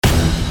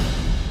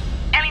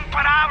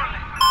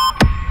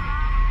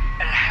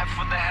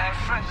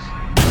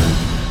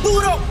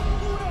Duro,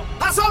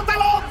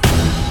 azótalo.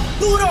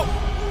 Duro,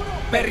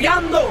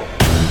 perreando.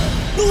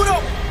 Duro,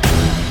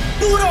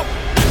 duro,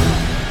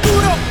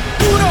 duro,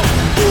 duro,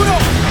 duro.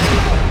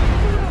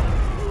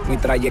 Mi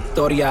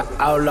trayectoria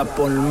habla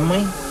por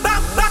mí.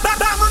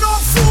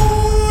 Vámonos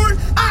full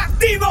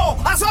activo.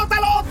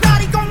 Azótalo,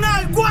 daddy, con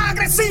algo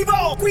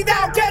agresivo.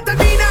 Cuidado que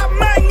termina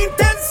más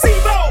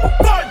intensivo.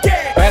 Porque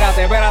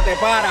Espérate,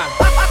 para.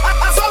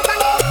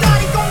 azótalo,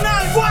 daddy, con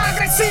algo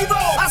agresivo.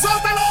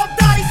 Azótalo,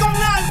 daddy, con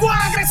algo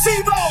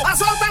agresivo.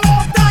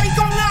 Azótalo, daddy,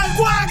 con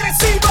algo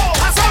agresivo.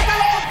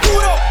 Azótalo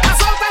duro,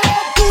 azótalo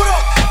duro,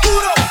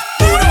 duro,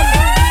 duro.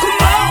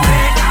 Como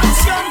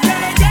precaución que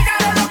le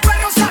llegan los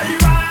perros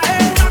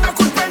salvajes. No nos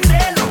culpen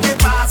de lo que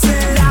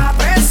pase. La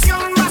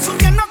presión va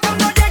subiendo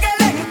cuando llegue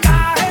el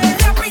encaje.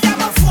 La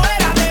pillamos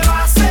fuera de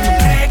base.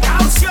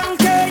 Precaución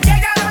que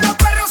llegan los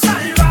perros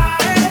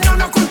salvajes. No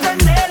nos culpen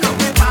de lo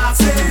que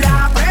pase.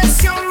 La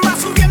presión va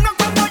subiendo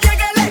cuando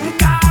llegue el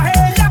encaje.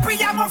 La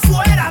pillamos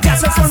fuera de base. Ya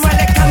se forma el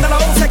escándalo.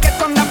 Sé que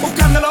tú andas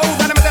buscándolo.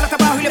 Dale, mételo hasta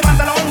abajo y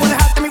levántalo. Voy a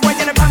dejarte mi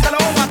huella en el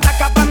pantalón.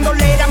 Ataca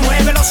bandolera,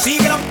 muévelo,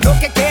 síguelo. Lo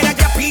que quieras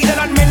ya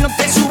pídelo, al menos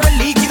te sube el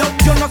líquido.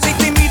 Yo no soy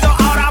tímido,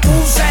 ahora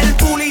abusa el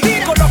bully.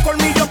 Con los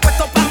colmillos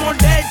puestos pa'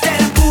 morderte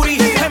el booty.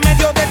 En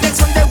medio del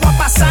sol de voy a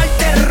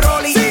pasarte el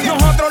rolly.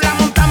 Nosotros la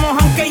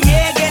montamos aunque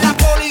llegue la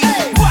poli.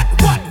 What,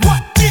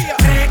 yeah.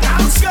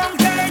 Precaución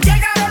que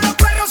llegaron los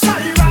perros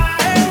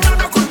salvajes. No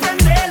nos culpen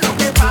de lo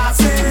que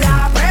pase.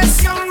 La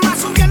presión va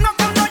subiendo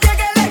cuando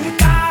llegue el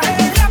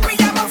encaje. La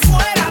pillamos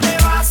fuera de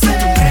base.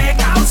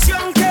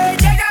 Precaución que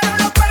llegaron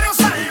los perros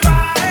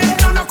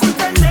salvajes. No nos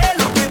culpen de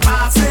lo que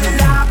pase.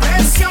 La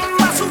presión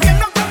va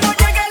subiendo cuando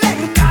llegue el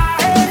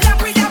encaje. La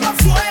pillamos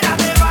fuera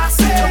de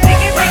base.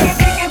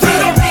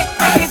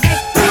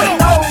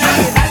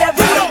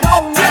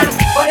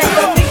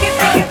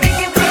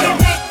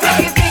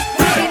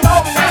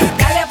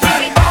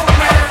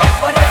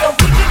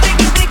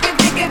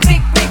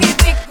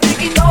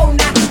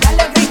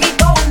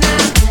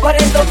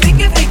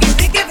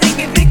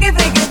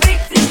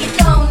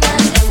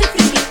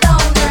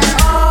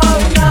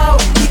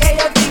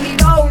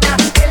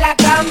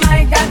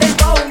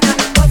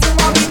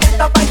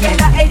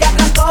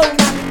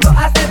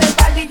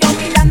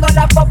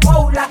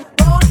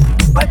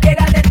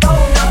 Cualquiera de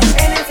tono,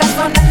 en esa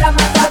zona la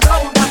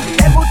matadora.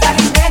 Le gusta el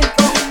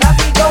invento,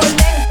 rápido y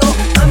lento.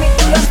 Mami,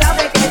 tú lo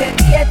sabes que de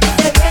ti es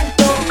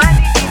viento.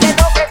 Mami, dile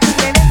lo que tú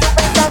tienes en tu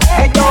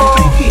pensamiento.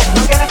 Ricky,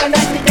 no quiero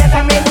tener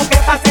tristeza, menos que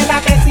pase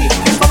la tesis.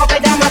 Que como te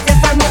llamas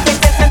esta noche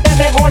te sientes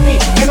de horny.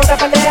 Que no te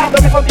peleas,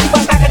 duerme contigo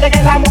hasta que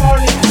llegue la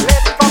morning.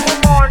 Let's go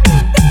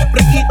morning.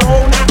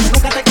 Riquitona,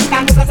 nunca se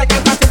quita, nunca se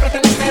cansa, siempre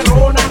te la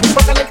encerrona.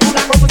 Porque le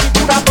cura con su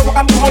cintura, todo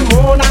cambia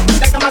hormona.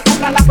 Deja más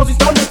soplar las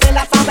posiciones, se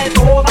la sabe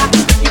toda.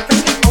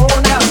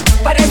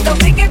 Por eso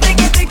friki,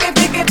 friki, friki,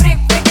 friki, friki,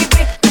 friki,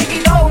 friki,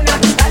 frikidona,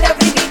 dale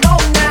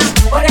frikidona.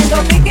 Por eso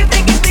friki,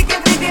 friki, friki,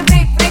 friki,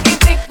 friki, friki,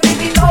 friki,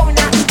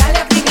 frikidona,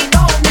 dale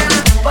frikidona.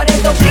 Por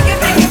eso friki,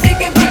 friki,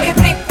 friki, friki,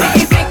 friki,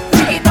 friki, friki,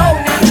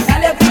 frikidona,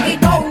 dale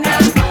frikidona.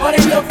 Por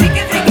eso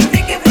friki, friki,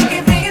 friki, friki,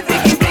 friki,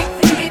 friki, friki,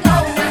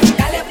 frikidona,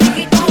 dale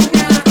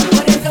frikidona.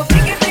 Por eso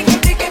friki, friki,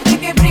 friki, friki,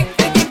 friki,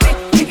 friki,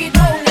 friki,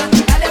 frikidona,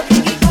 dale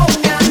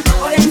frikidona.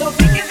 Por eso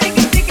friki,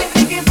 friki, friki,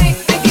 friki,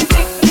 friki, friki,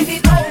 friki,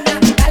 frikidona,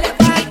 dale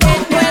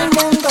frikidona. Todo el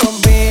mundo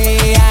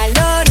vea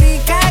lo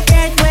rica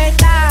que tú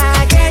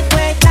estás, que tú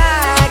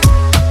estás.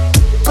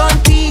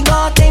 Contigo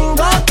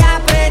tengo que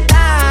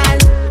apretar.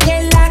 Y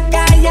en la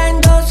calle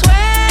ando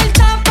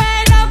suelto,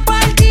 pero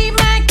por ti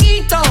me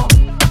quito.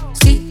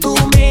 Si tú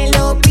me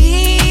lo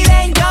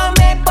pides, yo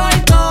me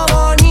porto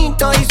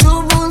bonito. Y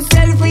subo un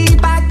selfie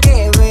pa'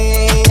 que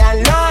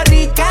vean lo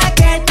rica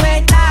que tú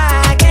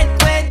estás, que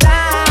tú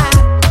estás.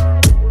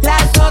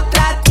 Las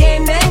otras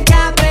tienen que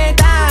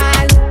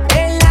apretar.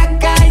 En la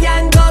calle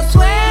ando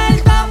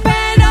suelto,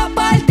 pero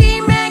por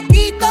ti me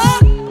quito.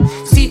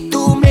 Si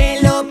tú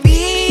me lo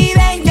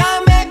pides, yo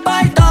me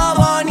porto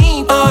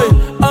bonito.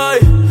 Ay,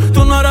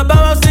 tú no eres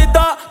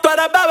bebecita, tú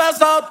eres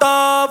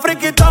bebesota.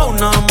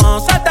 Friquitona,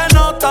 más se te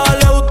nota.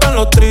 Le gustan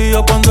los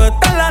tríos cuando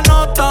está en la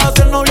nota.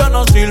 Si el novio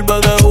no sirve,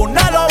 de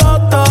una lo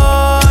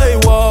bota. Ay,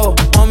 wow,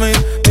 mami,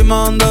 dime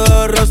dónde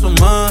de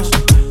resumir.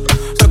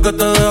 Sé que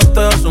te dejaste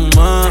de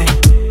asumir.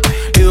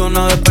 Y de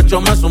una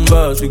despecho me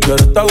zumbé. Si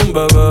quieres te hago un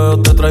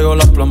bebé, te traigo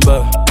las plan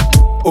B.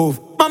 Uf,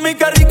 mami,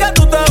 qué rica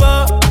tú te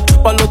ves.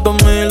 Pa' los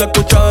 2000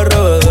 escucha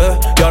RBD.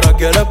 Y ahora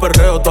quieres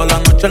perreo toda la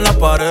noche en la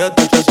pared.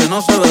 Tache si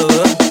no se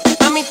bebe.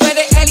 Mami, tú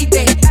eres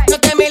élite, no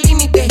te me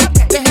limites.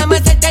 Déjame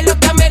hacerte lo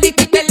que me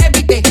dijiste,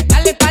 levite.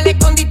 Dale pa'l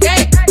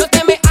escondite, no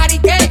te me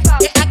arites.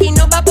 Que aquí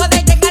no va a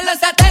poder llegar los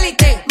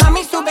satélites.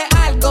 Mami, sube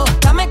algo,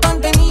 dame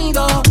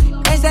contenido.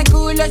 Ese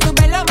culo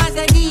súbelo más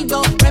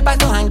seguido. Me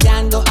paso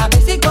jangueando, a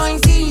ver si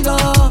coincido.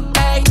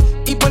 Ey,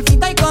 y por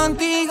fin estoy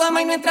contigo.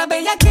 Mami, nuestra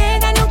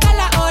bellaquera nunca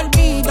la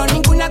olvido.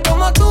 Ninguna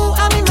como tú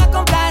a mí me ha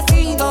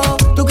complacido.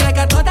 Tú crees que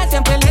a todas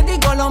siempre les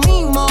digo lo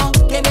mismo.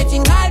 Quiere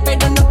chingar,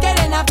 pero no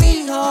quieren a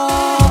fijo.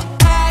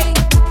 Ey,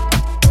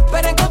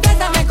 pero en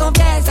confianza me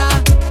confiesa.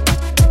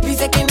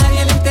 Dice que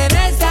nadie le interesa.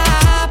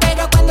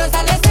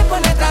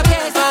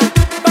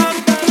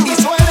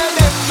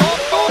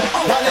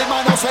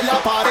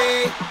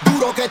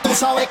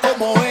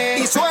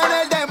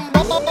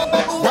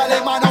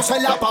 manos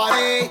en la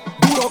pared,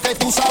 duro que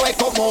tú sabes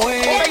cómo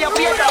es. Ella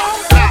piedra.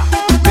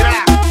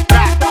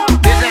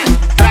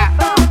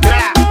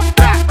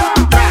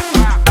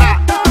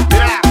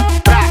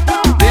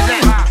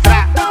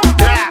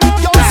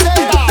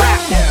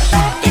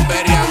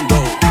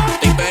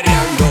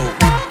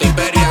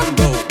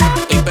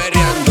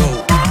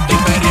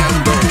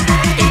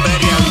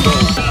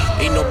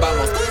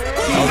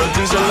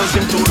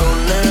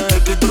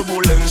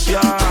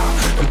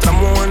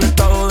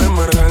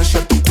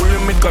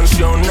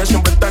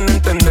 Siempre están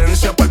en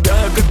tendencia. Para el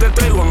viaje que te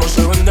traigo no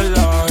se vende en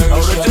la agencia.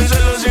 Abróchense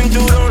los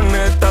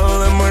cinturones,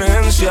 estado de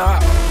emergencia.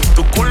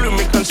 Tu culo y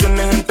mis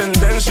canciones en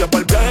tendencia. Para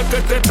el viaje que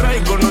te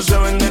traigo no se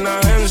vende en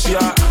agencia.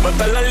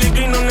 Mata la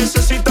liga y no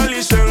necesita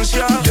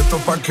licencia. Y esto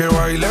pa' que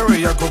baile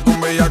bellaco con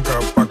bellaca.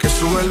 Pa' que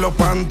suben los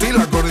panty,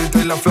 la gordita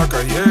y la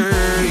flaca.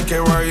 Yeah, y que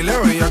baile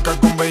bellaca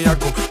con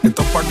bellaco.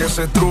 Esto pa' que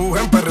se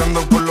estrujen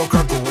perreando con los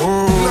cacos.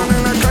 Oh. La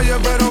nena calle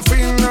pero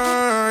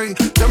fina. Y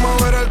de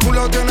mover el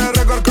culo tiene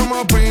récord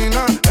como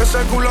Pina. Ese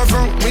culo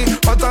con mi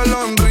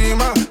pantalón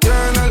rima. Y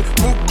en el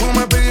cucu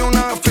me pidió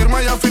una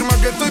firma y afirma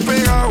que estoy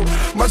pegado.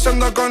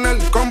 Marchando con el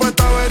combo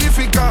está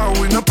verificado.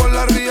 Y no es por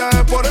la ría,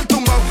 es por el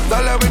tumbao.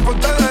 Dale bien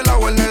ponte del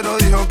agua, el negro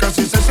dijo que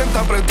así se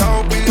sienta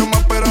apretado. Pidió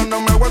más pero no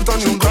me aguanto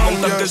ni un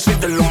round. Que soy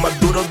de los más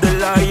duros de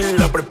la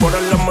isla.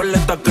 Prepara la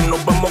maleta que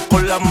nos vamos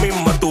con la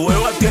misma. Tu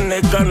beba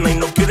tiene ganas y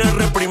no quiere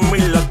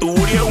reprimirla. Tu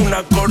Uri es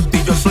una corte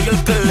y yo soy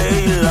el que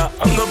le hila.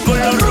 Ando con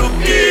los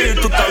rookies,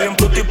 tú estás bien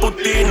puti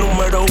puti.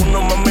 Número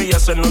uno, mami, ya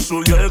se nos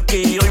subió el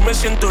ki. Hoy me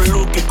siento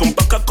lucky, con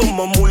paca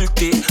como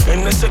multi.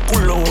 En ese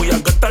culo voy a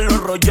gastar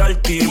los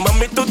royalties.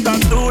 Mami, tú estás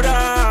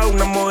dura,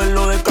 una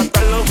modelo de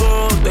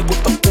catálogo. Te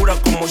gusta pura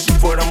como si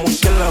fuera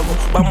murciélago.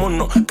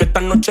 Vámonos, que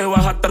esta noche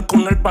vas a estar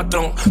con el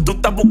patrón. Tú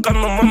estás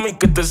buscando, mami,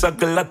 que te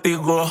saque el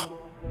látigo.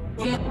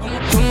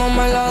 Tú no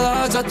me la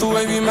das, ya tu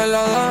baby me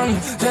la dan.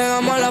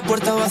 Llegamos a la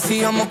puerta,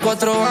 vaciamos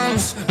 4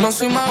 vans. No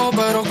soy mago,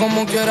 pero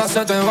como quiera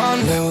se te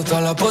van. Le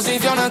gustan las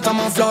posiciones,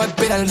 estamos flow,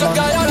 expira el man. Se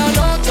cayó la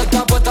noche,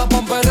 está puesta pa'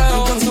 un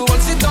perreo. Con su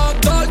bolsito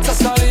dolce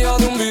salía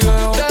de un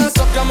video. De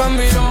esos que me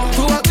envió,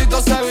 tu gatito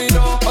se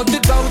viró. A ti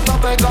te gusta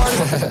pecar.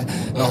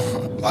 No,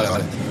 vale.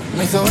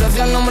 Me hizo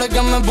gracia el nombre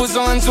que me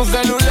puso en su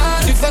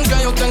celular. Dicen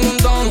que yo tengo un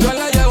don, yo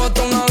le llevo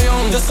hasta un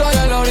avión. Yo soy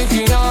el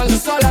original, yo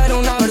solo era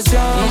una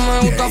versión. No me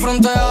gusta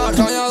frontear,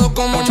 callado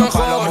como mejor.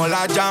 Como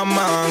la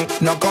llaman,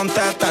 no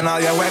contesta.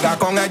 Nadie juega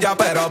con ella,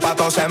 pero pa'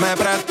 todo se me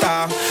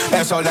presta.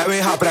 Eso le vi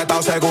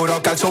apretado,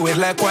 seguro que al subir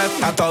le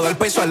cuesta. Todo el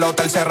piso, el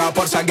hotel cerrado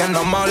por si alguien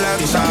nos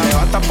molesta. Y se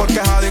arrebata porque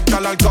es adicta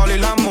al alcohol y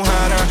las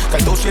mujeres.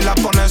 Que tú si la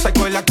pones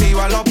seco y le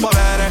activa los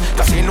poderes.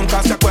 Casi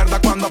nunca se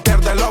acuerda cuando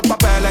pierde los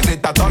papeles.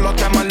 Grita todos los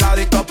temas en la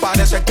disco,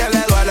 parece que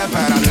le duele.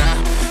 Pero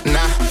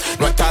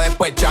no está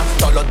despecha.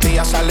 Todos los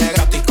días sale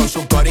gratis con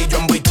su corillo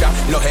en bicha.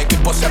 Los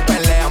equipos se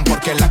pelean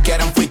porque la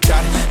quieren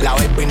fichar. La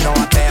baby no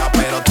batea,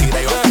 pero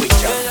tira y va a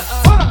fichar.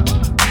 1,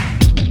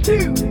 2,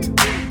 1, 2, 1,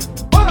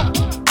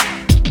 2,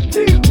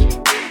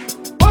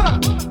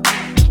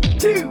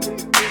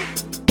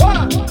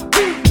 1, 2,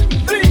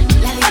 3.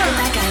 La disco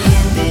está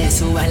caliente,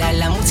 súbala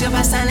la música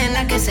pasa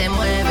nena que se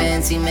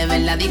mueven. Si me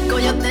ves la disco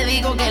yo te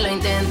digo que lo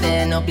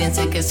intentes. No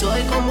pienses que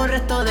soy como el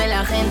resto de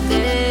la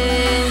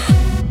gente.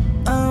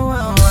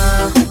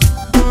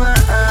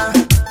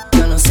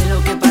 Yo no sé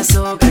lo que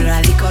pasó, pero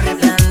la disco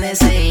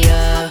resplandece y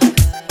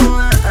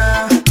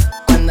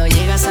cuando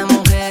llega esa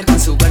mujer con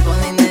su cuerpo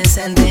de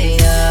indecente.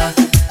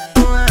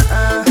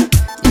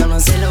 Yo no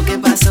sé lo que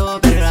pasó,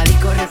 pero la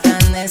disco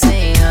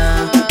resplandece y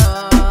a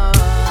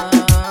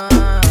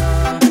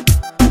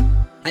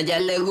ella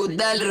le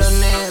gusta el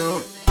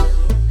roneo,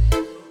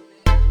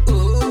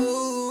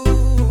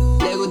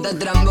 le gusta el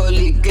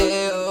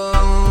tramboliqueo.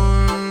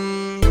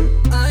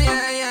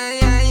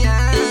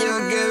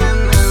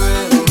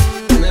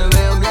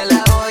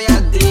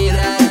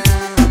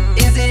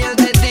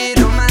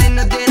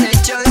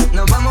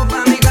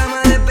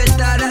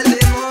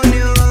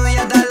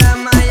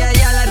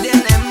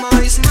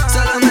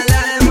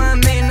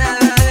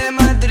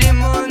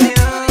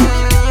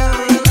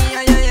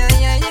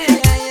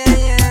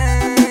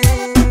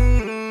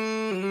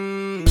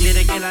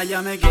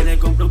 Me quiere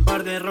comprar un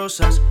par de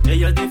rosas.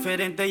 Ella es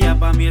diferente, ya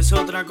pa' mí es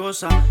otra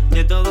cosa.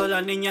 De todas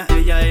las niñas,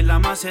 ella es la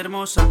más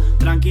hermosa.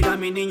 Tranquila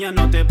mi niña,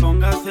 no te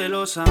pongas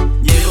celosa.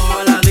 Llego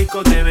a la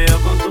disco, te veo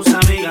con tus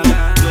amigas.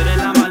 Tú eres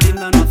la más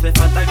linda, no hace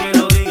falta que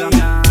lo digas.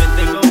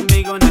 Vente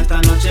conmigo en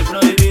esta noche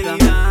prohibida.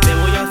 Te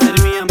voy a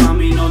hacer mía,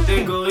 mami, no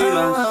te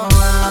cohibas.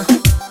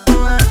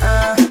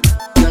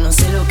 Yo no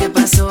sé lo que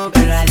pasó,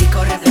 pero la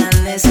disco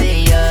resplandece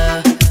y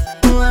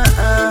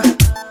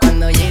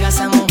cuando llega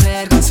esa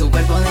mujer con su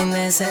cuerpo de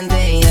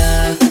indecente y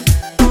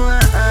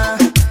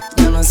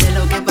yo no sé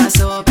lo que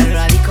pasó, pero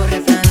la disco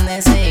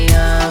resplandece y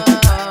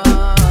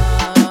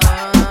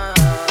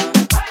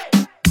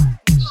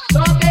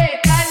 ¿Dónde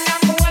están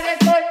las mujeres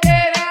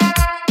solteras?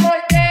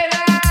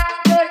 Solteras,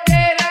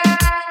 solteras,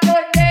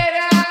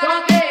 solteras.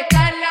 ¿Dónde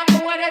están las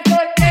mujeres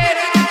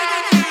solteras?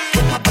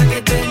 Toma pa'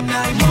 que te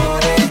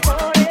enamores,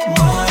 more.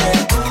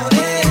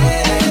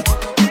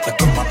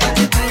 Toma pa'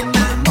 que te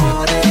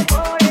enamores,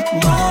 more.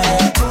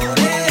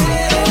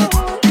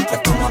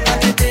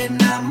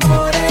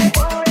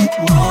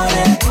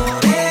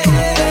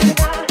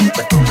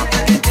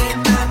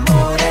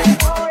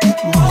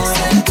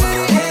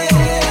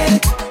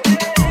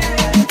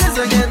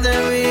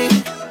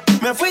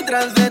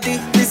 detrás de ti.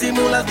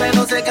 Disimulas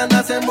pero sé que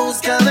andas en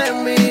busca de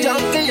mí. Y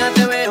aunque ya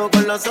te veo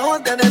con los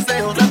ojos de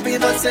deseo,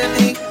 rápido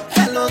accedí,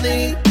 te lo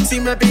di. Si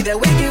me pide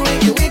wiki,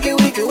 wiki, wiki,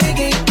 wiki,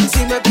 wiki.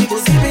 Si me pide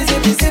zipi,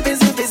 zipi, zipi,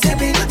 zipi,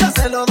 zipi, yo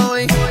se lo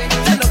doy.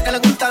 De lo que le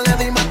gusta le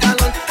di más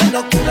calor. En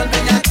locura al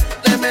bellac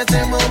le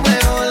metemos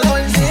mejor.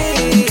 Hoy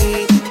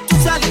sí, tú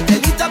saliste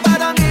lista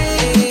para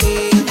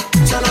mí.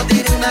 Solo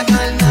tiré una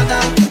carnada.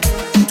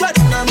 Tú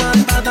eres una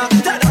malvada,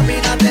 pero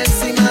mírate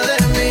encima de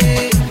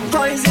mí.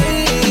 Hoy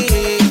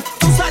sí,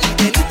 tú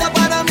saliste lista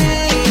para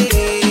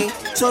mí.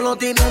 Solo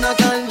tiré una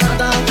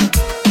carnada.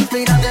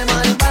 Mírate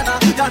malvada,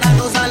 y ahora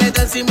tú sales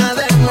de encima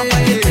de mí. Pa'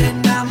 que te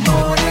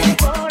enamores,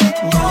 more,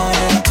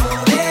 more.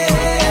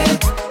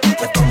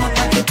 Pues como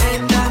pa' que te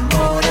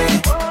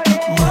enamores, more,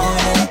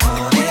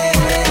 more.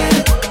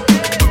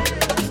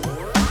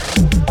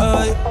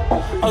 Ay,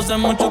 hace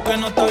mucho que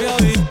no te había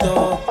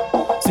visto.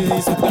 Si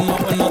dices que no,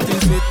 pues no te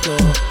invito.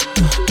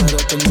 Pero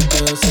tengo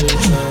que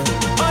decirte,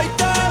 hoy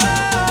te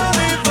veo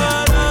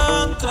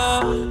diferente.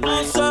 No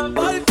sé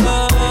por qué.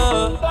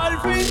 Al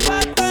fin te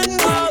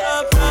tengo de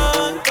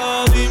frente.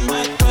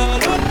 Dime qué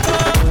lo que.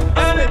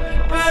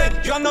 Ey,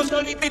 yo ando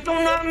solito y tú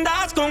no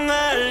andas con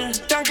él.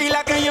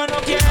 Tranquila que yo no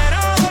quiero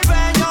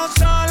volver, yo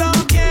solo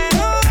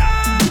quiero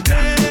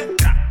darte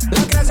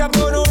las gracias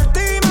por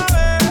última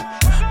vez.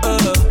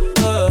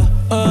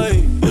 Ay,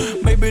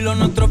 baby, lo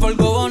nuestro fue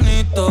algo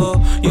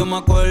bonito. Yo me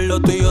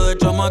acuerdo tú y yo de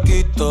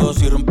chamaquito.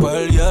 Si rompes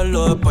el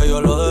hielo, después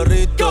yo lo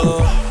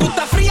derrito. Tú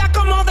estás fría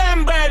como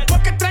Denver,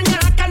 porque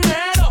extrañas a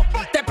Canelo.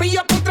 Te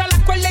pillo contra la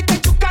cuerda y te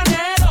echo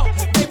canelo.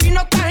 Baby,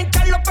 no estás en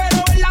Carlos,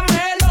 pero en la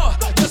Melo.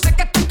 Yo sé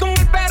que estás con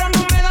él, pero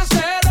no me dan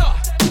celo.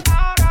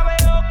 Ahora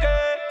veo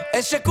que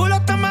ese culo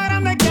está más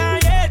grande que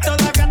ayer.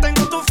 Todavía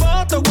tengo tu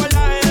foto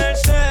guardada en el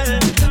cel.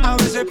 A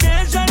veces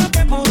pienso en lo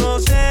que pudo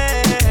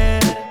ser.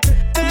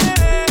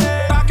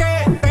 Pa'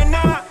 que te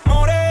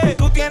enamores,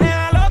 tú tienes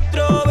al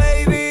otro,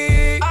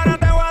 baby. Ahora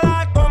te voy a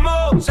dar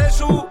como se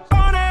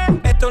supone.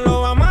 Esto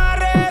lo vamos a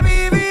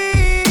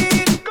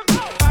revivir.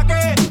 Pa'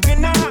 que te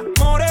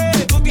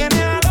enamores, tú tienes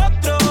al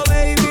otro,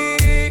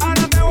 baby.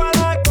 Ahora te voy a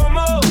dar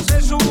como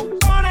se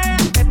supone.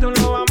 Esto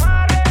lo vamos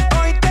a revivir.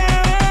 Hoy te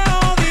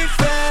veo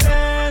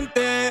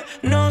diferente,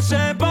 no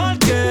sé por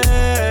qué.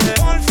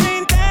 Por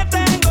fin te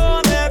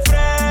tengo de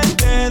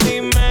frente,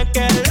 dime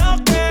qué es lo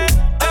que.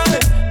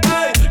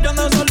 Yo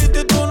ando solito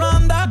y tú no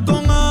andas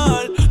con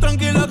él.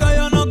 Tranquila que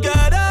yo no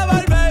quiero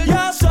volver.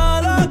 Yo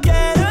solo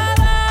quiero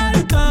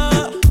darte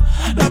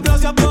las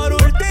gracias por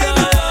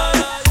última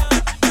vez.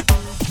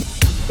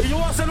 Y yo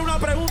voy a hacer una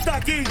pregunta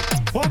aquí.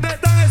 ¿Dónde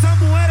están esas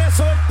mujeres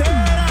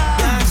solteras?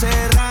 Ya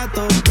hace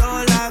rato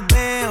yo las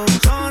veo,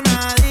 son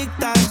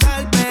adictas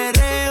al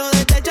perreo.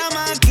 Desde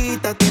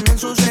chamaquita tienen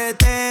su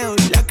seteo.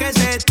 Y la que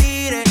se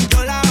tire,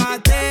 yo la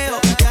bateo.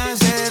 Ya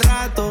hace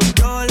rato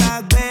yo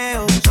las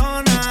veo,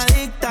 son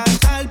adictas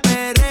al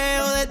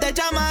perreo. Desde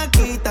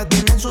chamaquita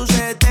tienen su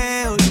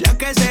seteo. Y la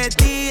que se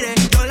tire,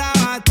 yo la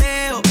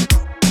bateo.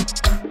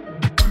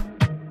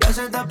 Ya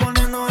se está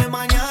poniendo de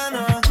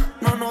mañana,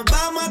 no nos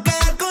vamos a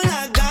quedar con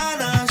las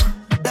ganas.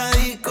 La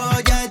disco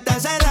ya está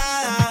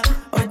cerrada,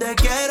 hoy te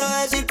quiero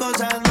decir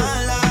cosas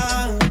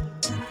malas.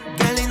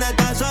 Qué linda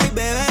estás hoy,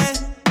 bebé,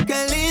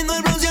 qué lindo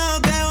el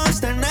bronceado que vos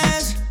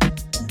tenés.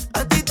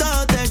 A ti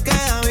todo te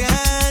queda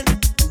bien,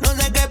 no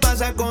sé qué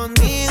pasa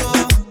conmigo,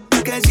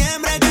 que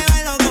siempre que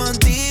bailo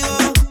contigo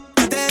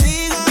te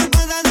digo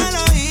cosas al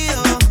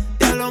oído.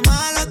 Y a lo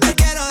malo te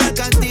quiero de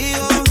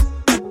castigo,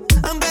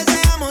 aunque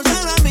seamos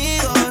solo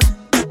amigos.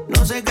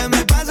 No sé qué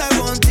me pasa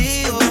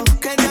contigo,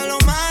 que de a lo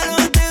malo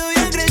te doy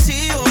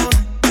agresivo.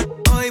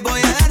 Hoy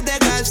voy a darte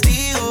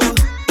castigo,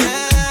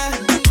 yeah.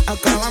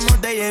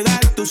 Acabamos de llegar,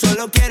 tú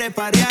solo quieres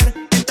parear.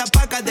 Estas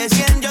pacas de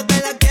 100 yo te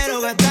las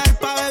quiero gastar.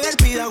 Pa' beber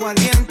pido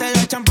aguardiente,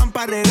 la champán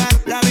pa' regar.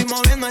 La vi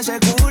moviendo ese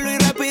culo y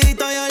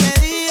rapidito yo le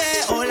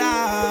dije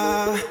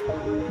hola.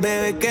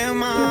 Bebé, ¿qué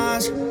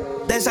más?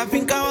 De esa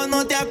finca vos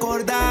no te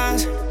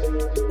acordás.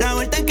 La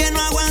vuelta es que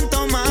no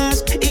aguanto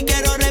más y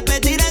quiero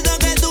repetir eso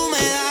que tú me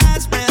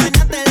das. Me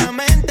dañaste la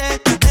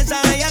mente,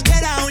 esa bella que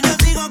era aún yo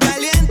sigo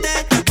caliente.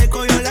 Te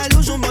cogió la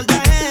luz un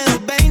voltaje de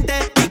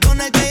 220 y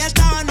con el que ya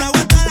estaba no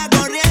aguanta la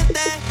corriente.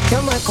 ¿Qué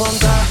me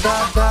contás?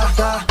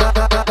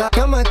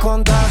 ¿Qué me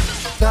contás?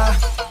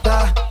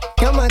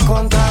 ¿Qué me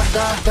contás?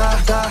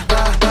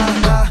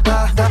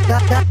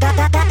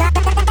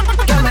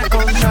 ¿Qué me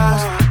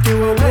contás?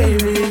 You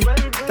baby,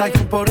 traje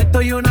un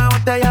porrito y una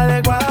botella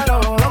de guaro.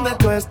 ¿Dónde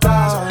tú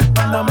estás?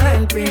 Mándame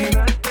el pin,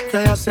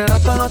 que ya hace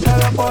rato no te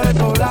veo por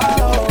estos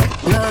lados.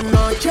 La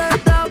noche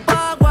está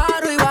pa'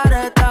 guaro y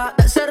vareta.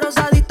 De ese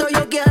rosadito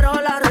yo quiero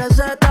la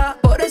receta.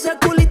 Por ese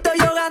culito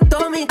yo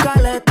gasto mi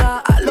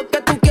caleta. A lo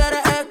que tú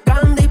quieres es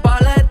candy,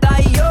 paleta.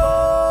 Y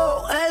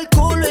yo, el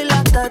culo y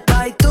la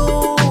teta. Y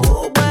tú,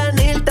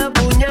 venirte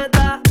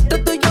puñeta. Te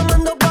estoy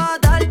llamando pa'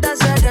 darte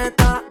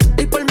cegueta.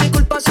 Y por mi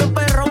culpa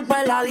siempre rompe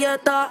la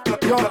dieta.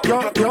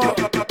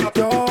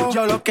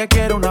 Yo lo que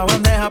quiero una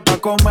bandeja pa'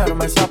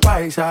 comerme esa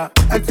paisa.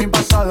 El fin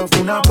pasado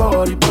fue una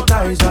body por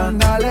Tyson.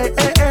 Dale,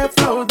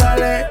 flow,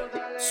 dale.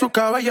 Su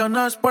cabello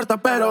no es puerta,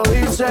 pero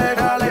dice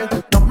gale.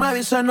 No me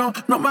dice no,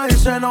 no me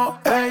dice no,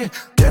 ey.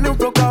 Tiene un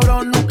flow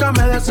cabrón, nunca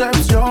me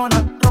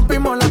decepciona.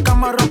 Rompimos la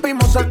cama,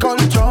 rompimos el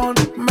colchón.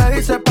 Me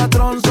dice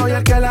patrón, soy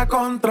el que la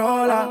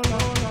controla.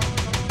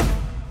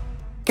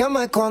 ¿Qué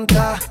me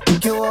contás?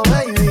 ¿Qué hubo,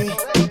 baby?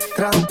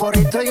 Trajo un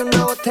porrito y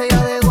una botella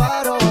de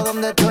guaro.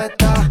 ¿Dónde tú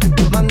estás?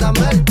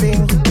 Mándame el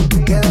pin,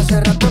 que de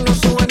hace rato no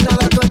sube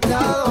nada a tu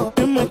estado.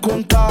 ¿Qué me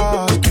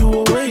contás? ¿Qué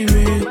hubo,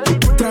 baby?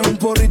 Trajo un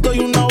porrito y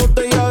una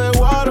botella de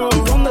guaro.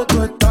 ¿Dónde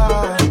tú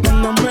estás?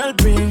 Mándame el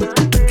pin,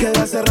 que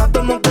de hace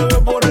rato no te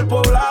veo por el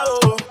poblado.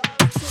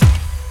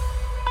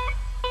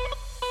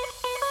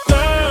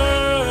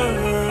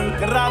 Girl,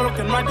 qué raro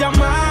que no has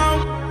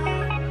llamado.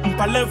 Un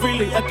par de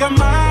filis he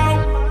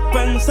quemado,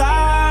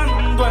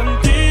 pensando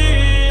en ti,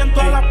 en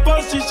todas las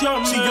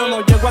posiciones. Si yo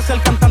no llego a ser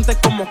cantante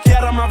como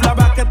quiera, me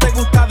hablabas que te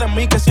gusta de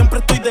mí, que siempre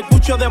estoy de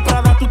Gucci o de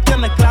Prada. Tú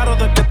tienes claro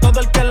de que todo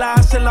el que la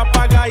hace la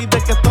paga y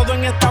de que todo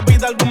en esta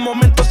vida algún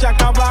momento se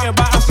acaba. ¿Qué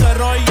vas a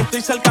hacer hoy?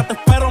 Estoy cerca, te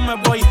espero, me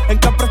voy. ¿En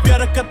qué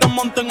prefieres que te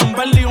monten un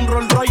Bentley y un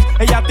Rolls Royce?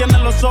 Ella tiene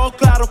los ojos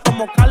claros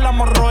como Carla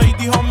Morroy.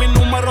 Dijo mi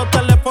número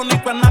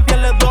telefónico a nadie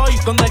le doy.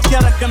 Donde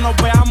quieres que nos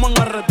veamos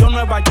en el retiro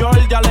Nueva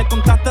York. Ya le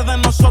contaste de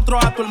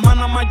nosotros a tu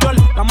hermana mayor.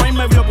 La maíz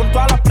me vio con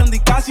todas las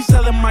prendicas y se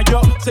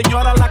desmayó.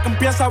 Señora, la que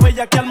empieza a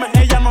bellaquearme,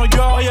 ella no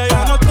yo. Oye,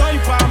 yo no estoy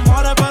pa'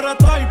 amores, pero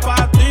estoy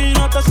pa' ti.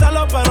 No te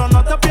celo, pero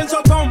no te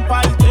pienso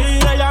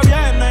compartir. Ella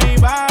viene y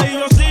va y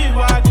yo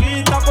sigo aquí.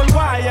 Está por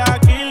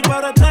Guayaquil,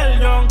 pero es del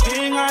John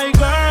King. Ay,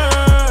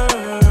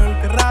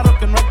 girl, qué raro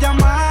que no has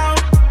llamado.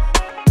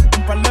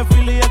 Un par de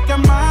filis he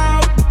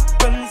quemado,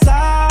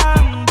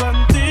 pensando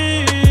en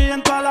ti,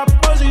 en todas las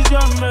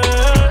posiciones.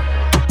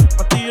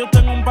 A ti yo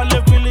tengo un par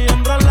de filis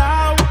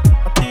enrolado.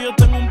 A ti yo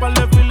tengo un par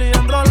de filis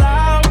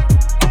enrolado.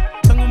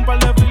 Tengo un par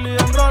de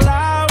filis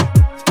enrolado.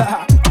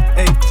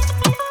 Hey.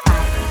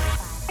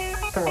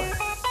 5, 4,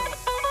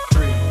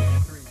 3,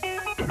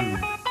 2,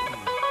 1.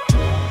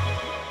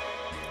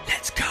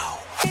 Let's go.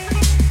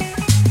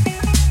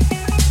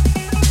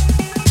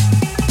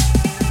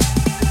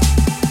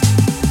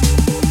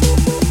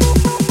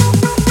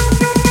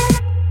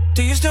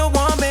 Do you still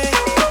want me?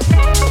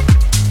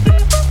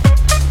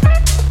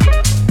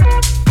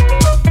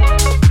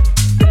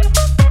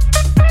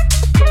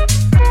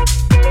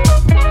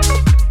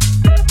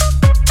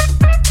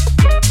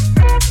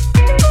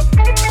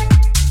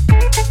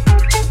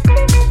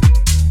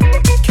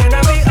 Can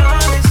I be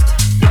honest?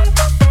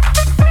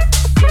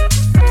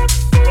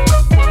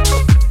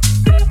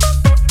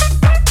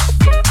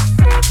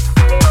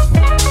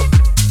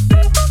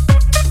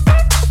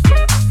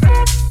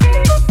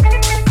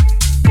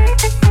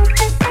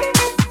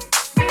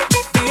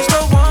 Do you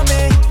still want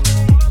me?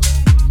 Want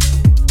me?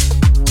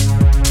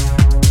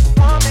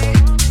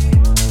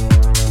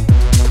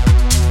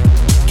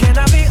 Can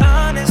I be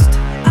honest?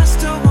 I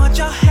still want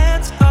your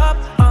hands up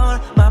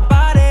on my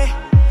body.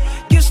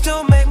 You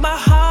still make my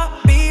heart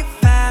beat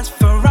fast.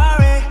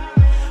 Ferrari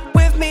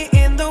with me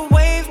in the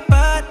wave,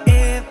 but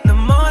in the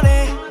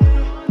morning.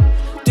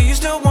 Do you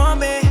still want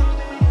me?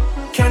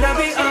 Can I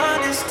be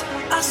honest?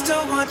 I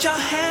still want your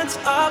hands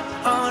up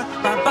on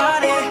my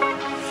body.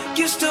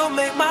 You still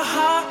make my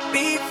heart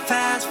beat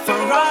fast.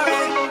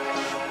 Ferrari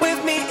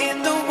with me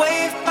in the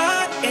wave,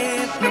 but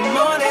in the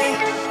morning.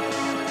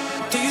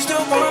 Do you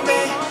still want me?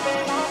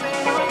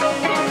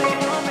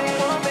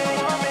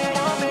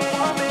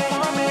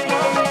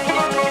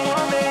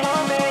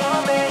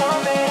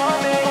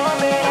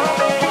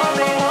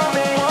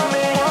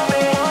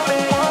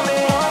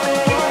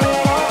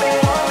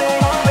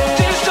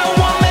 Do you still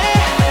want me?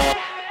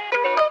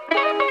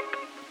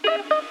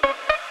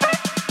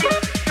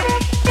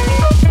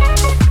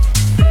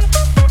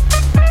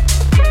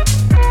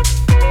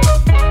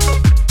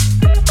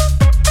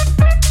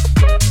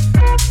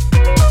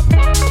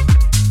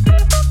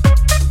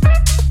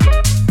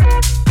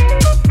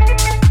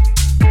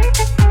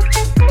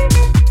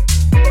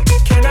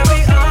 Can I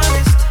be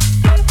honest?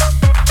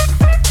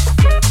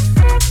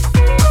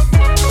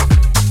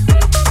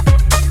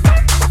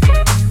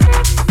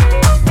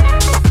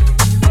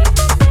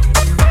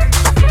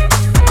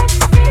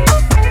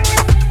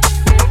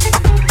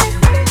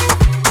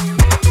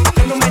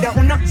 El número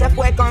 1 se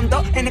fue con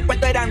 2, en el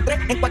cuarto eran 3,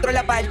 en 4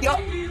 la partió.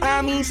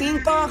 A mí 5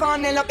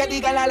 cojones lo que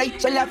diga la ley,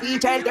 soy la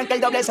ficha, el tranque,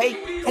 el doble 6.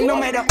 El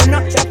número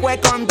 1 se fue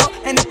con 2,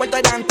 en el cuarto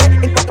eran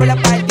 3, en 4 la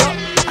partió.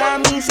 A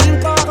mí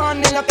 5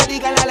 cojones lo que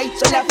diga la ley,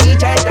 soy la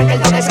ficha, el tranque,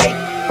 el doble 6.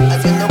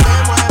 Haciendo que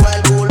mueva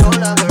el culo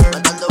la girl,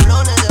 matando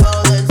blones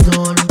debajo del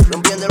sol,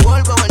 rompiendo el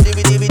wall como el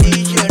DVD,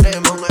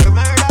 queremos un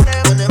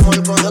murder, tenemos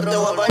el con yo te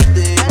voy a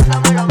partir,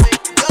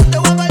 yo te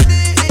voy a partir.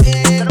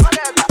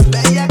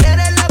 Bella que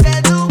eres lo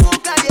que tú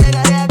buscas,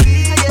 llegaré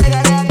aquí,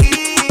 llegaré aquí.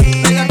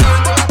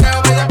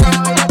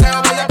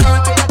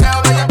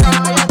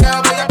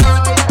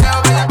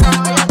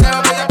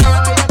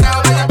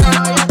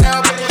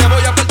 Te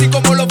voy a partir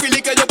como los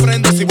filis que yo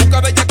prendo. Si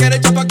busca bella que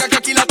eres chapa que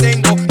aquí la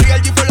tengo.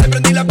 Real G la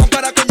prendí la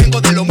compara con Yengo.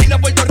 De Lomina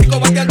Puerto Rico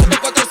bate al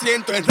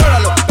 400.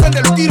 Enrólalo,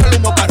 préndelo, tira el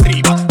humo para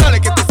arriba. Dale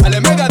que te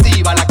sale mega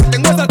diva. La que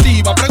tengo es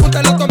activa,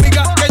 pregúntale a tu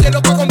amiga.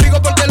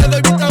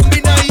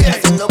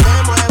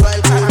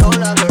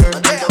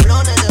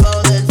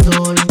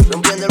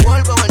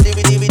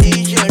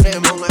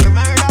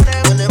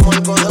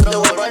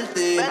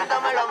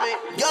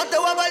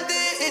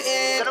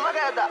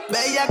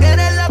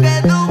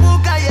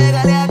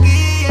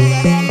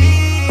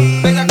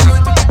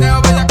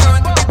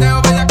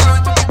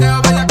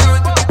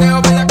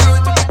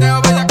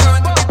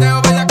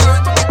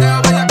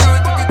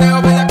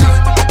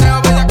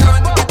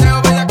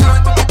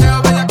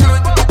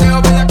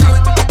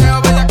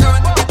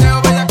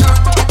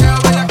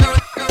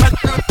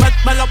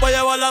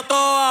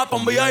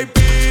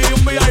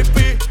 VIP,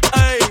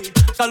 ey.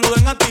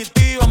 Saluden a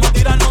Titi, vamos a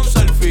tirarnos un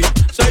selfie.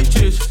 6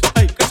 chis,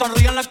 ey. Que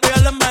sonrían las que ya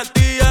les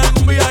metían.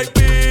 Un VIP,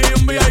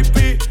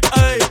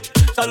 ey.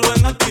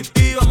 Saluden a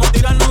Titi, vamos a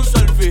tirarnos un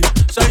selfie.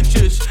 6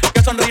 chis,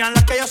 que sonrían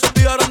las que ya se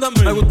olvidaron de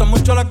mí. Me gustan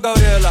mucho las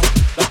Gabriela,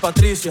 las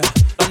Patricia,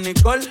 las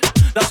Nicole,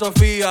 la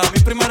Sofía. Mi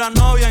primera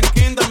novia en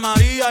Kinder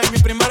María y mi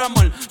primer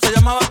amor se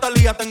llamaba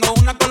Talía. Tengo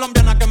una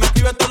colombiana que me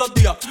escribe todos los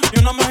días y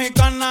una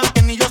mexicana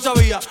que ni yo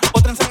sabía.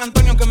 Otra en San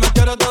Antonio que me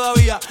quiere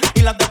todavía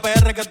y las de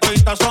PR que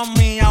toditas son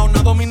mías.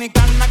 Una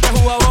dominicana que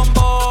juega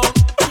bombón,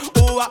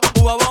 uva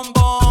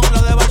bombón.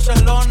 La de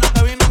Barcelona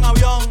que vino en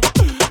avión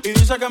y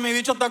dice que mi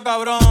bicho está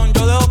cabrón.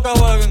 Yo dejo que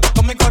jueguen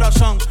con mi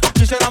corazón.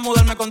 Quisiera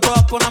mudarme con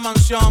todas por una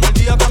mansión. El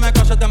día que me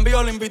case te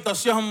envío la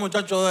invitación,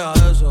 muchacho, deja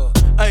eso.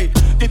 Ey,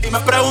 Titi me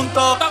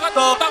preguntó,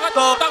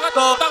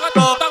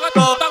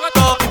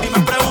 Titi me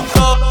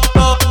preguntó,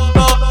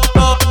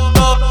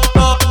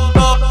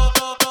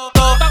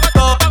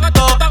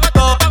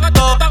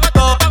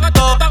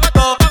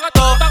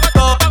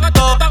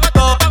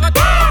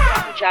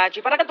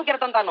 Muchacho, ¿para qué tú quieres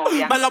tanta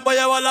novia? me la voy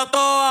a llevar a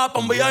todas pa'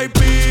 un VIP,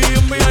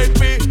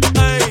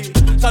 ey.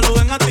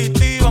 Saluden a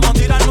Titi, vamos a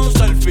tirarnos un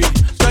selfie.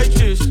 6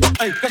 chis,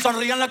 ey. Que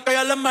sonrían las que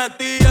ya les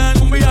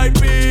metían. Un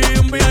VIP,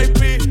 ey.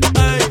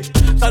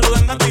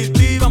 Saluden a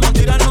Titi, vamos a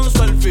tirarnos un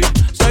selfie.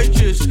 6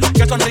 chis,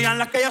 que sonrían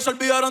las que ya se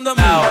olvidaron de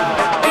mí.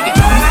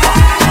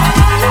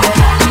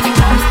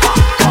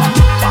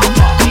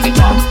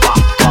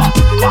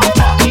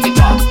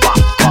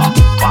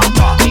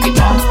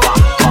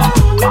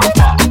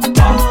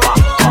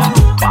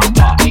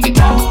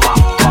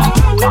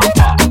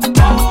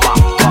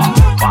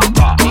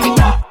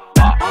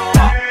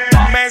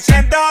 Me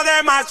siento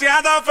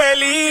demasiado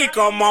feliz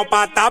como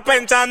pa' estar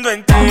pensando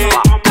en ti.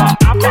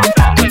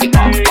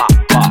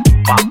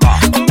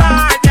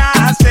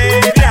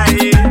 Váyase de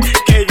ahí,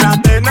 que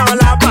yo te no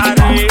la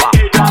paré.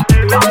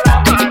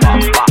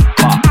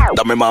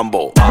 Dame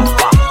mambo.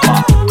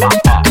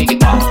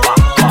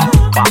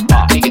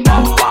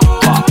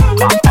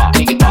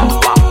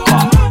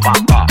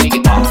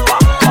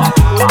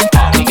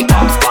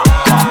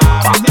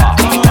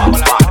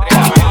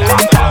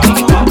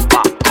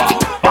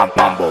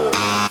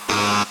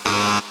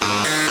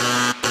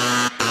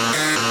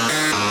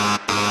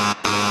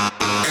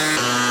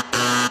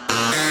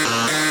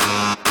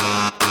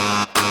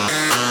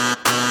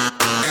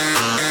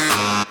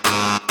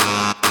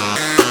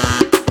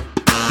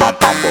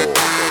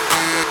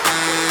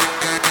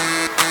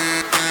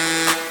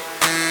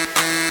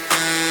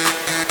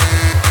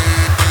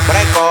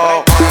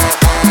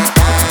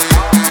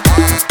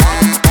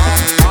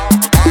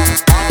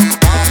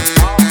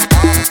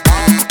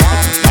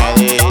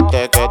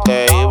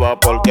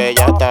 Porque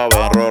ya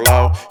estaba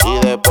enrolado y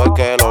después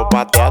que lo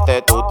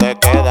pateaste tú te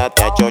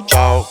quedaste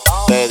achochao.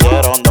 Te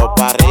dieron 2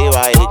 para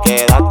arriba y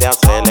quedaste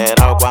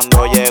acelerado.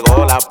 Cuando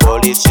llegó la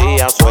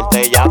policía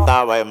suerte ya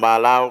estaba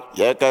embalado.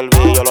 Y es que el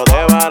billo lo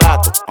de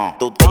barato,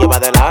 tú te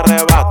llevas del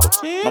arrebato.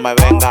 No me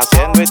vengas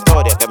haciendo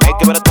historia que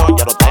Mickey Bretón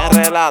ya no está en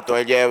relato.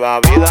 Él lleva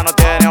vida, no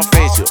tiene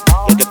oficio,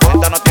 y el que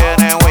cuenta no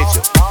tiene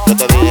juicio. Yo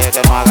te dije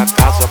que no hagas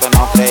caso, que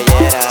no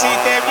creyera. Si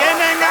te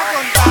vienen a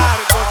contar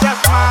cosas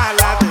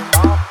malas de mí,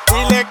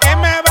 dile que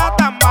me va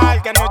tan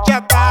mal que anoche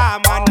hasta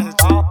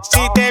amanecí.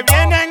 Si te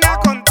vienen a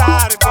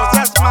contar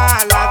cosas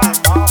malas de mí,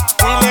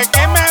 dile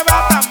que me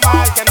va tan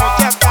mal que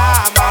anoche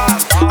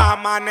hasta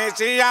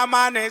amanecí.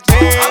 Amanecí.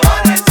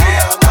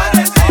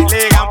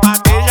 Ligan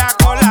pastillas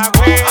con la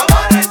güey.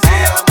 Amanecí.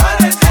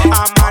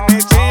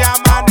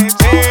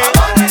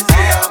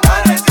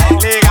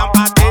 Ligan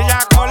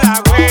pastillas con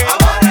la güey.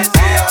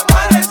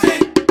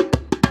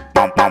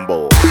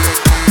 Mambo.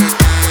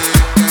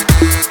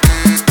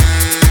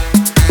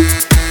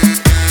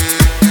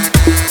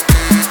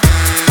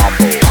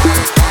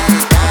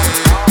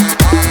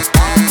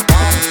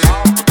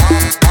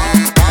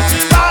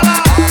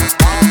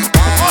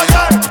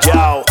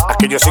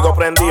 Yo sigo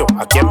prendido,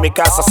 aquí en mi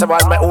casa se va a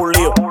armar un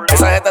lío.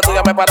 Esa gente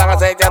tuya me paran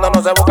acechando,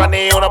 no se busca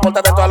ni uno,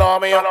 pórtate atento a lo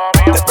mío.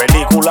 De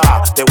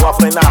película, te voy a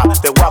frenar,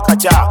 te voy a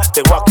cachar,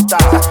 te voy a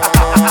quitar.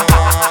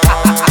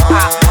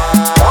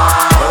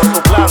 Pero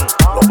tu plan,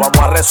 lo vamos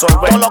a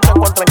resolver. Todo lo que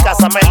encuentro en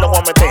casa me lo voy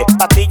a meter.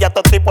 Pastillas,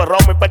 todo tipo de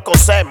romo y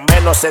percocet,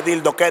 menos ese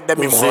dildo que es de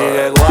mi mujer.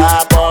 Sigue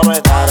guapo, me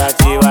estará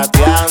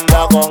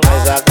chivateando. Con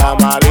esa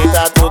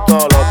camarita tú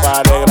todos los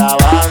pares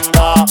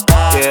grabando.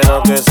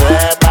 Quiero que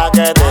sepa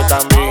que te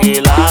están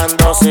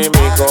vigilando. Si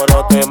mi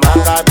coro te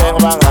manga, te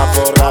van a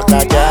forrar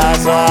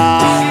callazo.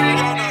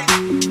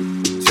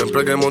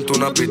 Siempre que monto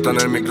una pista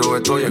en el micro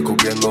estoy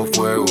escupiendo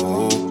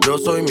fuego. Yo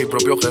soy mi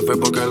propio jefe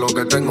porque lo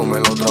que tengo me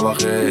lo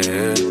trabajé.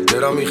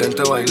 Era mi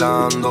gente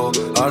bailando,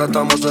 ahora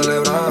estamos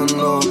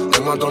celebrando.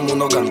 Tengo a todo el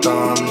mundo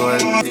cantando.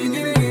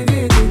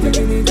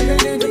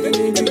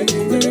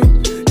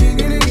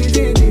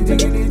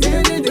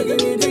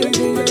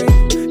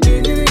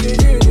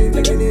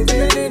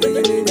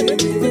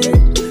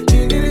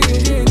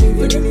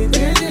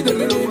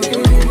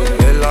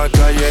 En la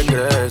calle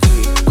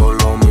crecí, con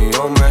lo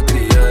mío me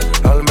crié.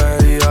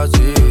 Almería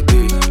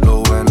City, lo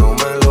bueno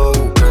me lo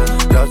busqué.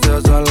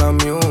 Gracias a la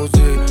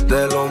music.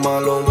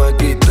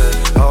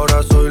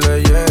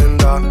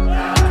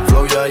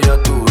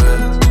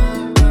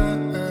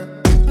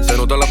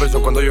 nota la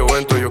presión cuando yo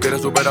entro. Ellos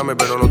quieren superarme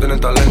pero no tienen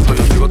talento.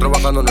 Yo sigo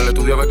trabajando en el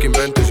estudio a ver qué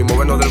invento. Y sin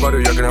movernos del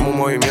barrio ya creamos un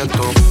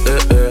movimiento.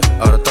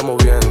 Ahora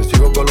estamos bien.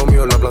 Sigo con lo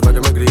mío en la plaza que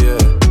me crié.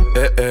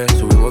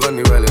 Subimos de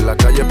nivel. En la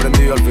calle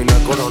prendido, al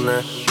final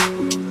coroné.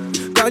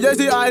 Quand je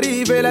suis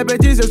arrivé, les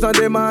petits se sont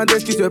demandé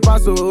ce qui se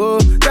passe. Oh.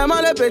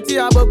 Tellement les petits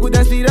a beaucoup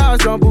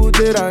d'inspiration pour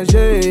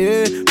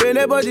déranger.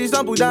 Prenez body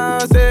sans pour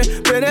danser,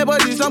 prenez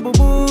body sans pour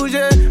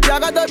bouger. Y'a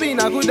qu'à te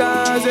bina pour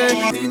danser.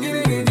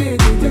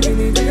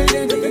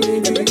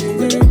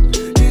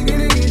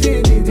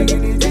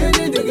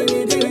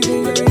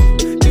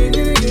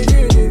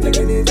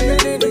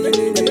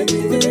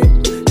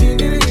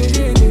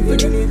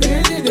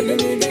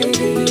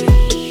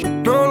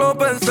 No lo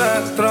pensé,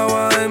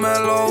 trabajé y me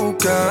lo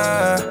busqué.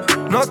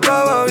 No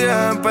estaba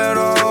bien,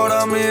 pero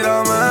ahora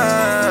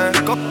mírame.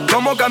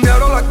 Cómo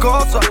cambiaron las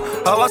cosas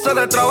a base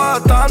de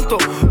trabajar tanto.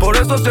 Por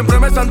eso siempre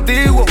me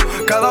santiguo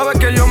cada vez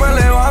que yo me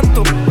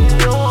levanto.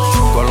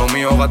 Con lo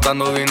mío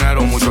gastando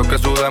dinero, muchos que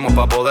sudemos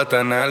pa' poder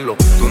tenerlo.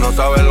 Tú no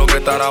sabes lo que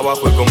estar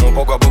abajo y como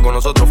poco a poco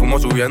nosotros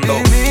fuimos subiendo.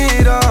 Y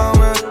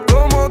mírame,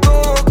 como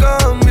todo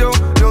cambió.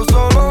 Yo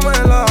solo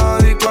me la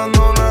di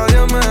cuando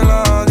nadie me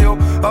la dio.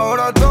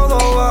 Ahora todo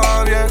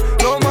va bien,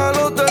 lo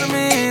malo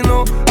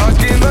termino.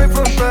 Aquí no hay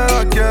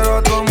frontera, quiero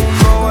a todo el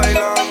mundo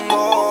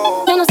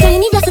bailando. Yo no sé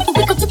ni ya sé tu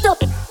bizcochito,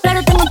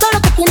 pero tengo todo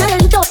lo que tiene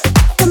delito.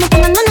 Que me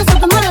coman no sé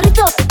cómo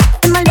derrito.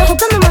 El mal dejo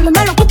que me mando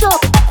me lo quito.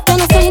 Yo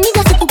no sé ni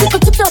ya sé tu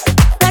bizcochito,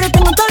 pero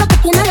tengo todo lo que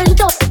tiene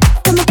delito.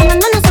 Que me coman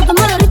no sé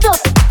cómo derrito.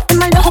 El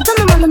mal dejo que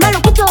me mando me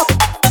lo quito.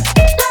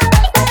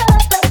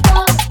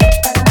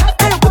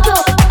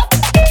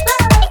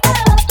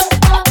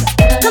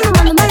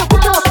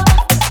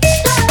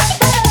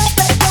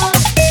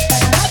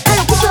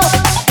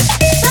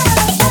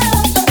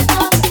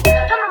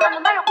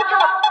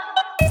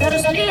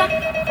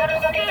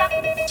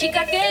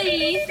 Chica, ¿qué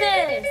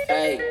dices?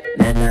 Hey,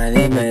 nena,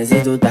 dime si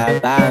tú estás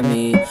pa'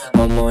 mí,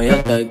 como yo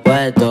estoy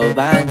puesto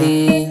pa'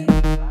 ti.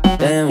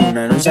 Tengo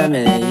una noche a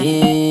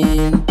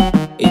Medellín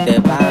y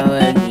te pago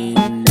el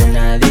jean.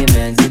 Nena,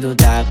 dime si tú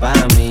estás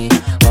pa' mí,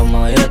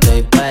 como yo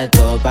estoy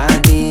puesto pa'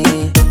 ti.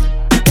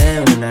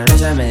 Tengo una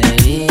noche a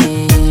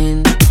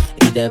Medellín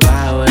y te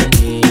pago el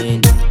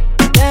jean.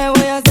 Te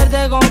voy a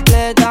hacerte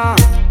completa,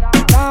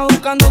 estás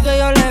buscando que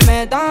yo le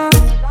meta.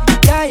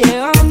 Ya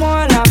llegamos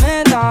a la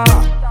meta,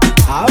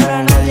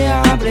 ahora nadie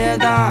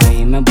aprieta.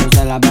 Y me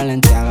puse la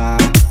Valenciaga.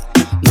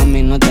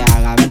 Mami, no te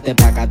hagas, vente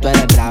pa' acá, tú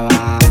eres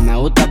brava. Me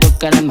gusta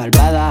porque eres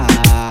malvada.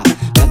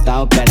 No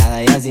está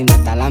operada y así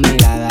mata la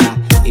mirada.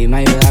 Y me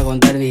ayuda a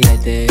contar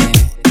billete.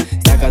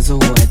 Saca su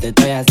juguete,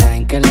 tú ya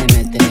saben que le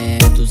mete.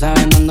 Tú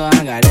sabes dónde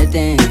al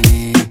garete.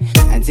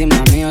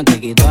 Encima mío te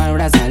quito el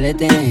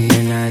brazalete.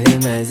 Nena,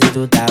 dime si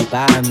tú estás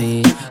pa'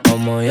 mí,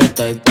 como yo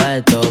estoy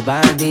puesto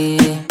pa' ti.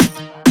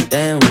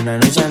 Tengo una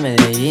noche a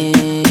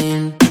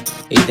Medellín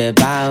y te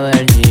pago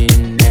el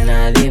jean.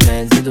 Nena,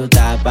 dime si tú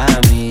estás pa'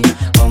 mí,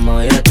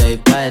 como yo estoy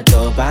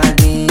puesto pa'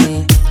 ti.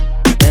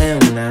 Tengo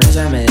una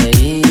noche a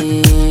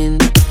Medellín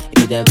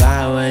y te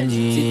pago el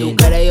jean. Si tú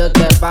quieres yo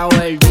te pago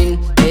el jean.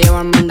 Te llevo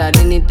al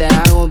mandarín y te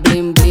hago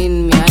bling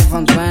bling. Mi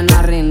iPhone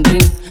suena ring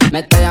ring. Me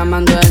está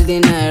llamando el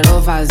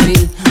dinero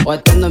fácil, o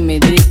estando en mi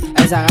drip.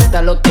 Esa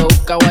gata lo que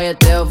busca,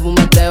 guayeteo,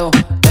 fumeteo.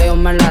 Que yo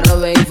me la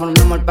robe y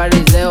formemos el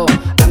pariseo.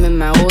 A mí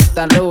me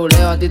gusta el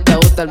reguleo, a ti te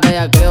gusta el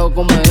bellaqueo.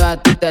 Como yo a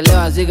ti te leo,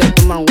 así que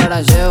toma el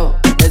guaracheo.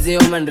 Que si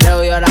yo me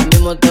enreo y ahora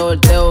mismo te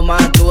volteo.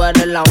 Más tú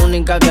eres la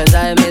única que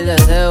sabe mis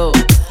deseos.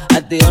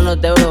 A ti yo no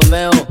te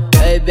bromeo,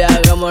 baby,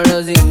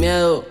 hagámoslo sin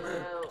miedo.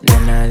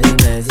 Nena,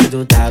 dime si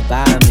tú estás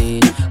pa' mí,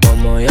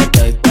 como yo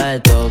estoy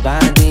puesto pa'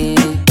 ti.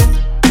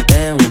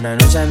 Tengo una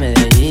noche a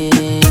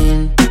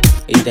Medellín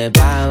y te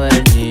pago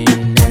el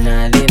jean.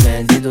 Nena,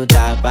 dime si tú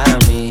estás pa'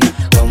 mí,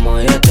 como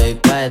yo estoy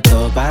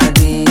puesto pa'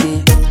 ti.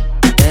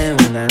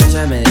 Tengo una noche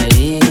a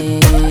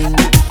Medellín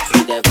y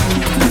te pago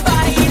el jean.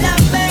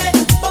 Báilame,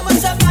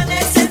 vamos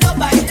amaneciendo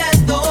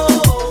bailando.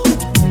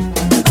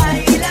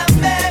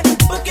 Báilame,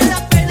 porque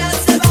las penas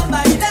se van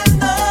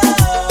bailando.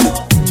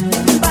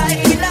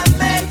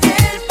 Báilame, que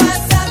el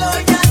pasado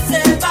ya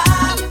se va.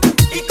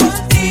 Y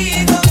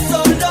contigo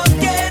solo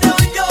quiero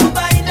yo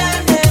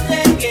bailar el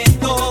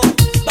reggaetón.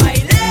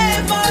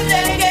 Bailemos.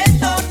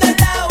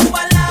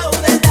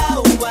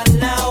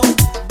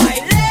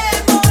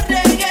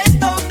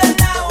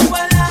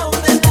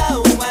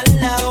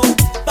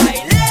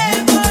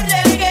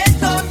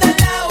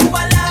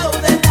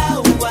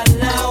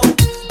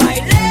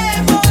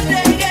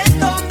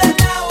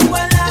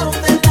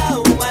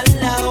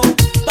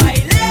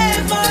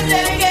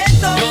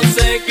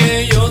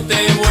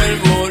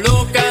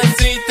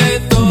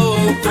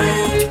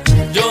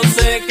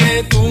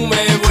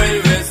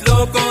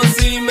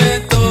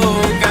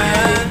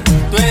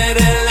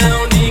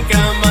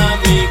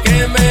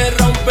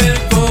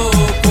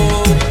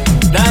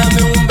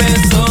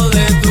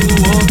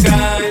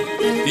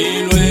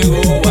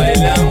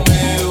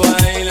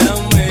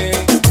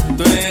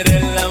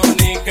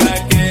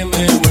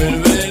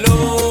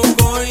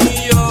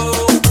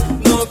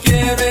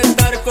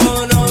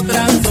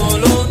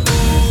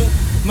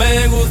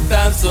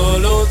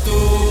 solo tú.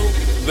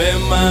 Ven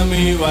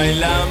mami,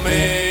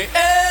 bailame.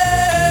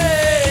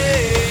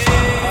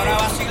 Ahora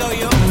vacilo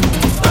yo.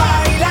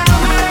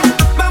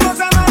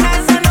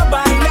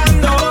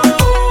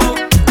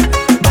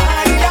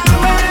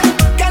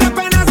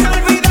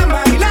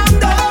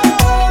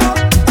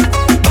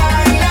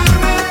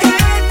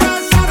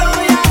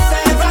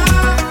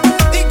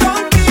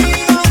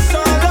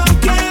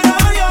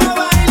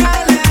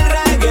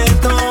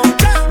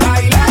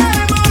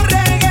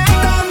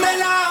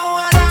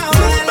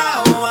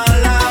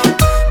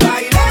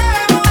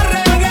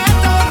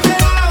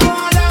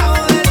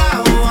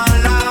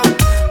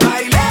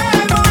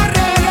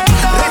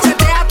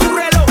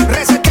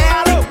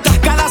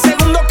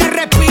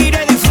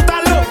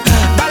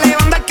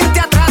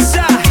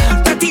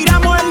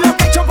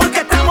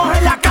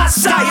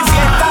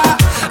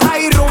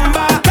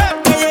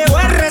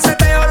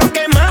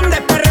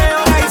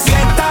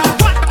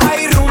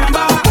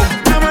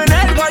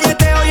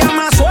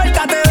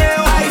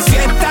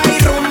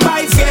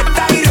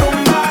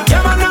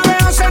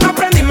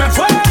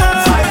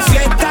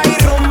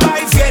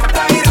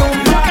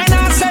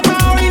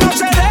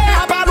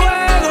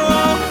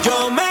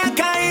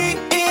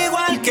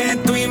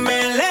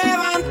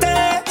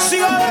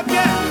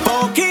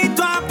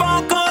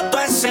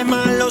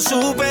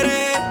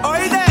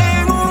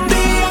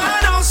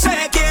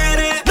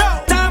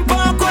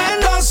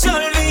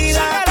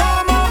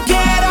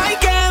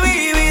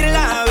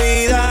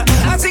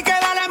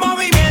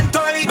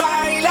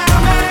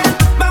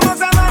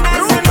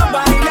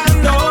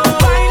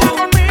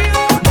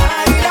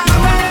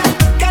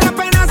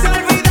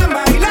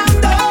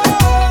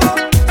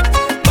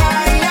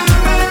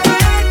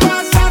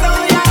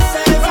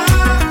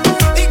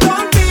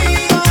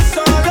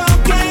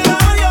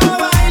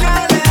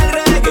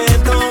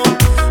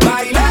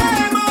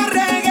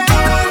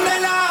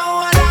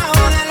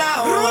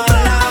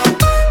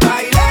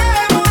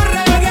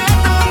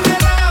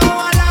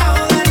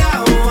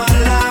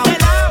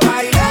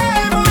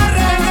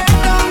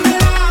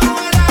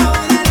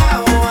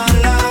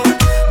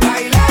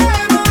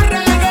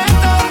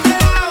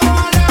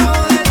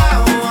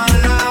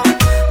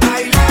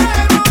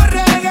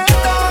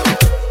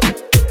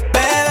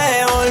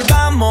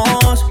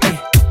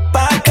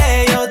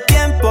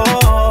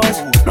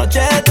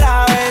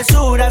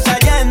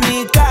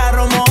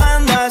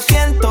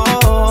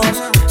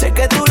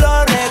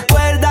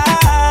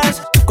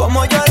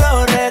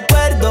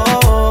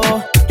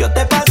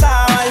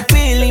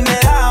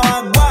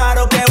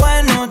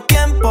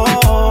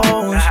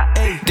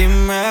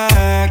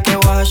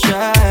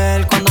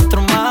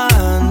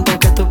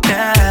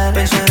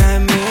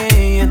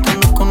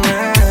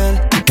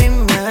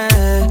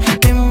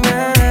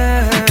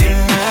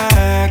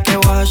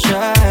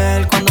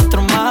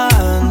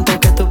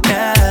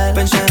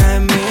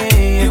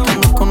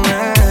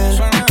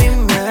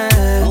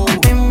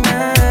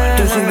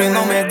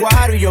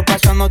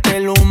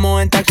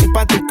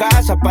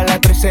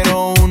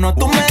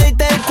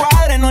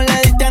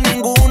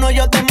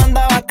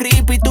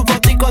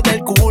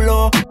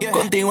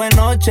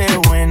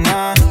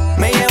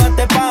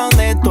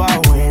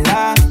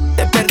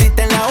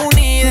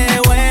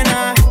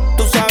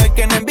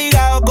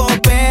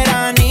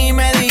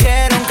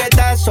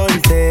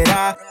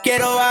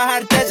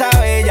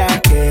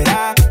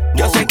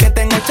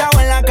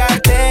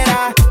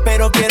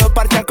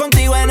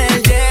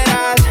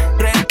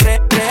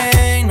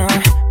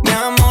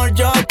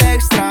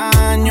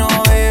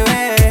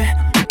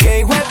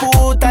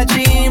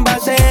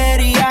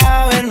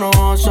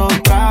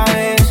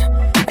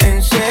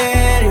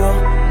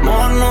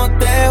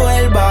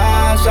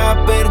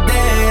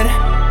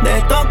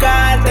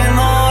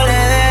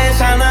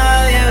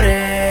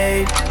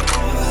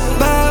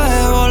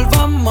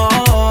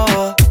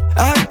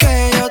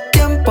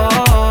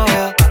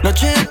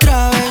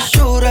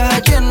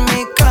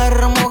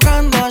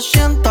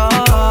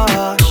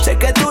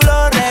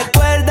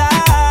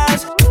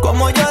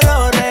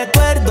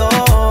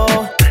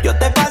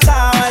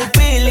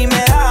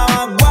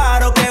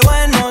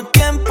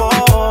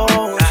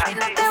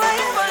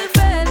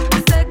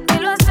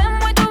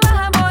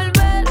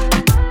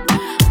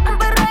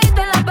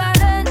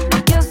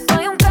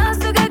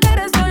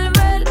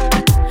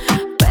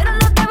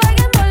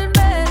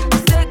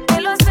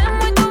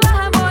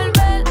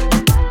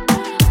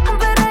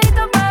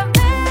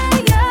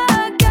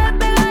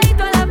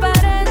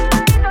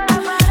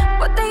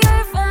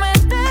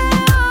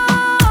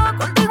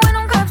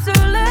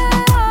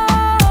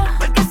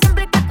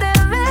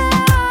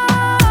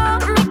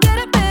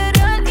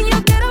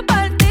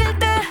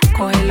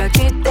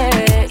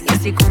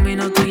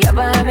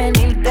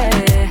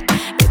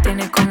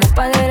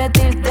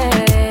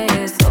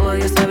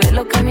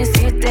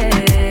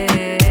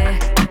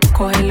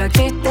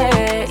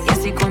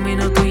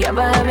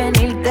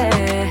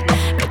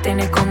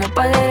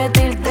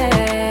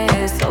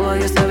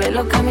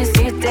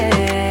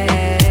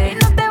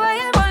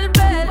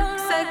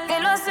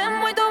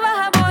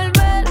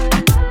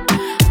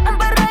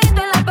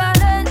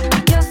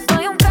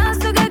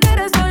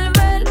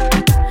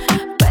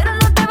 Pero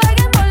no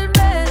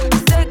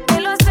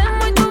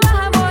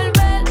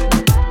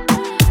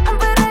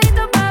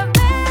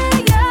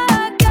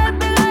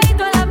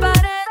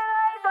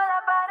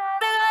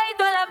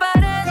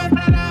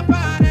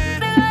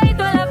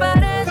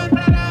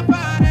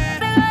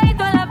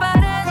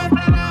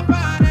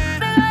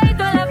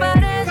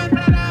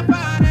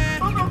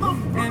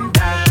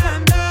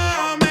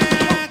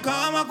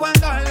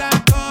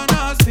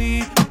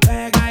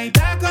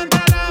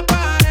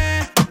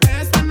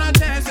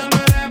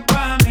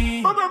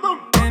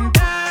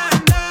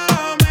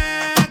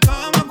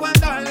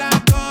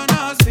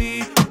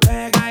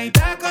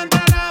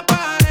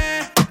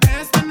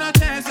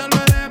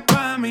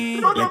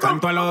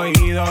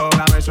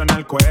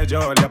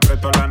cuello, le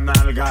aprieto la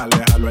nalga,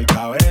 le jalo el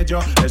cabello.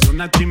 Es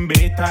una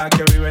chimbita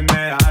que vive en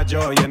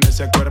Medallo y en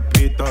ese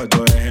cuerpito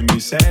yo dejé mi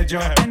sello.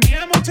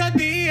 Tenía muchos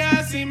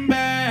días sin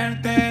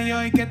verte y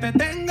hoy que te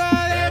tengo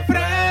de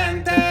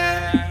frente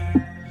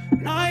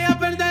no voy a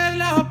perder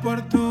la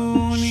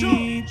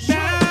oportunidad.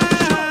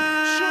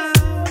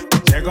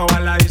 Llego a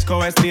la disco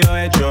vestido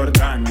de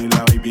Jordan y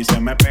la baby se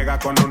me pega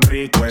con un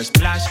rico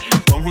splash.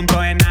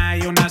 Conjunto en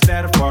y una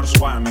Air Force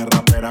One. Es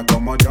rapera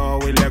como yo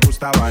y le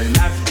gusta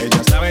bailar.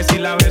 Ella sabe si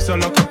la beso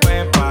lo que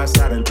puede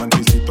pasar. El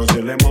panticito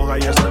se le moja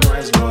y eso no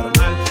es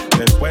normal.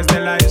 Después de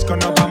la disco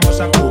nos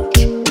vamos a Cuch.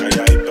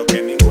 Calladito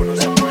que ninguno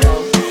se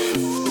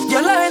puede.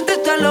 Ya la gente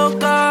está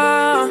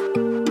loca,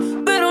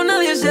 pero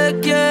nadie se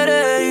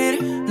quiere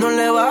ir. No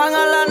le bajan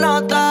a la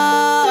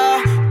nota,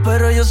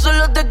 pero yo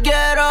solo te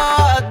quiero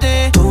a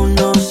ti. Tú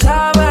no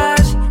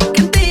sabes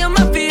que en ti yo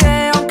me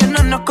fijé, aunque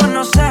no nos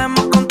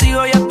conocemos.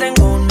 Contigo ya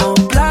tengo unos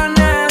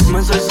planes.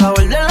 Me soy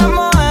sabor de la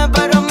mujer,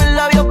 pero mis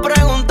labios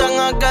preguntan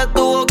a qué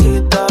tu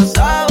boquita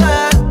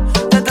sabe.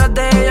 Detrás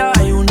de ella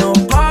hay unos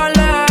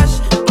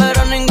pales,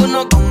 pero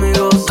ninguno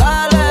conmigo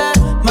sale.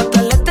 Más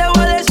tarde te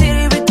voy a decir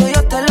y viste,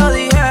 yo te lo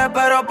dije,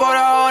 pero por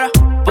ahora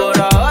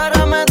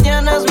me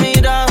tienes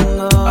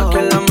mirando. Aquí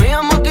en la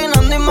mía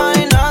maquinando,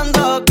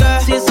 imaginando que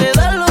si se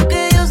da lo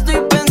que yo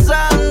estoy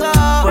pensando,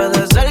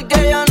 puede ser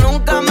que yo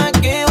nunca me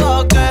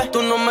equivoque.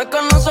 Tú no me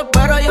conoces,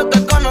 pero yo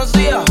te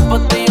conocía.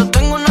 Por ti yo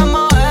tengo una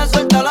mujer,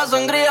 suelta la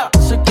sangría.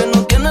 Sé que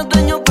no tienes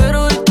dueño,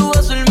 pero hoy tú vas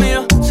a ser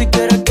mío. Si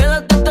quieres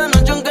quédate esta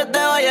noche aunque te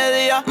vaya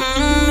de día.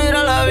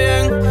 Mírala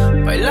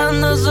bien,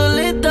 bailando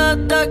solita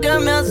hasta que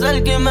me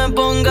acerque y me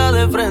ponga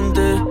de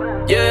frente.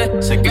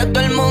 Yeah, sé que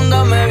todo el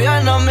mundo me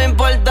ve, no me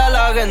importa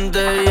la gente.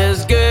 Y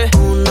es que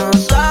tú no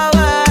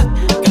sabes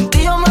que en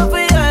ti yo me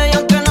fijé y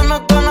aunque no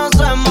nos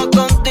conocemos,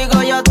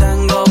 contigo ya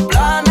tengo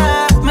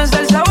planes. Me sé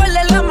el sabor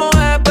de la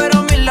mujer,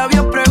 pero mis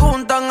labios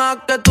preguntan a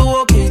qué tu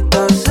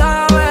boquita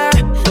sabe.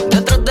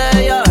 Detrás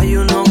de ella hay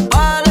unos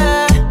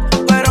pales,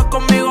 pero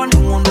conmigo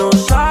ninguno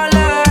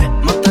sale.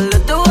 Más tarde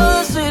te voy a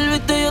decir,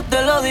 viste, yo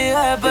te lo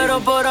dije, pero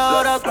por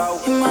ahora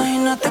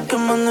imagínate que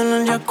mando en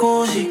el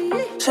jacuzzi.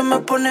 Se me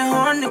pone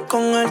horny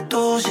con el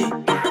tusi.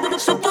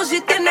 Su pussy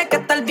tiene que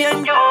estar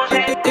bien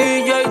juicy.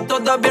 DJ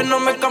todavía no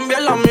me cambia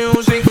la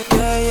music.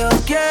 Que yo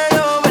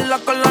quiero verla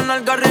con la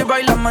nalga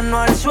arriba y la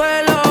mano al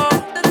suelo.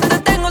 Te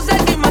tengo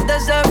cerca y me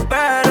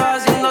desespero,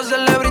 haciendo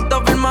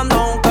celebrito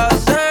filmando un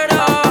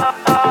casero.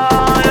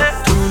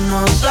 Tú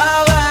no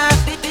sabes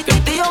que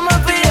en ti yo me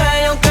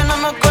fijé y aunque no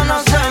nos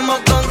conocemos,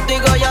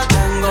 contigo ya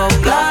tengo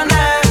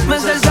planes. Me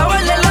sé el sabor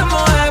de la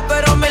mujer,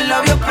 pero mis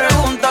labios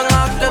preguntan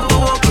a qué tu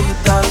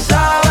boquita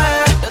sabe.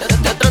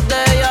 Detrás de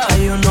ella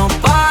hay unos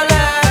pales,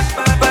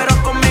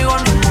 pero conmigo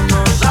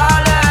ninguno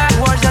sale.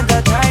 Watch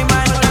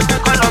Entertainment,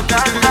 con los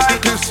grandes.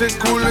 Que ese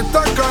culo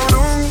está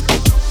cabrón.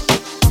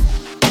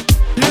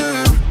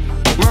 Yeah.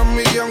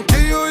 Mami,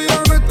 aunque yo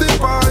ya no esté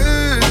pa'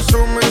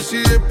 eso, me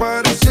sigue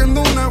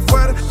pareciendo un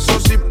esfuerzo.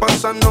 Si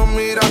pasa, no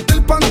mírate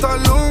el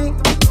pantalón.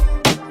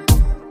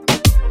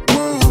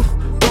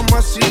 Como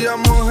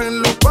hacíamos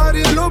en los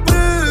paris y los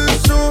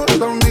presos.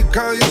 La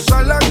única diosa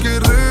a la que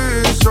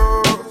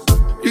rezo.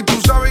 Y tú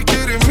sabes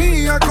que eres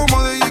mía,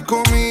 como de ella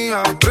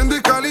comía.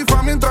 Prende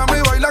califa mientras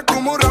me baila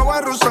como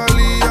Raba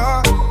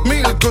Rosalía.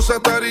 Mil cosas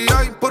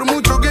estaría y por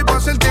mucho que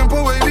pase el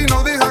tiempo, baby,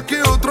 no deja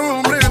que otro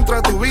hombre entre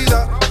a tu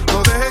vida.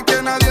 No dejes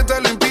que nadie te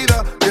lo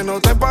impida. Que no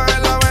te pague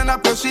la vena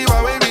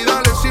explosiva, baby,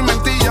 dale sin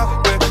mentira.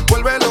 Me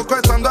vuelve loco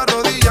estando a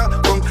rodillas.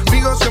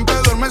 Conmigo siempre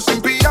duermes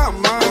sin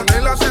pijama. Con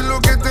él haces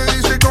lo que te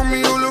dice,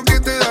 conmigo lo que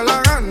te da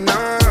la gana.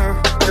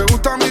 Te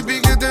gusta mi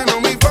piquete,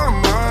 no mi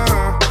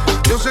fama.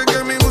 Yo sé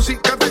que mi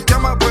música te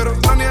llama, pero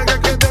no niegues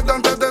que desde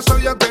antes de eso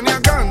ya tenía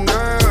ganas.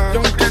 Y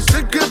aunque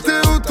sé que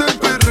te gusta el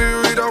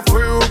perreo, ir a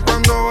fuego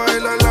cuando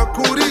baila en la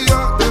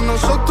oscuridad. De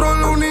nosotros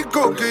lo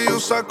único que yo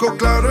saco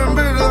claro en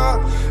verdad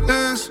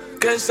es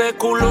que ese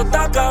culo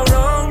está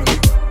cabrón.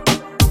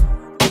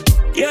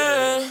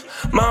 Yeah,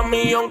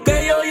 mami,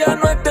 aunque yo ya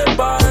no esté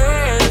pa'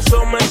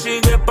 eso, me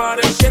sigue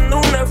pareciendo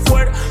un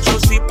esfuerzo.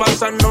 Si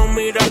pasa, no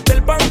mirarte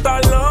el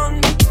pantalón.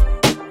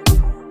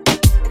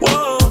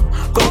 Wow,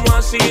 como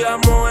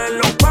hacíamos en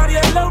los paris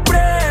y en los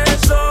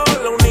presos.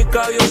 La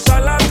única diosa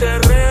a la que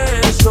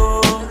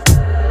rezo.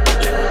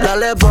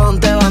 Dale,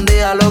 ponte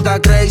bandida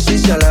loca crazy.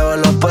 Se le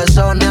ven los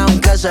pezones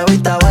aunque se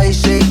vista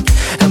basic.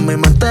 En mi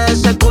mente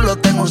ese culo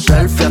tengo un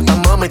selfie. Hasta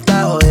mami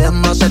está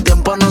jodiendo, hace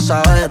tiempo no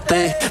sabe de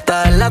ti.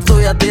 Estás en la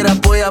tuya, tira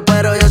puya,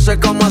 pero yo sé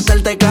cómo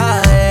hacerte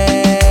caer.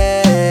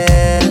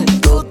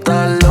 Tú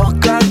estás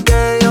loca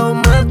que yo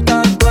me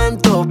tatúe en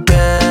tu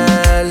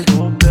piel.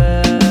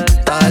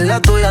 Estás en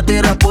la tuya,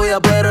 tira puya,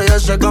 pero yo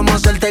sé cómo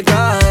hacerte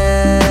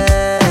caer.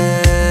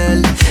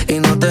 Y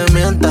no te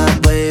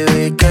mientas,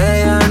 baby,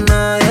 que ya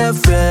nadie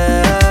es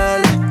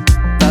fiel.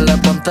 Dale,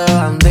 ponte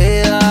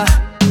bandida,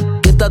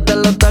 quítate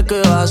los tacos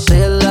y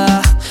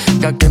vacila.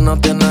 Que aquí no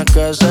tienes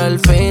que ser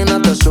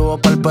fina. Te subo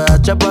pa'l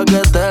PH pa'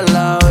 que te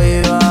la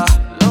viva.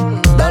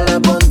 Dale,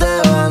 ponte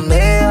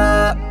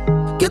bandida,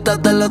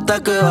 quítate los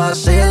tacos y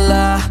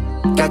vacila.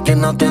 Que aquí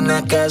no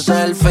tienes que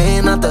ser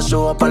fina. Te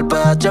subo pa'l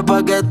PH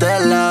pa' que te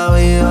la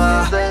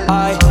viva.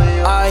 Ay,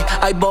 ay,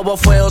 ay, bobo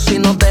feo si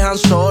nos dejan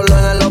solo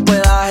en el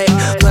hospedaje.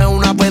 No es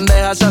una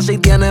pendeja, esa sí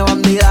tiene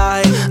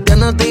bandidaje.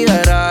 Tiene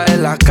tigueraje,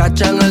 la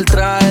cacha en el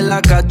traje.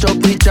 La cacho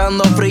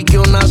pichando friki,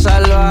 una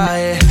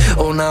salvaje.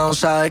 Una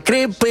onza de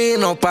creepy,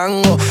 no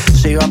pango.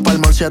 Si vas pa'l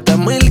mall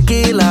 7000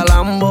 kilos,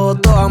 Lambo.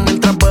 Todas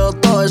mientras veo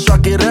todo eso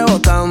aquí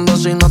rebotando.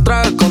 Si no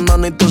traes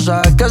condón y tú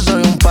sabes que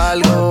soy un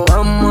palgo.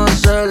 Vamos a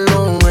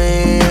hacerlo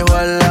mismo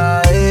en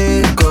la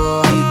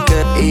disco.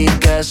 Y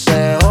que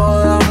se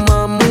joda,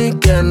 mami,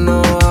 que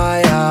no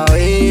haya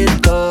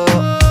visto.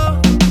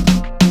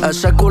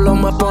 Ese culo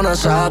me pone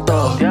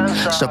sato.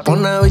 Se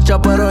pone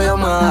bicha pero yo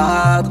me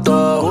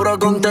adapto. Juro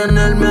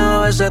contenerme a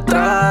veces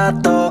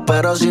trato.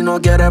 Pero si no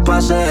quieres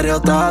pa'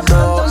 serio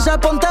tato. Entonces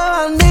ponte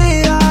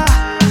bandida.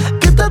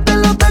 Quítate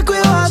los tacos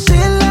y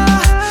vacila.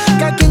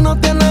 Que aquí no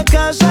tienes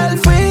que ser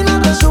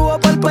fina. Te subo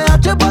pa'l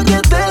PH pa' que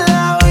te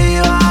la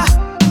viva.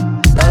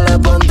 Dale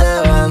ponte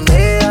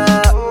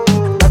bandida.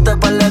 Date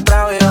pa'l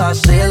letrado y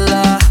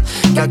vacila.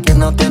 Que aquí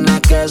no tienes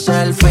que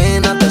ser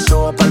fina. Te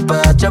subo pa'l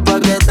PH pa'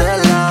 que te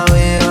la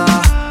viva.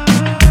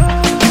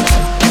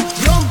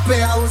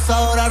 Rompe,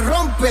 abusadora,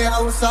 rompe,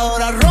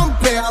 abusadora,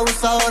 rompe,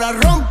 abusadora,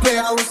 rompe,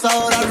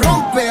 abusadora,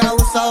 rompe,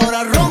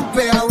 abusadora,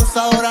 rompe,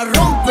 abusadora,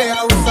 rompe,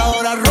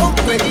 abusadora,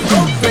 rompe,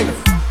 rompe.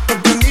 Te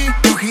prendí,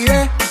 lo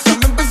giré, se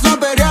me empezó a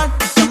pelear,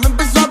 se me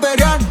empezó a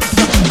pelear,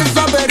 se me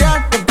empezó a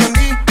pelear. Te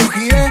prendí, lo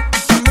giré,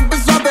 se me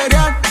empezó a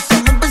pelear, se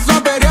me empezó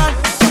a pelear,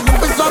 se me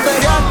empezó a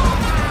pelear.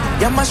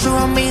 Llama a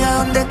sus amigas,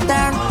 ¿dónde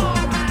están?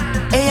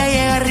 Ella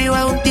llega arriba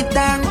de un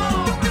titán.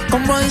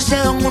 Como dice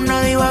Don,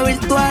 una diva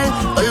virtual.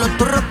 Con los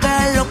turros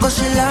quedan locos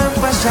si la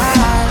ven pasar.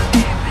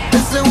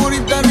 El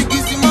segurita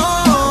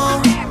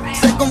riquísimo,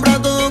 se compra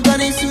todo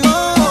carísimo.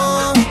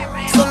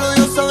 Solo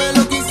Dios sabe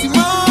lo que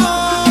hicimos.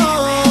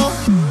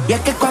 Y es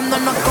que cuando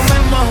nos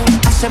comemos,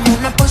 hacemos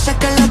una pose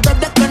que los dos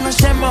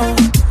desconocemos.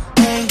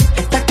 Ey,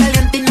 está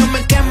caliente y no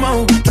me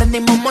quemo.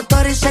 Prendimos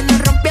motor y se nos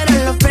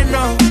rompieron los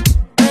frenos.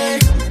 Ey,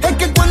 es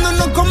que cuando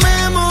nos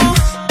comemos,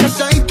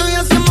 calladito y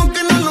hacemos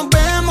que no nos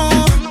vemos.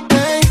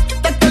 Ey,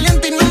 está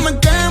caliente y no me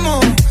quemo.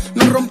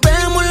 Nos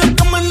rompemos, en la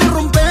cama nos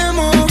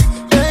rompemos.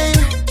 Ey.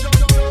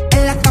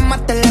 En la cama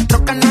te la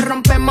troca, nos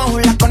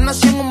rompemos. La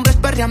conocí en un bus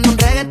perreando un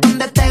reggaetón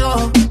de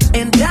tego.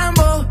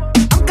 Entramos,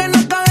 aunque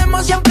no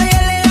cabemos siempre hay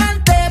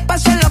elegante.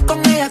 Pásalo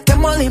con ella que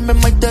dime,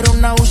 May, tú eres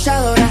una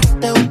abusadora.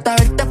 Te gusta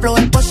verte flow,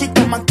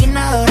 expósito,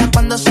 maquinadora.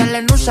 Cuando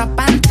salen usa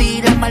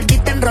panty, la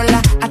maldita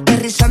enrola.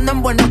 Aterrizando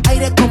en Buenos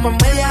Aires como en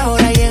media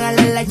hora. Llega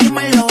la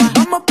Gima y Loa.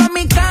 Vamos pa'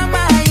 mi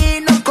cama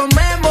y nos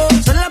comemos.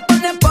 Se la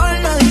pone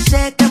porno,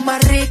 dice que es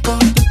más rico.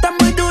 Tú estás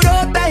muy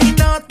durota y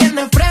no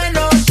tienes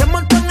freno. Se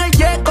montó en el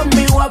jet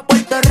conmigo a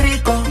Puerto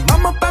Rico.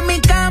 Vamos pa' mi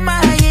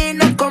cama y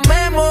nos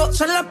comemos.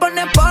 Se la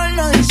pone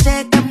porno,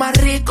 dice que es más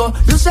rico.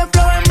 Luce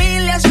flow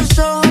Emilia, sus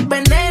ojos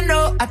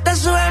veneno. Hasta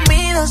sus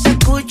gemidos se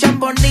escuchan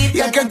bonitos.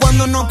 Y es que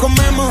cuando nos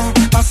comemos,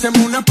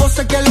 hacemos una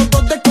pose que los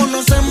dos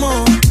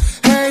desconocemos.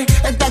 Hey,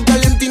 está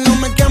caliente y no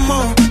me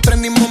quemo.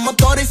 Prendimos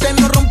motor y se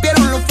nos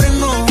rompieron los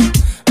frenos.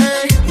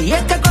 Hey. Y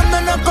es que cuando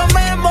nos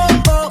comemos,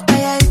 oh,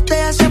 calladito y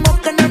hacemos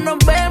que no nos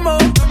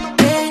vemos.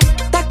 Hey,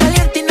 está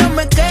caliente y no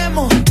me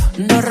quemo.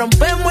 Nos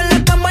rompemos en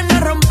la cama, nos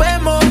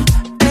rompemos.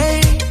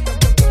 Hey.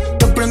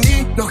 Te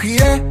prendí, lo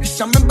giré y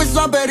ya me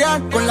empezó a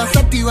pelear. Con las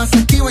activas se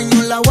activa y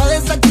no la voy a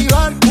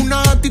desactivar.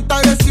 Una gatita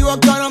agresiva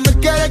que ahora me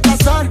quiere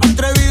casar.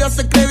 Atrevida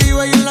se cree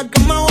viva y en la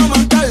cama voy a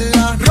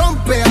matarla.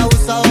 Rompe,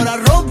 abusadora,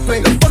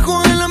 rompe. Los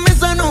bajos en la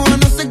mesa no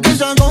van a hacer que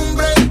ella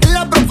compre. Es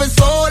la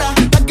profesora,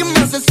 la que me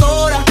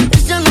asesora.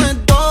 Ella no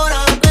es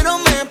Dora, pero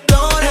me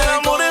explora. El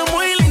amor es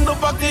muy lindo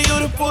pa' que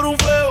llores por un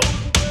feo.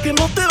 Que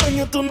no te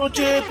dañe tu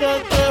noche de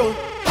teteo.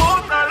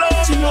 Bótalo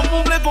si no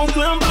cumple con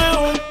tu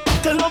empleo.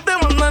 Que no te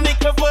manda ni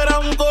que fuera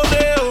un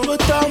correo. Tú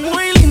estás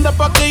muy linda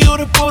pa' que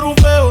llores por un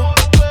feo.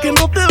 Que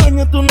no te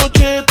dañe tu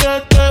noche de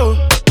teteo.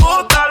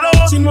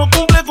 Bótalo si no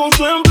cumple con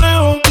tu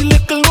empleo.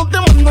 Dile que él no te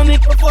manda ni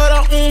que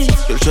fuera un.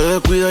 Si él se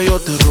descuida yo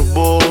te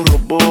robo.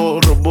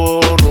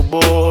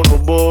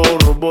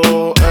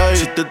 Ey.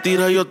 Si te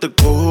tira yo te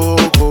cojo.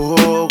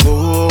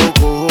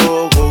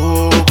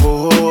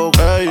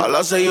 Ey. A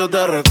las 6 yo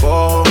te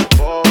recojo.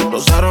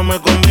 Los aros me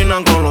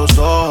combinan con los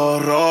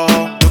zorros.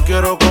 Yo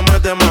quiero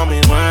comerte, mami,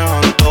 no es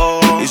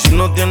antojo. Y si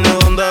no tienes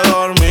donde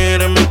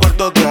dormir, en mi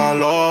cuarto te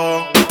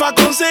alojo. Pa'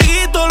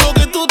 conseguir todo lo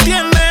que tú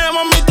tienes,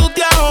 mami, tú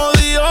te has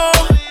jodido.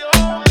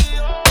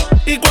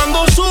 Y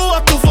cuando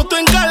subas tu foto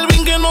en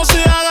Calvin, que no se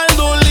haga el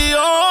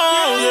dolido.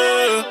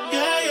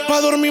 Yeah.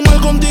 Pa' dormir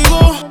mal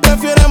contigo,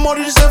 prefieres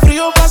morirse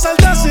frío pa'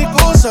 saltarse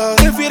cosas.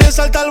 Prefieres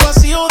saltar al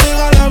vacío,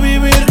 déjala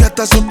vivir. Que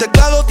hasta su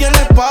teclado tiene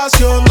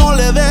espacio. No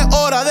le des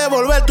hora de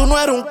volver, tú no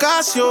eres un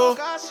Casio.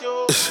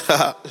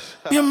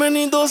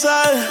 Bienvenidos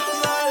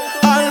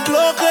al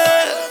bloque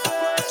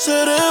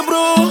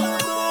cerebro.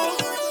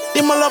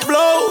 Dímelo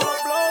Blow,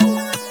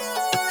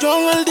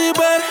 John el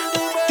Diver,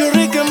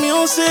 Yorrique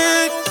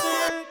Music.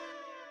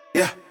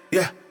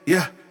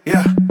 Yeah.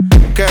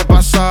 ¿Qué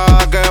pasa?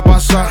 ¿Qué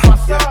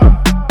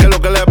es lo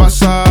que le pasa?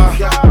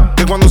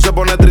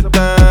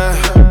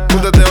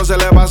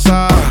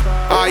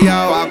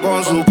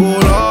 con su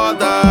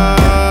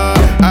culota.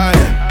 Ay,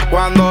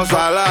 cuando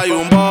sale hay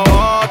un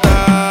bobote.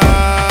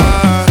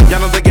 Ya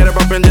no te quiere,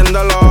 papi,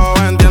 entiéndelo,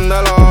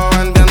 entiéndelo,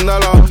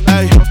 entiéndelo.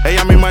 Ey,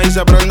 ella misma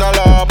dice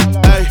préndelo.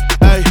 Ey,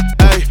 ey,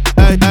 ey,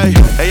 ey, ey.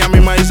 Ella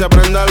misma dice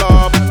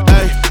préndelo.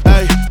 Ey,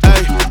 ey,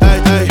 ey,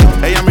 ey,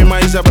 ey. Ella misma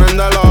dice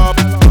préndelo.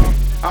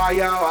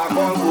 Allá va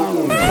con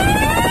su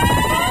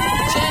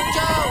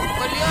Chencho,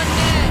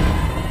 Coleone.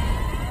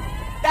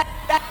 Dale.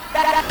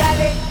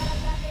 Dale.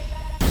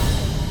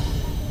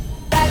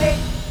 Dale.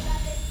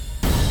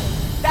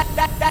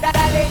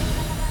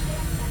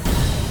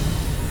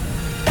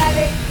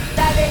 Dale,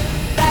 dale,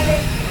 dale,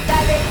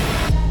 dale.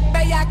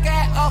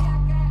 Bellaqueo,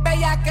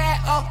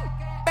 bellaqueo,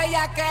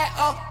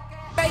 bellaqueo,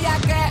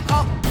 bellaqueo,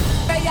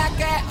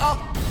 bellaqueo,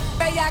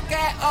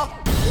 bellaqueo,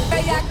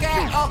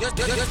 bellaqueo.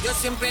 Yo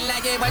siempre la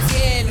llevo al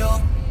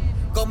cielo.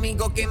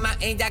 Conmigo quema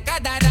ella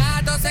cada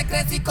rato. Se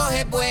crece y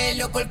coge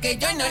vuelo porque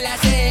yo no la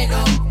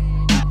celo.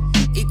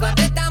 Y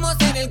cuando estamos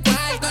en el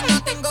cuarto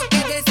no tengo que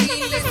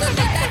decirle,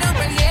 solita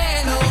rompe el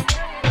hielo.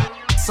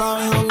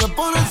 Sabe dónde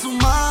pone su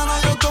mano,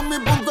 yo con mi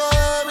punto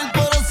débil,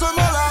 por eso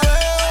no la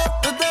veo.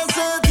 Desde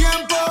hace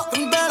tiempo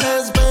frente al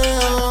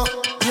espejo,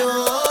 yo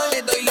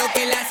le doy lo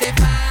que le hace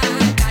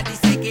falta.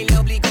 Dice que le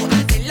obligo a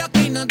hacer lo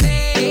que no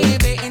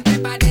debe. Entre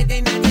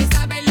paredes nadie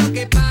sabe lo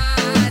que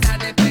pasa.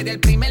 Después del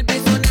primer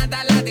beso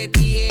nada la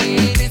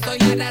detiene. Soy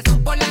la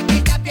razón por la que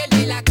ella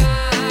pierde la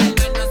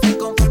calma. No se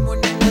conforma,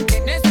 una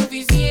noche no es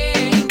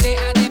suficiente.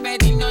 A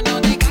despedirnos no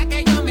deja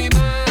que yo me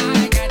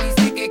vaya.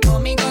 Dice que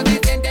conmigo se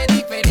siente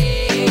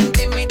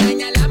diferente. Me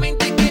daña la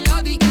mente que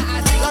lo diga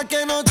así. la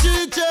que no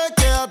chiche,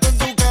 quédate en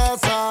tu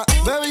casa.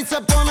 Baby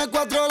se pone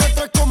 4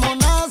 letras como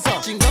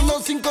NASA.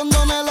 Chingando sin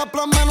condones, las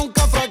plasmas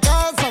nunca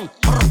fracasan.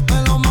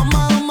 Me lo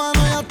mama de mano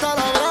y hasta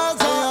la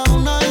brasa. Ella es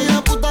una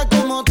hija puta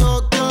como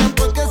Tokio.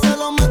 Después que se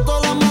lo meto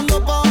la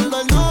mando pa'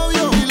 donde el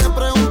novio. Y le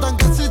preguntan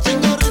que si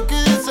chingo rico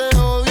y dice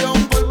obvio.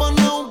 Un polvo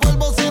no es un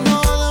polvo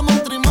sino de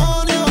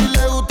matrimonio. Y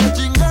le gusta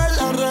chingar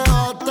la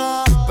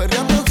arrebata.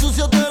 Perreando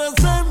sucio tú eres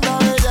senda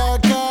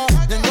bellaca.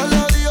 Tengo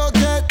lo digo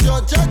que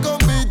chocha con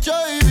bicho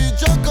y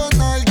bicho con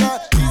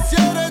nalga. Y si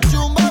eres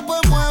chumba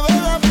pues mueve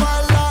la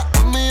falda.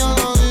 A mí yo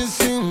no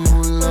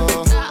disimulo.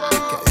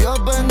 Que Dios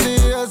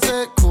bendiga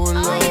ese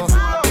culo.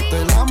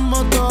 Te la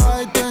moto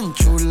ahí tan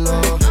chulo.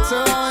 Se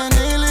va a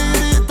venir y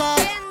grita.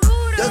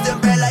 Yo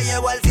siempre la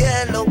llevo al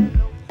cielo.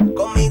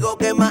 Conmigo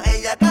quema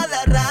ella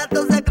cada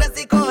rato. Se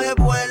crece y coge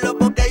vuelo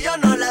porque yo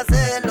no la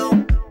celo.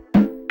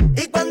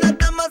 Y cuando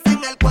estamos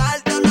en el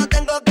cuarto no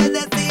tengo que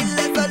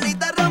decirle,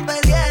 solita rompe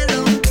el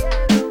hielo.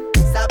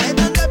 Sabe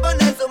dónde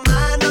pone su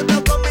mano,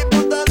 toco mi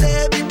punto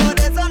débil, por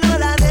eso no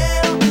la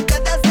dejo.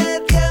 Desde hace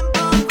tiempo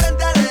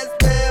frente al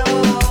espejo,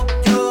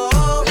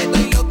 yo le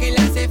doy lo que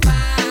le hace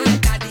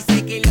falta.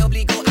 Dice que le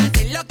obligo a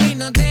hacer lo que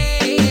no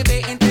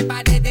debe. Entre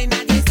paredes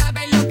nadie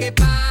sabe lo que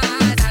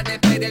pasa.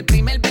 Después del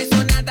primer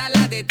beso nada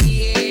la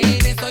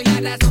detiene. Soy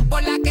la razón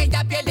por la que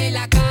ella pierde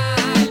la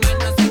calma.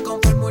 No se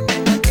conforma, una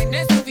noche no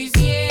es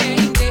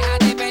suficiente. A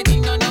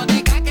despedirnos no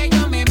deja que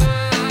yo me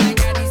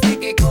vaya. Dice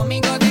que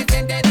conmigo se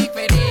siente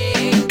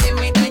diferente.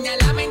 Me daña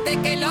la mente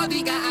que lo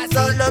diga así.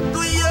 solo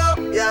tú y yo,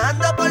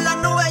 viajando por las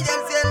nubes y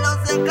el cielo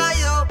se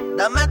cayó.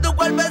 Dame tu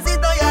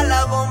cuerpecito y a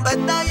la bomba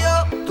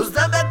estalló. Tú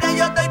sabes que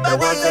yo estoy para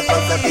ti. Te voy a hacer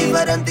cosas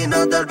diferentes y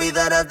no te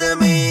olvidarás de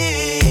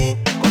mí.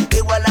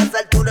 Contigo a las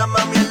alturas,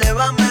 mami,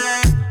 elévame.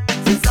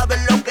 Si sabes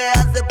lo que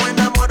haces, pues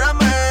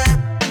enamórame.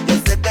 Yo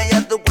sé que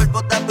ya tu cuerpo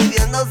está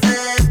pidiendo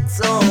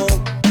sexo,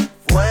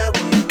 fuego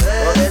y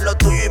beso. Lo de lo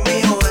tuyo y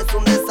mío es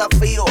un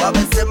desafío. A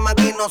veces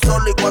maquino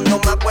solo y cuando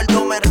me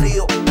acuerdo me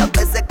río. Las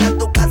veces que a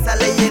tu casa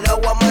le he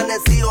llegado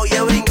amanecido y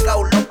he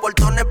brincado los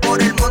portones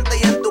por el monte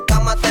y en tu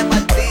cama te he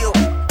partido.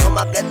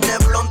 Toma que este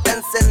blon te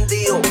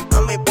encendido.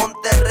 Mami,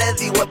 ponte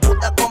ready,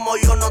 hueputa como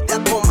yo no te has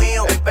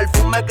comido. El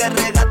perfume que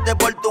regaste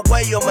por tu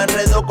cuello me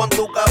enredó con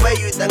tu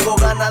cabello y tengo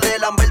ganas de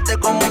lamberte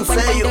como un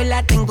sello. Cuando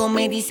la tengo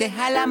me dice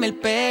jálame el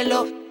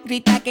pelo.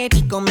 Grita que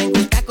rico, me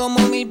gusta como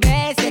 1000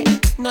 veces.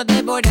 Nos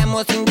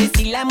devoramos sin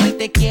decir la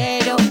muerte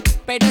quiero.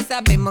 Pero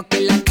sabemos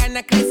que la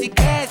cana crece y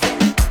crece.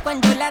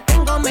 Cuando la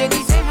tengo me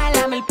dice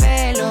jálame el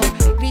pelo.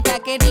 Grita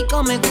que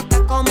rico, me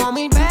gusta como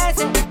 1000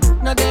 veces.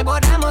 Nos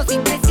devoramos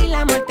sin decir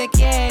la muerte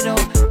quiero.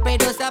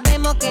 Pero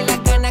sabemos que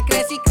la cana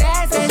crece y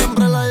crece. Yo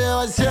siempre la llevo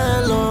al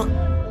cielo.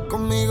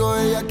 Conmigo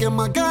ella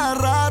quema cada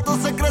rato.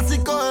 Se crece y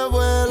coge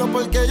vuelo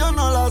porque yo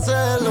no la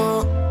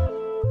celo.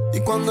 Y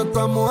cuando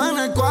estamos en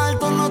el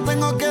cuarto no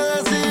tengo que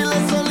decirle,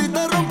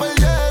 solita rompe el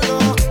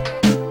hielo.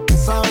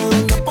 Sabe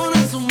dónde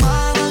pone su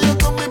mano, yo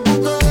con mi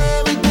punto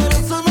débil, por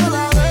eso no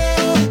la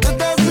veo.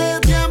 Desde hace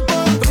tiempo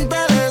frente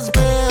al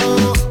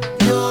espejo,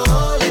 yo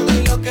le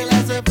doy lo que le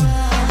hace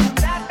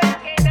falta.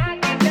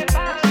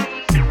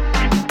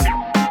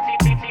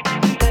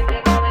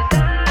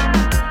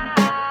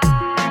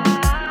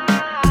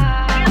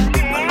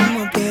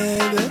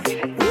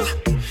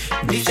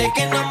 Dice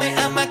que no me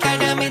ama,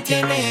 cara me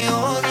tiene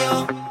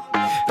odio.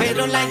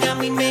 Pero la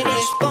llamo y me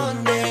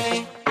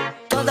responde.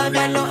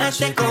 Todavía lo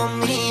hace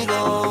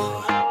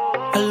conmigo.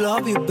 I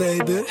love you,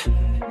 baby.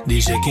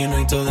 Dice que no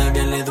y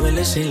todavía le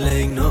duele si la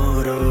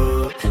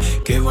ignoro.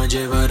 Que voy a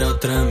llevar a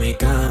otra a mi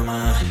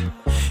cama.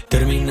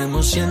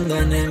 Terminamos siendo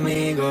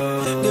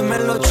enemigos.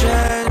 Dímelo,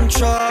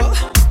 Chencho.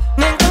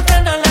 No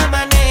encontrando la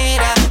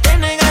manera de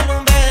negar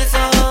un beso.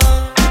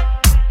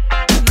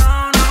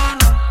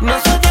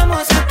 Nos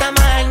odiamos hasta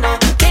mal, ¿no?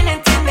 ¿Quién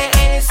entiende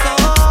eso?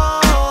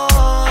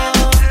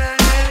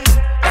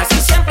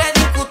 Casi siempre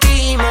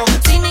discutimos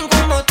sin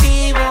ningún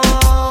motivo.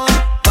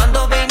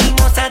 Cuando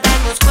venimos a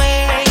darnos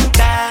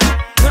cuenta,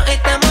 nos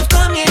estamos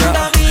comiendo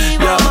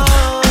vivos.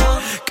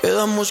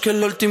 Quedamos que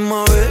la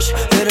última vez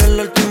era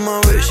la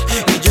última vez.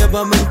 Y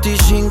lleva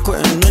 25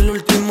 en el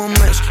último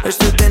mes.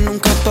 Esto es de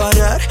nunca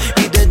parar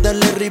y de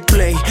darle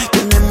replay.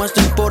 Tiene más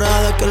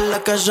temporada que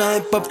la Casa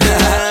de Papel.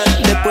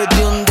 Después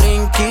de un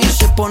drink y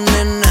se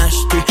pone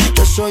nasty.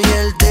 Yo soy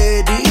el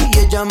daddy y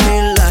ella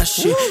mi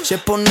lassie. Se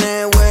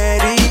pone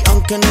wary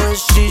aunque no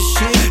es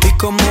easy. Y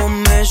como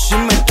Messi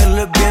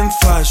meterle bien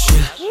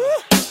fácil.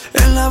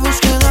 En la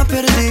búsqueda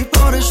perdí,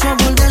 por eso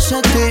volví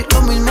a ti.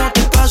 Lo mismo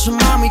te pasa,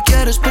 mami,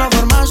 quieres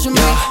probar más de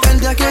mí. El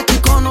día que te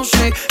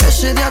conocí,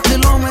 ese día te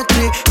lo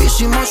metí.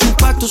 Hicimos un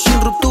pacto sin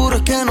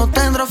ruptura que no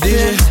tendrá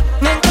fin.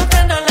 No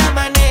encontrando la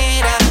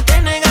manera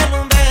de negar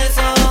un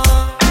beso.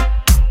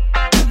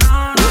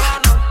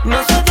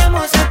 Nos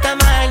odiamos hasta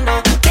mal,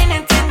 ¿no? ¿Quién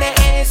entiende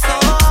eso?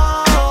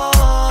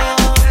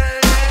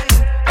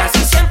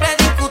 Casi siempre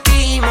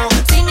discutimos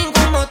sin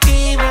ningún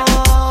motivo.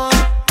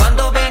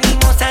 Cuando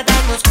venimos a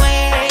darnos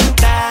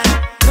cuenta,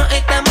 nos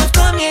estamos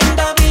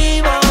comiendo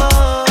vivos.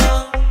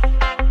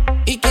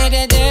 Y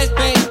quiere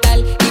despertar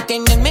y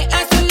tenerme a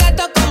su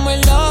lado como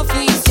el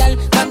oficial.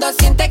 Cuando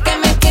siente que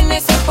me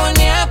tiene se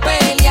pone a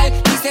pelear.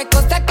 Dice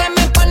cosas que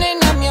me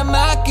ponen a mi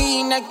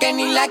máquina, que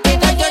ni la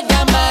quiero yo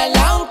llamar.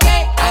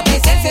 Aunque a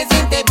veces se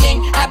siente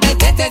bien, a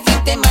veces se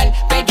siente mal,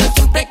 pero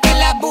siempre que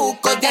la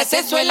busco ya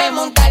se suele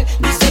montar.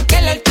 Dice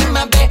que la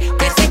última vez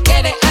que se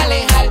quiere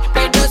alejar,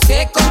 pero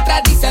se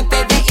contradice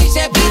antes de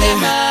irse pide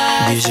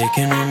más. Dice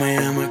que no me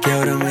ama, que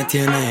ahora me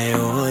tiene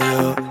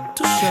odio.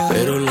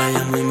 Pero la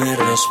llamo y me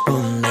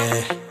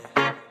responde.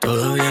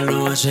 Todavía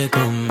lo hace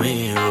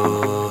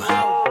conmigo.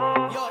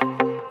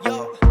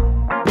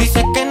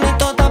 Dice que no y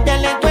todavía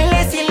le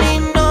duele si le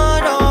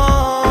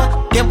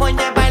ignoro. Que voy a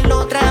llevarlo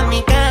otra a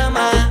mi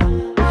cama.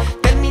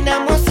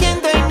 Terminamos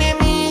siendo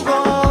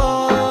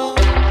enemigos.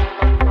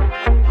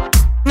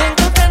 No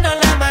encontrando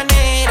la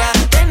manera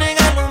de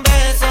negar un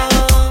beso.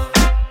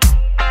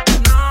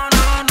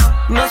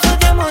 Nos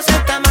odiamos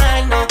hasta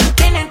mal, ¿no?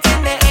 ¿Quién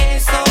entiende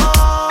eso?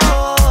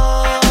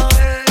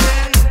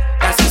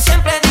 Casi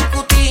siempre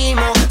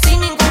discutimos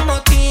sin ningún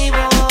motivo.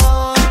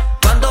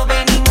 Cuando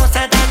venimos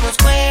a darnos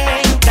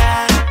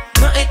cuenta,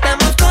 nos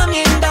estamos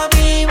comiendo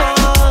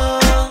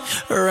vivos.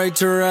 Right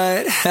to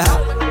right.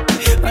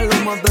 I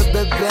love my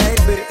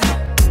baby.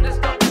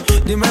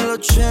 Dímelo,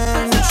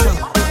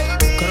 Chencho.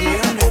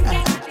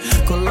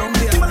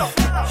 Colombia.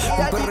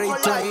 Un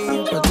perrito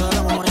ahí para toda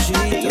la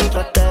mamachita. Yo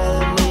traté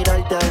de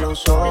mirarte a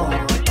los ojos,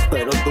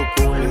 pero tu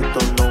culito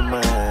no me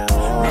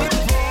dejó.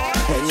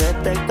 En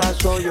este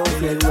caso yo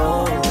fui el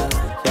lobo,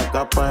 que a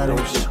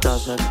Caperucita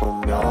se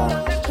comió.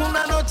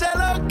 Una noche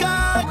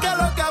loca, que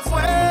loca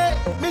fue.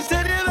 Mi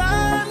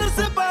seriedad no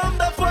sé pa'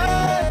 dónde fue.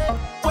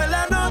 Fue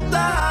la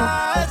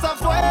nota, esa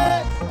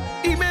fue.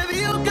 Y me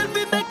dijo que al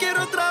fin me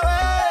quiero otra vez.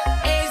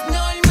 Es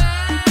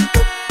normal,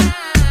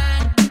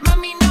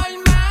 mami,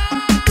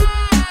 normal,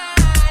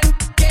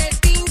 que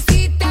te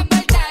incite a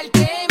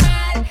portarte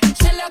mal.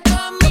 Solo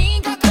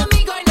conmigo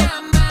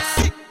nada más.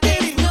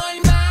 Es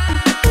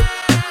normal,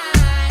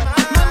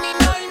 mami,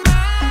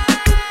 normal,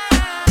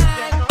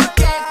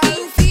 que te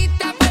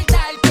incite a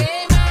portarte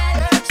mal.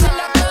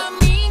 Solo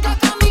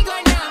conmigo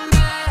nada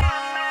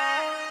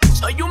más.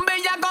 Soy un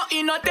bellaco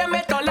y no te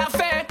meto la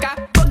feca.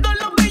 Todos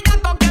los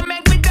bellacos que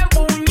me griten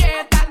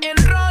puñeta.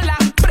 Enrola,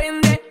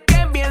 prende,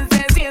 que bien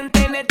se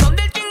siente. En esto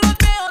del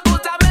chingoteo, tú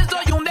sabes,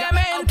 soy un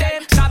demente.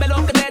 ¿Sabes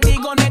lo que te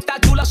digo, neta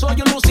chula?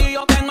 Soy un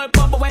lucillo. Tengo el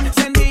popo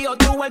encendido,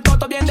 tú el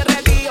coto bien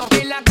derretido.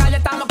 En la calle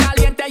estamos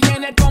calientes y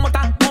en el como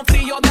estamos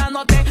frío.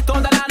 Dándote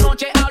toda la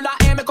noche, habla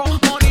M con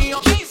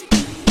morillo.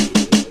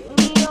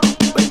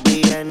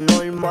 Baby, es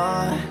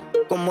normal,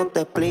 ¿cómo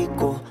te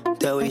explico?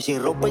 Te vi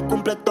sin ropa y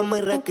cumple todos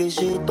mis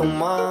requisitos.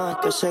 Más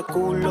que ese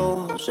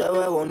culo se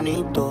ve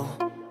bonito.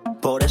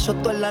 Por eso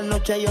toda la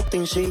noche yo te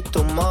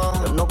insisto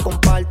más. Yo no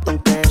comparto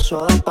aunque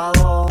eso da pa'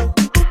 dos.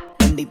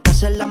 Bendita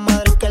sea la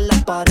madre que la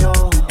parió.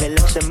 El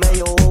ex es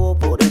medio bobo,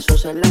 por eso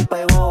se la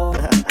pegó.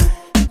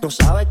 No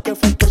sabe qué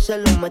fue que se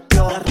lo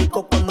metió. Está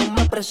rico cuando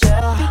me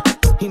presea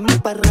y me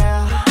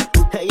perrea.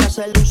 Ella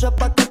se luce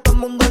pa' que todo el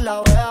mundo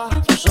la vea.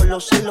 Yo solo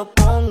se lo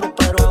pongo,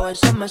 pero a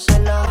veces me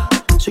cela.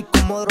 Soy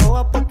como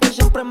droga porque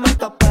siempre me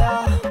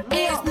capea.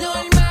 Es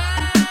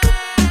normal,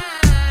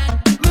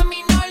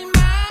 mami,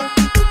 normal,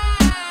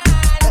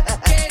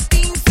 que te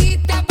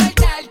incite a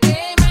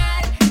portarte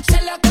mal.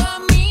 Solo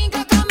conmigo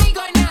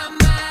nada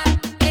más.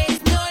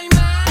 Es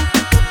normal,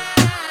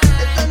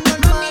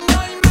 mami,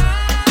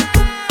 normal,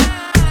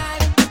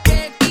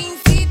 que te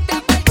incite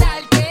a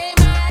portarte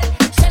mal.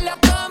 Solo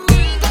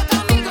conmigo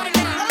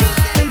nada más.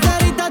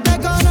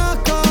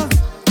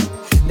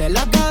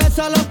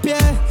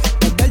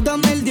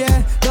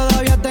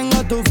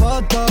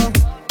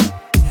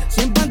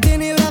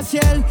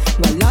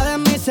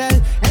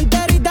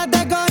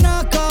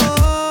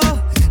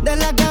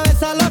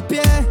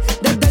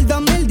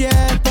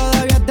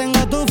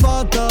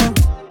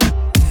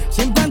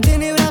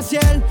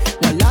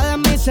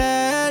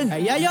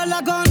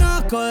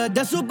 es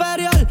de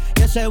superior.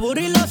 Y ese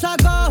burri lo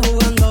sacó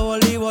jugando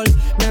voleibol.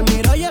 Me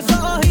miró y esos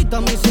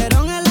ojitos me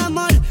hicieron el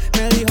amor.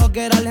 Me dijo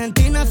que era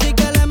argentina, así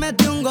que le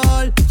metí un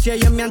gol. Si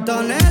ella es mi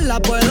Antonella,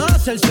 puedo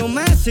ser su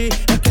Messi.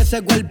 Es que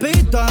ese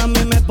cuerpito a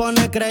mí me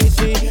pone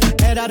crazy.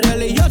 Era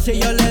religioso y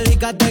yo le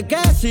dije que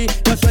sí.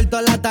 Yo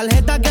suelto la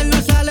tarjeta que él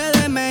no sale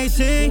de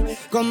Macy.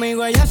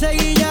 Conmigo ella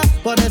seguía,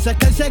 por eso es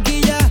que él se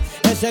quilla.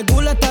 Ese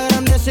culo está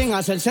grande sin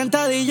hacer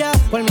sentadilla.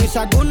 Por mí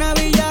saco una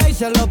villa y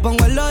se lo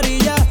pongo en la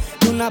orilla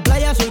de una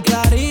playa azul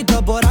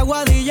clarito por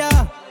Aguadilla.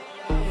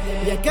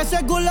 Y es que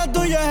ese culo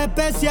tuyo es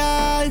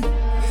especial.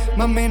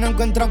 Mami, no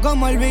encuentro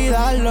cómo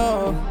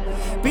olvidarlo.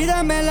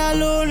 Pídeme la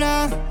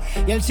luna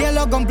y el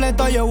cielo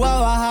completo yo voy a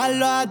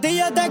bajarlo. A ti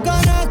yo te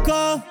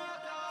conozco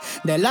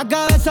de la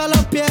cabeza a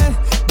los pies.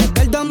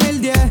 Desde el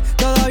 2010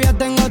 todavía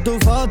tengo tu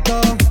foto.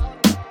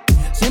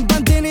 Sin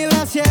panty ni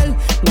brasier,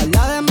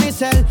 guarda de mi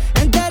cel.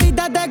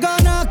 Enterita te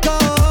conozco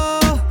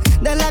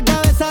de la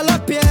cabeza a los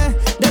pies.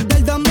 Desde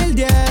el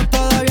 2010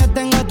 todavía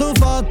tengo tu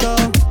foto.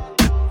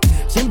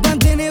 Sin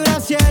panty ni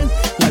brasier,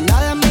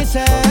 guarda de mi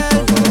cel.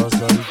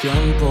 Pasa el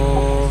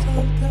tiempo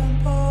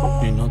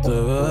y no te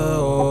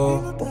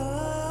veo.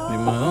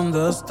 Dime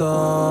dónde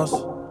estás.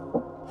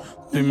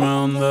 Dime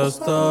dónde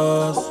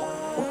estás.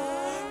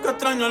 Que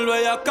extraño el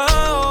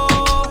bellacao,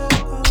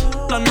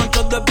 las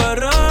noches de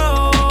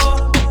perreo.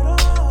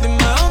 Dime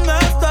dónde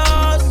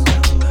estás.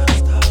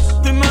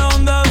 Dime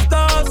dónde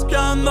estás. Que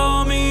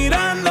ando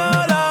mirando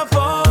la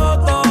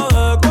foto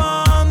de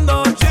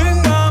cuando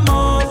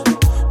chingamos.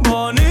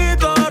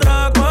 Bonitos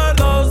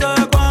recuerdos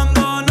de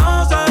cuando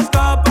nos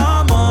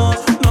escapamos.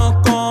 Nos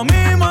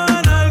comimos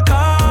en el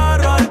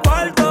carro, al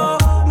cuarto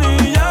ni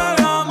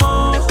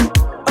llegamos.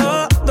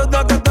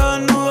 Desde que te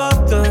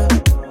desnudaste,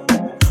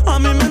 a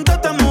mi mente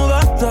te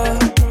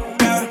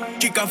mudaste.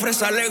 Chica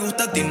fresa le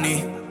gusta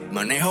Tini,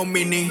 maneja un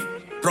mini.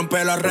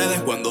 Rompe las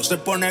redes cuando se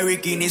pone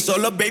bikini.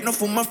 Solo babe no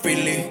fuma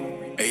Philly.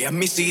 Ella es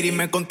mi Siri,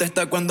 me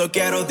contesta cuando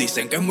quiero.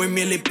 Dicen que es muy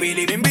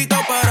milipili. Me invita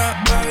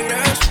para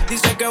bailes,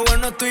 dice que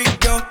bueno estoy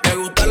yo. Le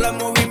gusta la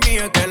movie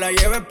mía, que la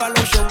lleve pa'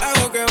 los shows.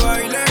 Hago que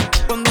baile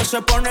cuando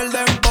se pone el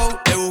dembow.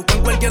 Le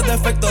buscan cualquier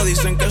defecto,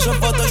 dicen que eso es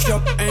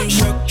Photoshop. En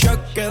shock, shock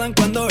quedan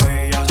cuando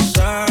ella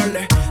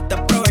sale. Te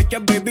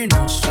aprovechas, baby,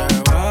 no se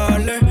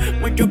vale.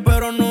 Mucho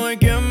pero no hay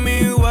quien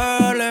me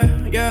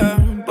iguale, yeah.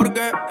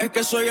 Porque es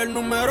que soy el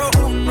número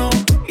uno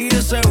y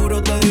de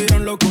seguro te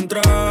dirán lo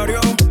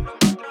contrario.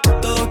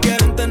 Todos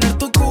quieren tener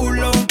tu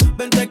culo,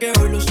 vente que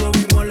hoy lo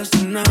subimos al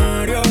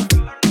escenario.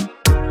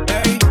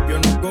 Ey, yo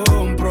no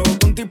compro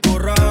con tipo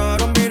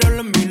raro.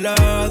 Míralo en mi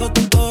lado,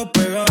 están todos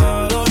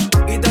pegados.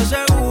 Y te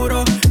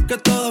aseguro que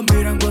todos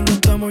miran cuando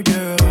estamos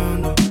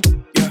llegando,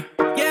 yeah.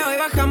 Yeah, hoy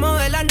bajamos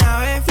de la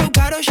nave. Fue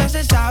caro, ya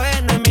se sabe.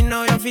 No es mi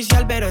novio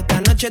oficial, pero esta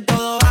noche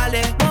todo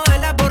vale.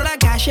 Modela por la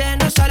calle,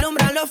 nos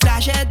alumbran los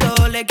flashes.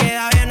 Todo le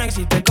queda bien, no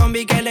existe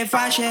combi que le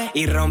falle.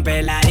 Y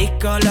rompe la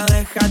disco, lo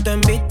deja todo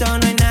en visto.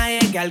 No hay nadie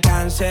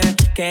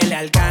que le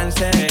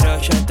alcance.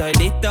 Pero yo estoy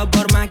listo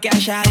por más que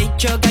haya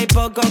dicho que hay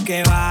pocos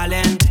que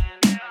valen.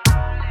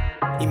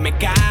 Y me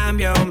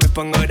cambio, me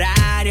pongo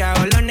horario,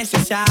 hago lo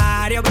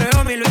necesario,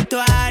 pruebo mil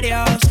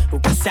vestuarios.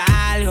 Buscas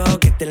algo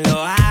que esté en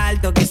lo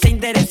alto, que sea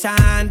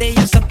interesante y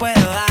yo se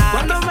puedo dar.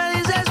 Cuando me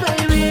dices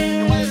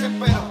baby,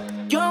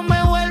 yo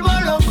me vuelvo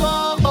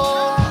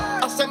loco.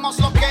 Hacemos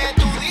lo que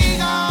tú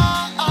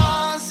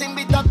digas,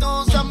 invita a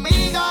tus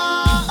amigas,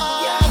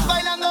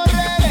 bailando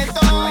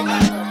reggaetón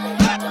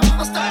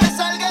hasta que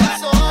salga el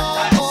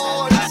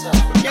sol.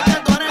 Ya que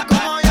tú eres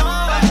como yo,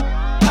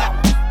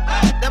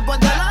 después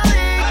de la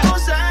disco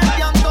se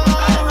te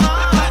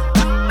antoja.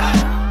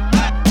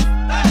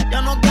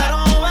 Ya no quiero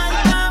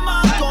verte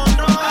más con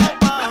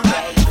ropa.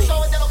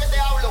 Sabes de lo que te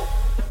hablo.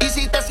 Y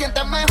si te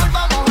sientes mejor,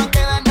 vamos a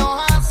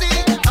quedarnos así.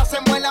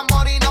 Hacemos el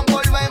amor y nos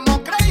volvemos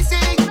crazy.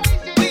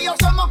 Tú y yo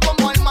somos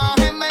como almas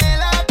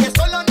gemelas, que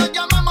solo nos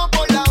llamamos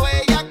por la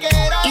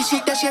bellaquera. Y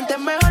si te sientes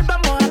mejor,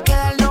 vamos a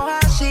quedarnos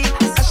así.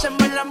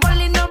 Hacemos el amor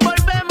y nos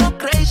volvemos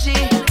crazy.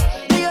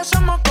 Tú y yo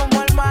somos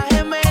como almas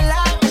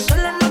gemelas, que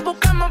solo nos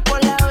buscamos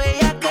por la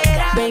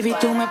bellaquera. Baby,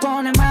 tú me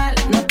pones mal,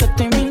 no te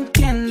estoy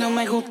mintiendo.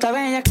 Me gusta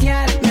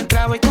bellaquear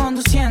mientras voy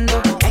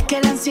conduciendo. Es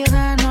que la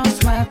ansiedad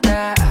nos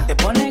mata. Te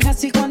pones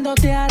así cuando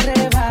te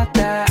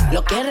arrebata.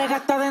 Lo que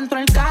regasta dentro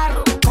del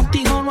carro,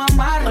 contigo no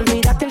amarro.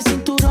 Olvídate el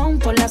cinturón,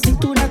 por la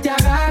cintura te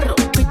agarro.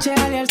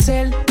 Picheale al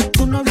cel,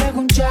 tu novio es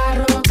un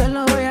charro. Te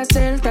lo voy a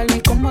hacer tal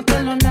y como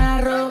te lo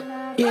narro,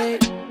 yeah.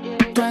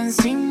 Tú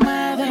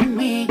encima de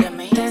mí,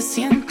 te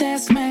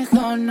sientes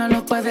mejor, no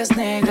lo puedes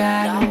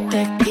negar.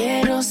 Te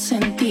quiero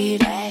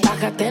sentir,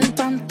 bájate el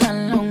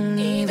pantalón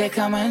y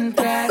déjame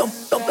entrar.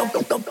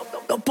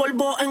 Los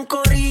polvos en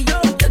corillo,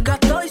 te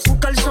gasto y sin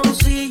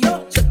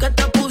calzoncillo. Sé que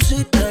te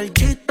pusiste el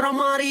chistro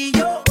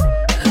amarillo.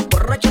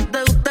 Borracho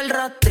te gusta el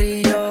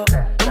rastrillo.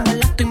 En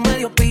verdad estoy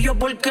medio pillo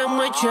porque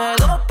me eché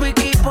dos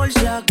piquis por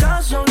si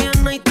acaso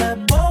viene y te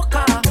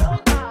boca.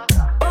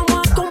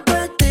 Vamos a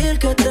competir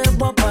que te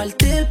voy a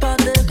partir pa'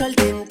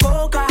 dejarte en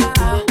coca.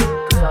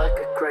 Sabes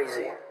que es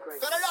crazy.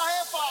 Tú eres la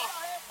jefa.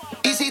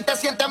 Y si te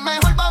sientes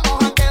mejor,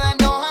 vamos a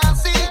quedarnos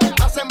así.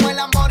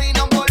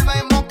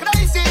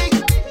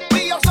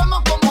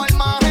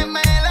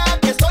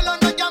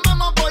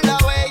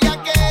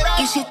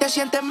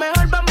 sientes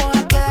mejor, vamos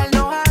a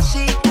quedarnos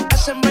así.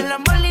 Hacemos el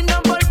amor y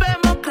nos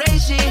volvemos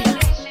crazy.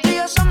 Tú y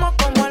yo somos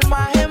como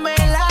almas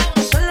gemelas,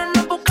 solo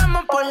nos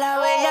buscamos por la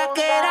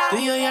bellaquera. Tú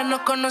y yo ya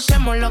nos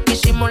conocemos, lo que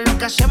hicimos, lo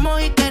que hacemos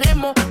y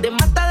queremos. De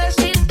mata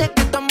decirte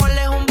que tu amor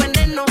es un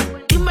veneno.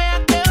 Dime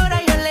a qué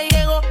hora yo le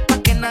llego,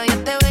 pa' que nadie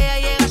te vea.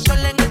 Llega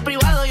sola en el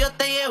privado, yo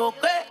te llevo.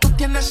 ¿Qué? Tú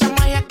tienes esa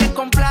magia que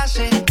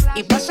complace,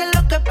 y pase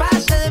lo que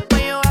pase,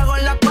 después yo hago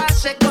la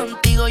pase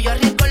contigo. Yo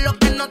arriesgo lo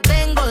que no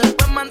tengo,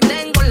 después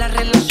mantengo la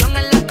relación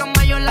en la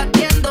cama, yo la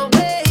atiendo,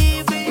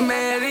 baby.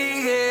 Me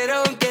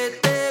dijeron que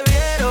te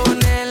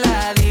vieron en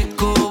la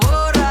disco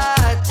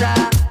borracha.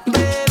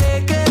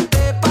 Bebé, ¿qué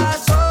te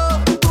pasó?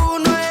 Tú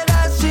no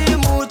eras así,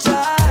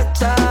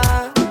 muchacha.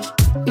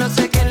 No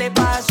sé qué le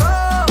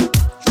pasó.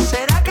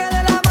 ¿Será que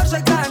del amor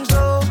se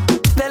cansó?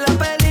 ¿De la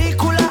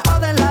película o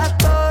del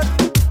actor?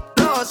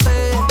 No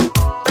sé,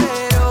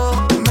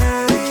 pero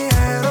me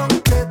dijeron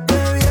que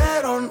te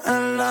vieron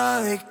en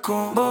la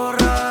disco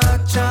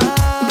borracha.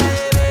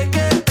 Bebé,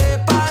 ¿qué te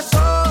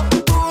pasó?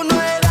 Tú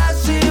no eras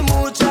así,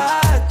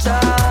 muchacha.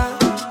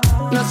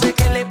 No sé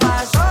qué le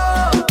pasó.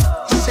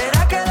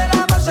 ¿Será que del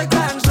amor se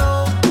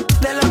cansó?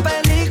 ¿De la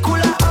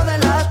película o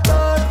del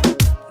actor?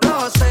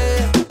 No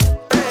sé,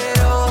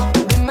 pero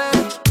dime,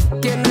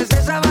 ¿quién es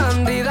esa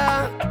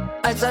bandida?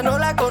 A esa no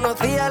la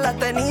conocía, la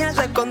tenía,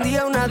 se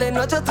escondía. Una de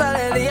noche, otra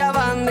de día,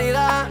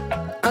 bandida.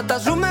 Hasta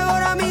su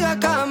mejor amiga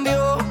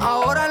cambió,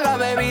 ahora la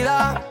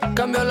bebida.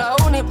 Cambió la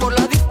uni por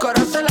la disco,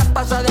 ahora se la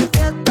pasa de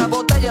fiesta.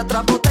 Botella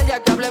tras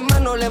botella, que hable más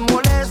no le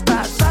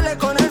molesta. Sale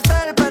con el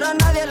cel, pero a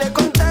nadie le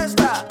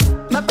contesta.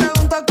 Me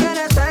pregunto quién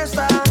es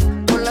esta.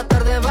 Por la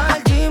tarde va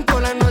al gym,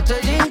 por la noche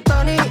gin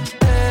tonic.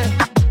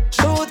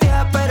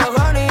 Sucia pero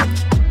honey.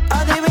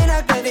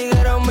 Adivina qué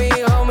dijeron mi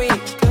homie.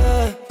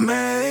 Que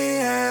me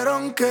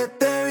dijeron que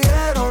te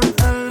vieron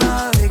en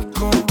la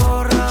disco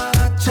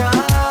borracha.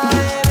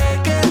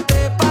 Bebé, ¿qué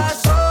te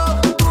pasó?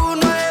 Tú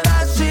no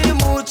eras así,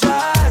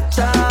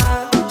 muchacha.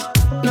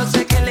 No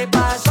sé qué le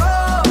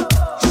pasó.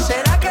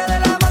 ¿Será que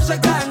del amor se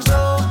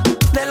cansó?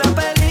 ¿De la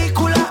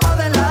película o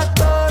del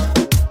actor?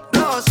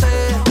 No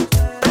sé,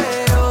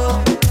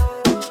 pero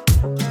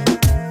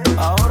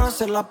ahora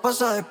se la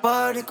pasa de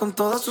party con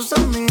todas sus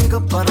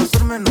amigas para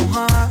hacerme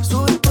enojar.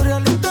 Su historia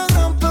al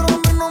Instagram, pero a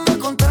mí no me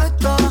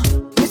contesta.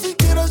 Ni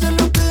siquiera sé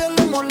lo que a ella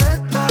le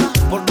molesta.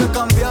 ¿Por qué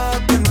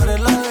cambiaste? No eres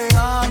la de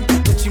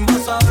antes. Qué chimba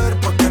saber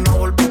por qué no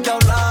volviste a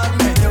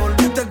hablarme. Te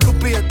volviste el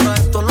groupie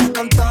detrás de todos los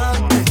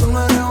cantantes. Tú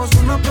no eres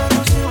Ozuna,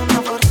 pero sí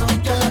una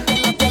farsante.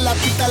 Que la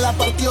pita la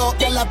partió,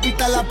 que la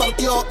pita la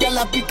partió, que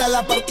la pita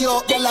la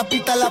partió, que la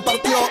pita la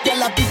partió, que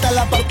la pita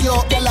la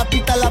partió, que la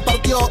pita la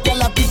partió, que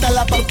la pita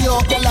la partió,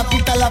 que la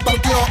pita la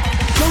partió.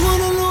 Como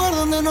en un lugar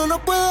donde no nos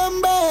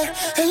puedan ver,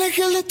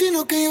 elegí el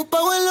destino que yo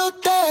pago el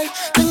hotel.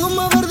 Tengo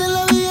más verde en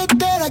la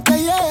billetera que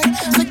ayer.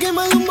 Sé que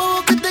más de un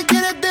bobo que te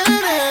quiere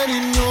tener. Y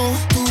no,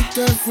 tú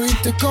te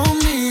fuiste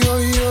conmigo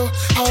y yo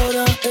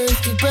ahora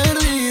estoy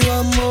perdido,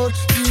 amor.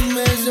 Si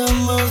me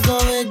llamas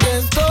sabes que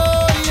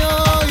estoy yo.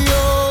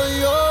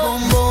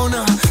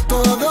 Bombona,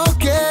 todos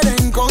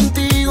quieren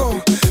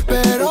contigo,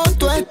 pero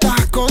tú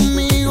estás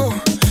conmigo.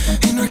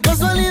 Y no es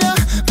casualidad,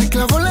 me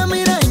clavó la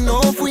mira y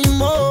no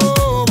fuimos.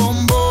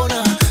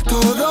 Bombona,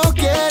 todos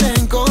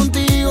quieren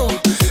contigo,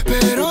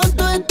 pero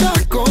tú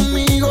estás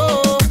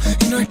conmigo.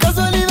 Y no es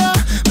casualidad,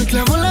 me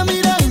clavó la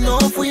mira y no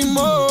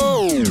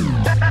fuimos.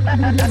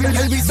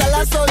 El visa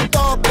la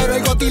soltó, pero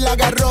el goti la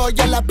agarró.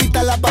 Ya la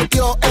pita la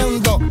partió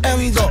en dos.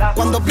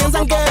 Cuando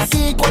piensan que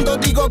sí, cuando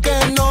digo que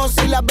no.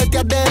 Si las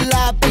bestias de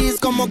lápiz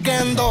como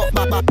Kendo.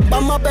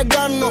 Vamos a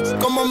pegarnos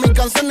como mis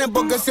canciones,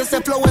 porque si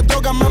ese flow es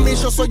droga, mami,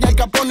 yo soy el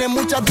Capone.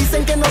 Muchas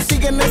dicen que no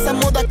siguen esa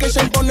moda que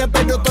ella impone,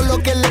 pero todo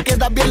lo que le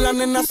queda bien la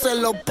nena se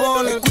lo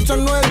pone.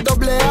 Escuchan no el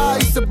AA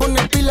y se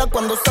pone pila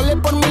cuando sale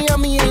por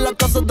Miami en la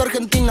casa de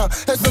Argentina.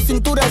 Esa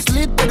cintura es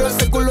lit, pero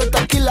ese culo es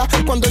taquila.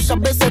 Cuando ella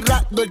ve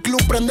cerrado el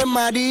club prende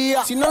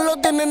María. Si no lo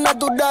tiene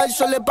natural,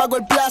 yo le pago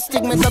el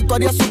plastic. Me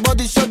tatuaría su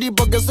body shorty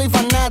porque soy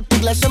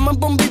fanatic. La llaman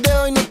por un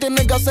video y no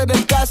tiene que hacer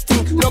el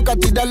casting. Loca,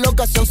 tira la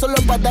ocasión solo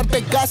para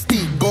darte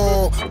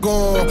castigo.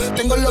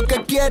 Tengo lo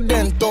que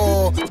quieren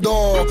todo.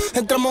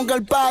 Entramos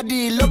al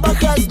party, lo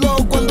bajas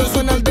low cuando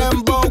suena el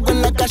dembow.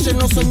 En la calle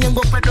no soy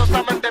miembro, pero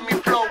saben de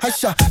mi flow.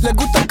 Asha, les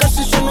gusta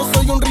casi, yo no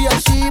soy un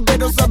real G,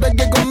 pero saben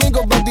que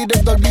conmigo va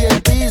directo al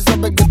VIP.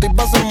 Saben que estoy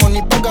pasando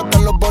money pa'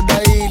 gastarlo por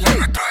ahí. Lo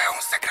nuestro es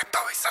un secreto,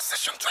 Visa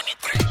Session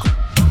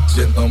 23.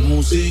 Siento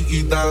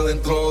musiquita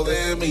dentro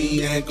de mí,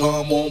 es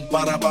como un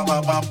para pa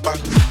pa pa pa.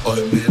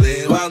 Hoy me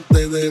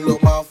levanté de lo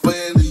más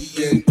feliz,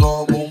 es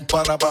como un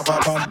para pa pa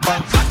pa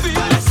pa.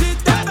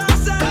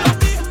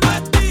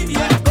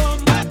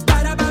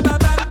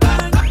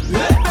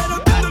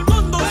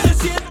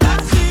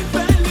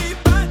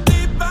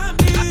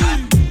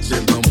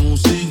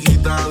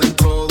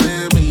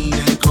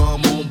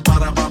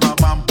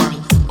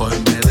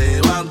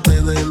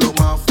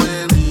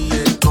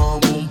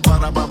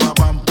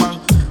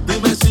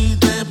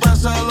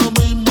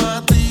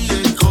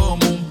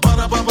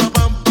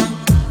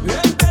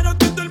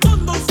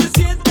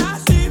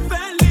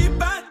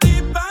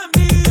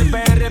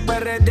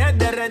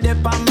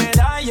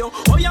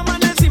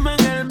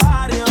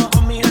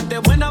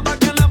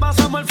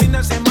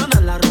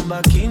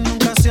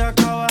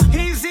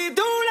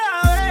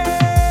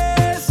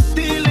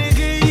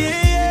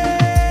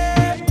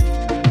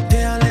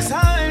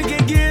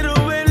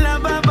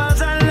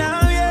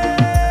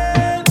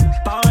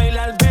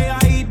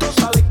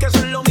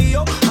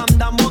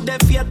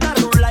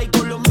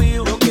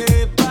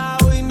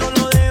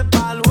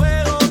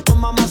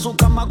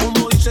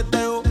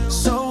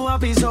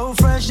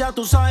 más, ya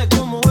tú sabes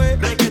cómo es.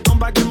 Reggaetón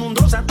pa' que el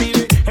mundo se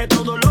active. Es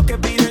todo lo que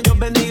piden. Dios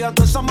bendiga a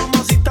todas esas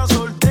mamacitas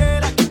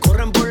solteras que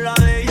corren por la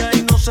de ella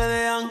y no se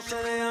dejan.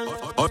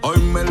 Hoy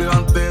me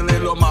levanté de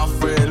lo más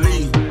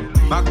feliz,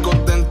 más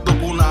contento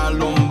que una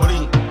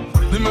lombriz.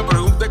 Ni me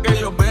pregunte que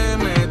yo me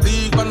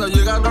metí. Cuando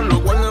llegaron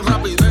los guardias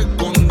rápido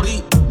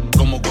escondí.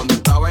 Como cuando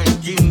estaba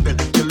en kinder,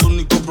 que el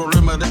único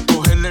problema era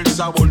escogerle el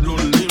sabor de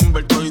un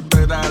limber. Todito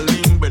era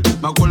limber.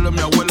 Me acuerdo de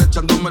mi abuela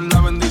echándome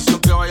la bendición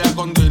que vaya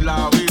con Dios y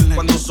la Virgen.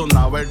 Cuando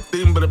sonaba el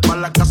timbre, pa'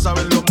 la casa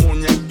ver los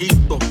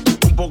muñequitos,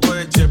 un poco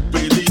de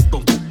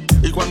chespirito.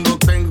 Y cuando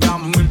tengas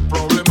 1000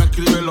 problemas,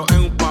 escríbelo en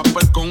un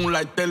papel con un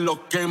lighter,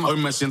 lo quema. Hoy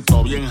me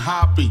siento bien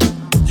happy.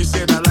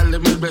 Quisiera darle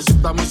 1000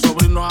 besitos a mis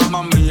sobrinos, a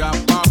mami y a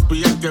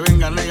papi. El que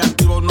venga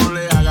negativo no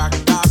le haga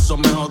caso.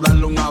 Mejor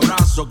darle un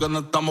abrazo que no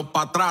estamos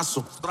pa'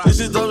 atraso. Y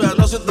si todavía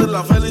no sientes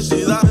la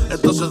felicidad,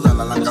 entonces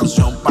dale a la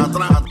canción pa'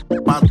 atrás,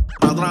 pa'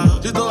 atrás.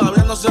 Si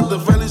todavía no sientes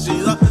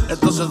felicidad,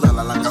 entonces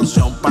dale a la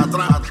canción pa'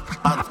 atrás,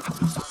 pa' atrás.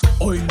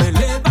 Hoy me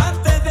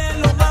levanté de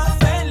lo más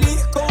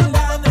feliz con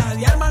ganas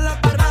de armar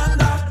la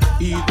parranda.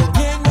 Y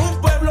dormí en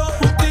un pueblo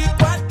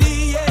justico a ti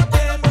y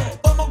llevo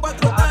como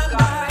 4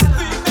 bandas.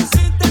 Dime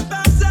si te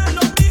pasa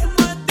lo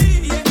mismo a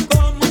ti y es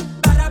como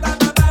un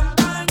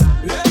parabababam.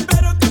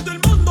 Espero que todo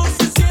el mundo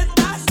se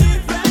sienta así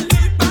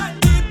feliz pa'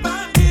 ti,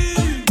 pa' mí.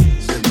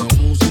 Siento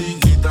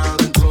musiquita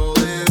dentro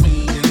de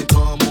mí, es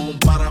como un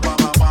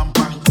parabababam.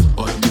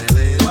 Hoy me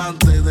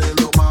levanté de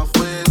lo más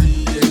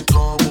feliz, es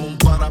como un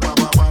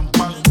parabababam.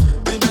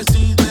 Dime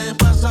si te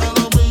pasa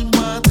lo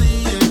mismo a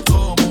ti, es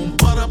como un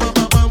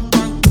parabababam.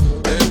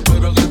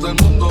 Espero que todo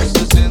el mundo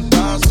se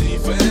sienta así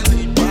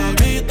feliz.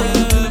 Baby, te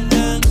ves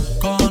bien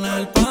con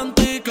el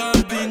panty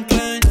Calvin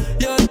Klein.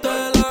 Yo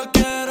te lo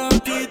quiero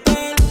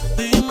quitar.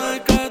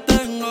 Dime qué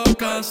tengo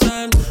que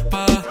hacer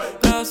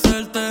para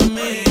hacerte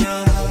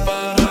mía,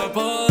 para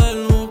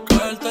poder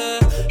buscarte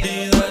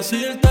y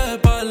decirte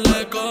par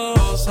de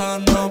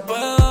cosas. No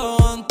puedo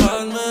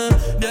aguantarme,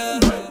 yeah.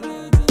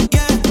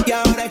 Y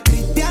ahora es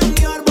Cristian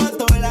Dior,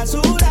 botó la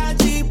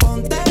Surachi.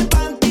 Ponte el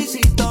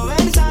panticito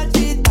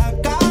Versace. Está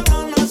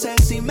cabrón, no sé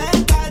si me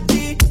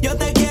cachí. Yo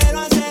te quiero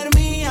hacer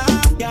mía.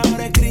 Y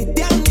ahora es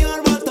Cristian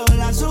Dior, botó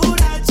la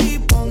Surachi.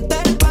 Ponte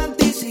el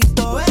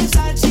panticito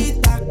Versace.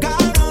 Está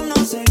cabrón,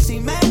 no sé si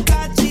me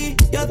cachí.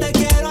 Yo te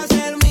quiero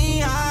hacer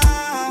mía.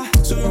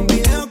 Subí un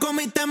video con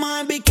mis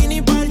temas en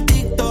bikini para el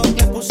TikTok.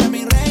 Le puse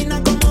mi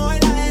reina como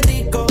baila de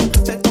rico.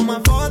 Se toma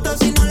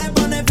fotos y no le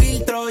pone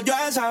filtro. Yo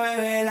a esa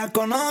bebé la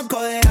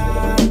conozco de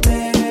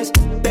antes.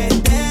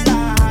 Desde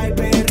la high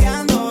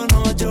perreando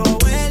noche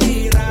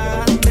Willy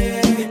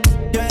Randy.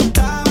 Yo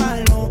estaba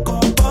loco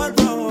por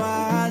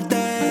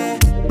probarte.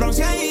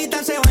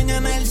 Bronceadita se baña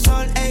en el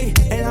sol, ey.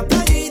 En la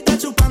playita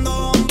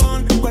chupando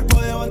bombón.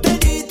 Cuerpo de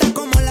botellita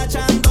como la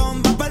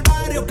Chandon. Va pa'l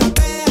barrio,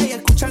 capea y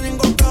escucha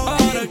Lingo Pro.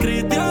 Ahora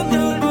Cristian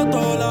Dior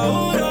botó la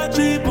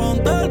Urachi.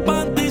 Ponte el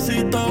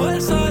panticito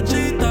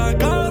Versace. Está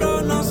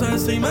cabrón, no sé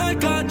si me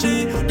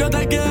cachí. Yo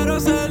te quiero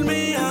ser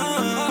mía.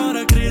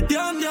 Ahora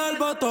Cristian Dior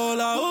botó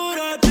la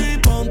Urachi.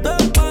 Ponte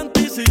el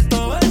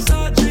panticito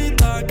Versace.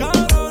 Está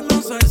cabrón,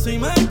 no sé si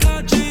me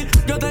cachí.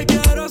 Yo te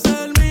quiero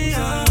ser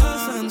mía.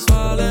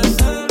 Sensual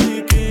ese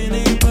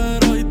bikini,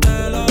 pero hoy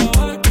te lo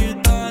voy a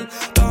quitar.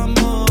 Tan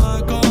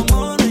moda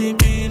como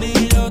Nikini.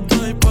 Yo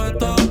estoy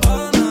puesto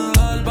pa'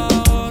 nadar, pa'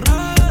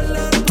 borrar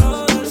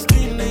dentro del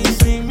skinny.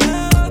 Sin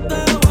miedo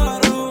te voy a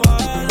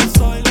robar.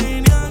 Soy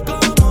línea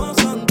como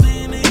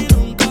Santini.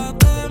 Nunca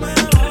te me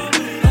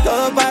voy.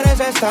 Todo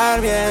parece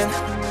estar bien,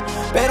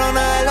 pero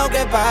nada es lo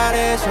que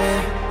parece.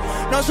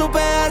 No supe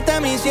darte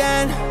mi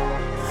 100,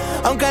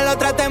 aunque lo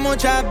traté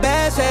muchas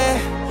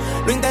veces.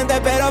 Lo intenté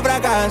pero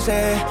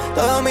fracasé.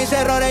 Todos mis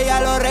errores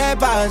ya los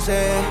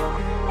repasé.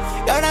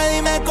 Y ahora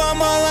dime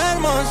cómo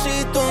duermo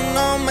si tú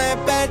no me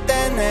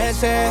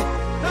perteneces.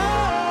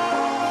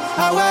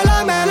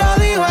 Abuela me lo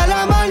dijo, el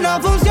amor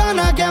no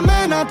funciona. Quien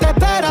menos te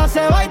espera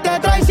se va y te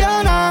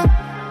traiciona.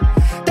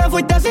 Te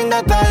fuiste sin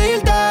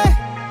despedirte,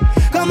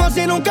 como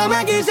si nunca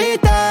me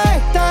quisiste.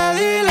 Te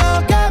di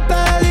lo que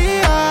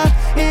pedía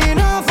y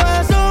no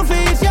fue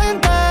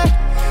suficiente.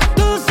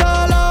 Tú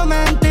solo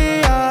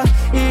mentías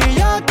y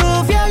yo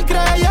tu fiel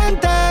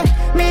creyente.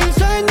 Mil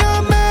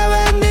sueños me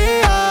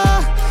vendía,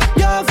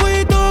 yo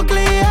fui tu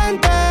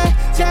cliente.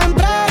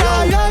 Siempre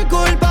era yo el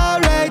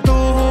culpable y tú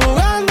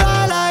jugando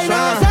a la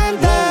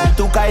inocente.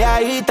 Tú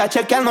calladita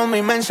chequeando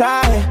mis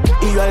mensajes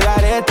y yo al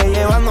garete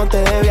llevándote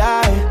de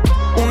viaje.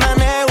 Una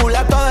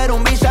nebula, todo era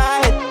un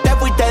visaje. Te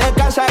fuiste de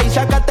casa y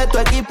sacaste tu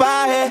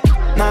equipaje.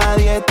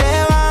 Nadie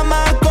te va a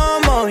amar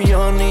como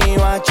yo, ni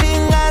va a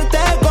chingarte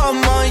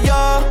como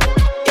yo.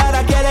 Y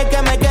ahora quieres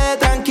que me quede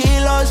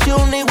tranquilo si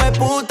un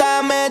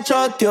hijueputa me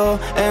choteó.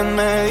 En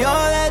medio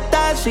de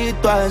esta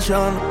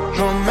situación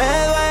no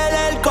me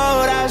duele el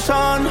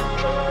corazón.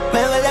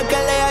 Me duele que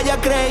le haya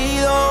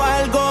creído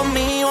algo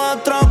mío,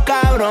 otro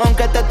cabrón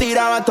que te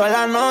tiraba toda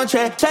la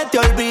noche. Se te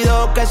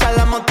olvidó que esa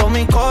la moto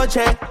mi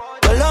coche.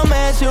 Todos los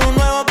meses un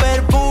nuevo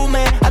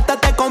perfume, hasta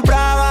te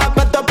compraba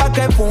puesto pa'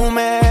 que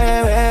fume,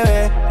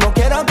 bebé. No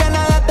quiero que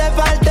nada te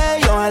falte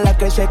y ojalá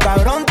que ese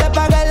cabrón te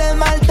paga el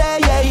esmalte,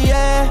 yeah,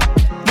 yeah.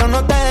 Yo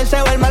no te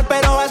deseo el mal,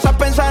 pero vas a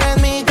pensar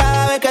en mí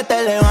cada vez que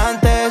te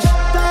levantes.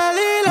 Te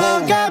di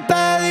lo que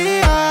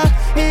pedía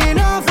y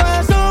no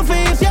fue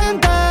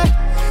suficiente.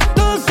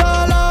 Tú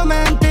solo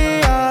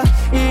mentías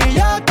y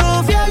yo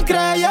tu fiel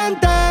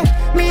creyente.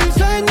 Mil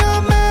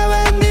sueños me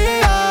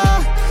vendía,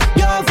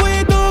 yo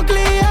fui tu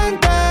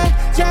cliente.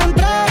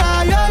 Siempre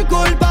era yo el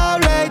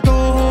culpable y tú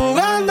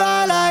jugando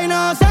a la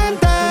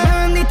inocente.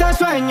 Me vendiste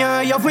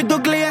sueños y yo fui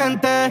tu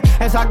cliente.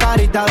 Esa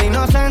carita de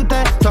inocente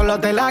solo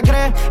te la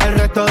crees el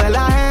resto de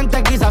la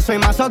gente. Quizás soy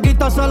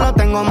masoquito, solo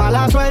tengo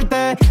mala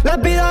suerte. Le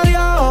pido a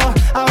Dios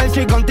a ver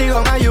si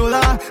contigo me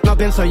ayuda. No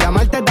pienso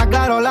llamarte, está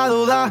claro la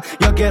duda.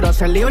 Yo quiero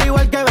ser libre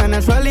igual que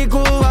Venezuela y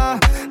Cuba.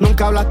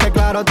 Nunca hablaste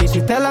claro, te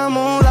hiciste la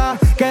muda.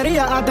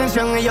 Querías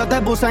atención y yo te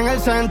puse en el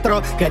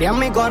centro. Querías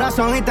mi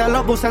corazón y te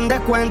lo puse en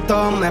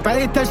descuento. Me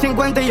pediste el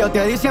 50 y yo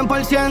te di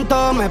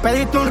 100%. Me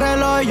pediste un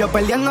reloj y yo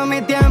perdiendo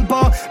mi tiempo.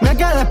 Me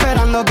quedé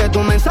esperando que tu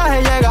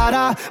mensaje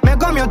llegara. Me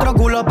comí otro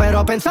culo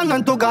pero pensando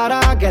en tu cara.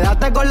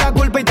 Quédate con la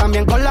culpa y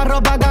también con la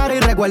ropa cara. Y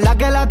recuerda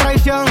que la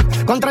traición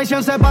con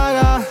traición se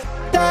paga.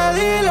 Te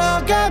di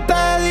lo que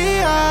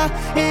pedía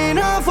y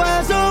no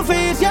fue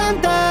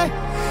suficiente.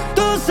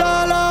 Tú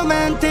solo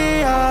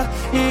mentías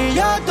y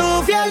yo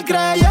tu fiel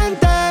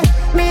creyente.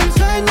 Mil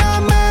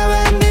sueños me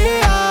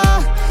vendía,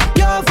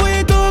 yo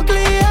fui tu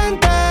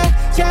cliente.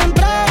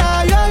 Siempre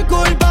era yo el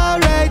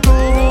culpable y tú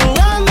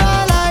jugando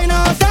a la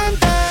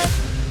inocente.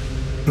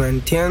 No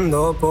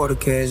entiendo por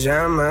qué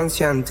llaman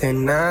si antes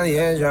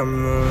nadie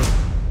llamó.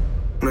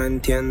 No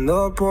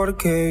entiendo por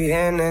qué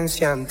vienen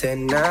si antes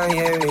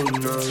nadie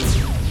vino.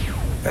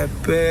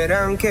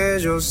 Esperan que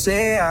yo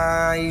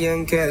sea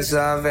alguien que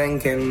saben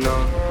que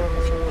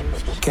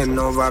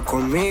no va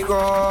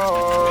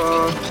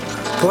conmigo.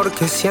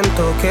 Porque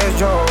siento que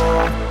yo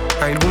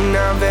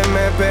alguna vez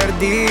me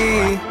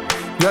perdí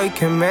y hoy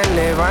que me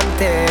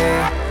levanté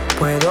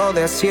puedo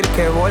decir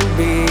que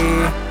volví.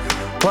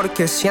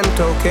 Porque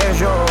siento que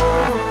yo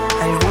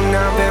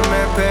alguna vez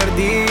me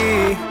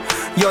perdí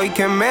y hoy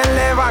que me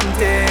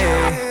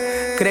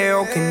levanté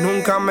creo que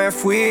nunca me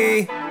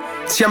fui.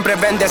 Siempre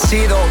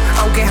bendecido,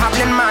 aunque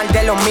hablen mal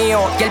de lo mío.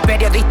 Y el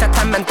periodista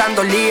está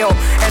inventando lío.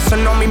 Eso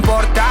no me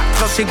importa,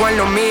 yo sigo en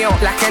lo mío.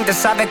 La gente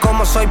sabe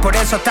cómo soy, por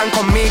eso están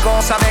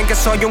conmigo. Saben que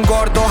soy un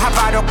gordo,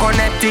 avaro con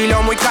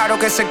estilo. Muy claro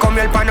que se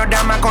comió el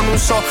panorama con un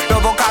solo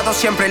bocado.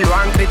 Siempre lo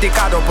han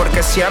criticado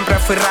porque siempre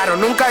fui raro.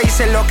 Nunca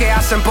hice lo que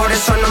hacen, por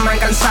eso no me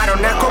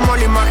alcanzaron. Es como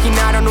lo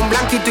imaginaron, un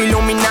blanquito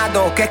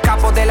iluminado que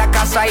escapo de la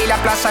casa y la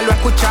plaza lo he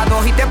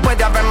escuchado. Y después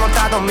de haber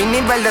notado mi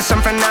nivel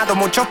desenfrenado,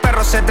 muchos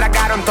perros se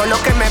tragaron todo lo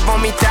que me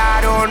vomitaron.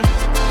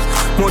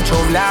 Mucho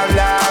bla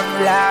bla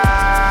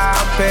bla,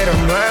 pero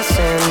no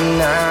hacen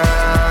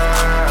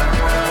nada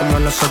como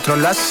nosotros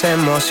lo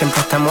hacemos,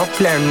 siempre estamos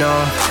plenos.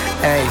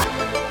 Ey,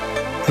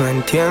 no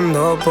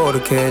entiendo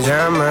por qué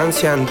llaman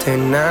si antes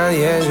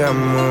nadie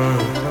llamó.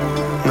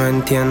 No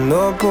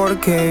entiendo por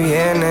qué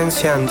vienen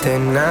si antes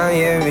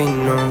nadie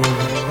vino.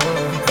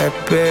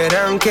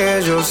 Esperan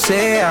que yo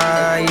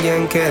sea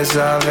alguien que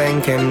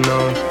saben que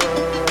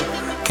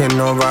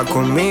no va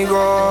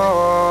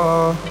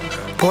conmigo.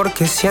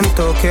 Porque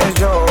siento que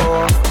yo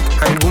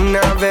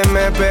alguna vez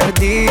me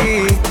perdí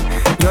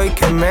y hoy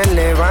que me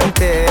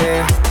levanté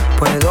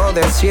puedo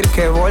decir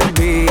que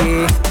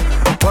volví.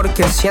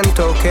 Porque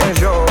siento que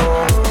yo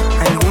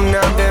alguna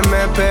vez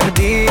me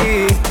perdí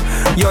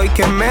y hoy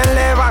que me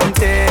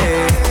levanté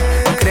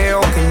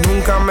creo que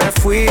nunca me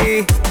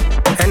fui.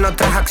 En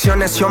otras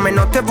acciones yo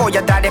no te voy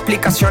a dar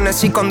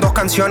explicaciones. Y con 2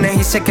 canciones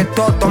hice que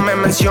todos me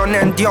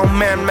mencionen. Dios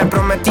me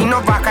prometí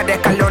no bajar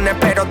escalones,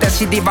 pero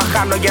decidí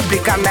bajarlo y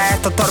explicarle a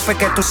estos torpes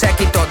que tú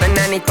séquito de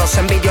nenitos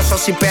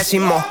envidiosos y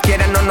pésimos.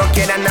 Quieran o no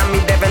quieran, a mí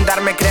deben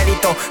darme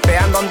crédito.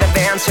 Vean donde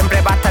vean,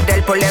 siempre va a estar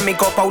el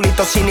polémico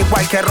Paulito sin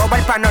igual que roba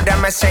el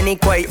panorama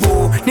escénico. Y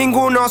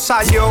ninguno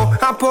salió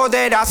a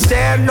poder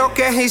hacer lo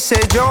que hice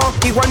yo.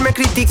 Igual me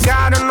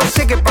criticaron, no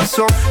sé qué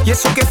pasó. Y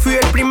eso que fui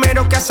el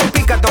primero que hace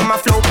picado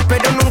más flow.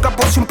 Pero nunca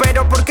puse un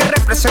pero porque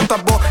represento a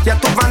vos y a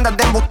tus bandas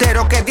de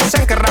embusteros que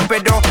dicen que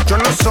rapero yo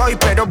no soy,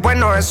 pero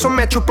bueno, eso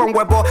me chupa un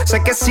huevo.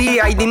 Sé que sí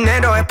hay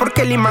dinero, es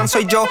porque el imán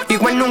soy yo.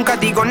 Igual nunca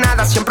digo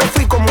nada, siempre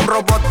fui como un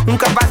robot. Un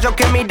caballo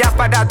que mira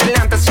para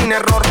adelante sin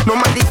error. No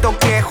maldito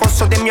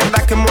quejoso de mierda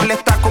que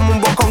molesta como un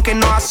bocón que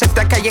no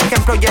acepta que hay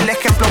ejemplo y el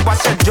ejemplo va a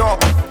ser yo.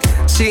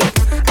 Sí,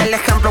 el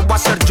ejemplo va a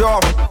ser yo.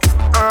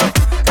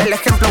 El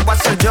ejemplo va a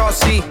ser yo,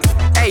 sí.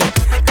 Ey,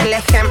 el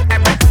ejemplo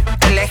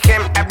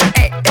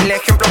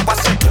va a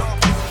ser yo.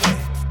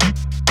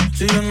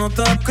 Si yo no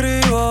te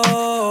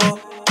escribo,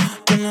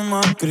 tú no me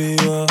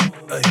escribes.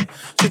 Ey,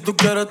 si tú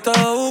quieres te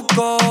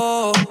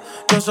busco,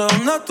 yo sé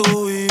dónde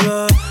tú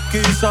vives.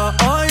 Quizá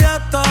hoy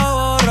está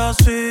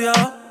borracía,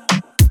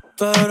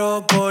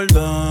 pero por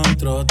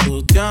dentro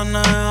tú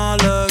tienes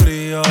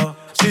alegría.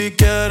 Si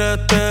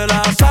quieres te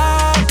la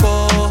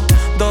saco,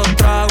 2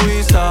 tragos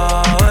y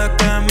sabes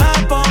que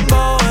me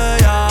pongo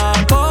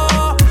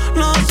bellaco.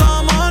 No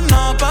somos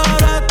nada,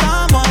 pero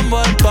estamos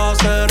envueltos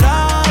hace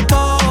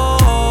rato.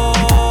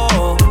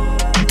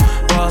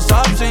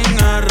 WhatsApp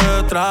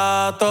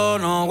rato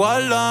no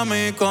guarda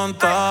mi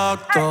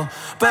contacto,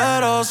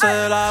 pero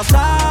se la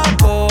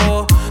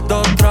saco.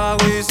 2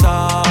 tragos y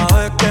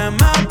sabes que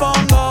me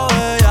pongo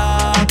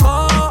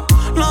bellaco.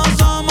 No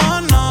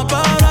somos nada,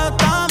 pero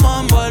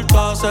estamos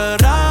envueltos hace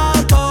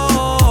rato.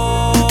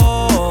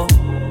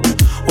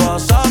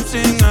 WhatsApp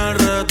sin el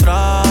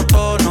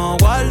retrato, no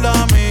guarda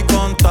mi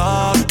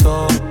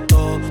contacto.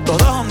 Todo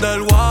es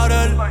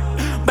underwater.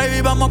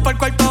 Baby, vamos pa'l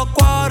cuarto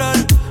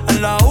quarter.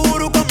 En la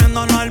Uru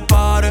comiéndonos el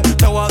pare.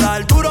 Te voy a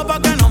dar duro pa'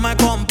 que no me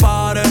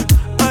compare.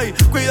 Ey,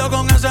 cuido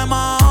con ese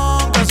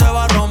man que se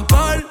va a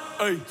romper.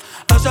 Ey,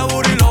 ese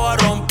booty lo va a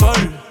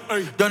romper.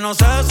 Ey, yo no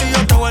sé si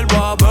yo te vuelvo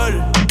a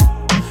ver.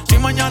 Si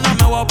mañana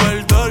me voy a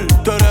perder.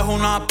 Tú eres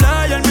una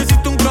player, me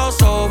hiciste un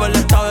crossover.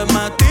 Esta vez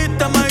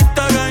metiste, me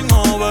diste game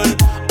over.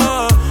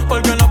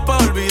 Porque no puedo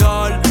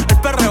olvidar el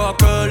perreo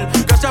aquel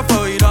que se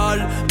fue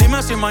viral.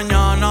 Dime si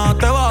mañana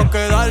te vas a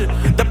quedar.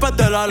 Después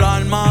de la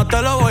alarma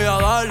te lo voy a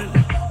dar.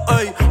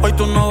 Ey, hoy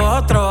tú no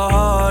vas a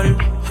trabajar.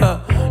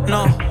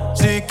 No,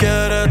 si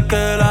quieres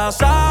te la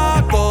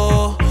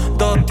saco.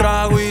 2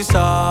 tragos y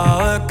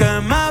sabes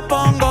que me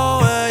pongo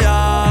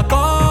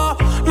bellaco.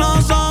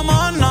 No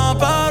somos nada,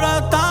 pero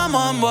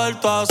estamos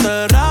envueltos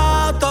hace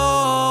rato.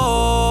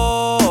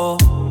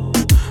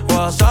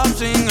 WhatsApp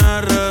sin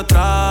el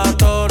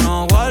retrato,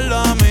 no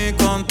guarda mi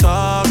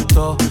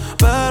contacto,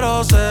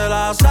 pero se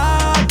la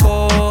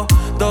saco.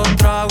 2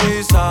 tragos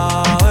y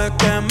sabes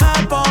que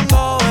me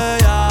pongo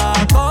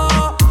bellaco.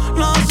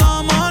 No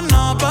somos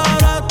nada,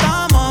 pero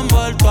estamos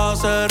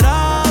envueltos hace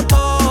rato.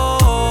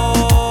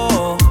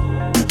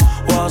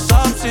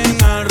 WhatsApp sin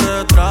el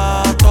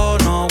retrato,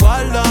 no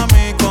guarda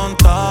mi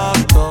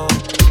contacto.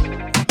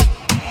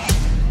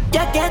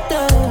 Ya que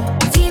estoy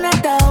sin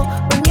atado,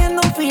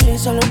 poniendo un filo y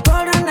solo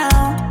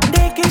coronado.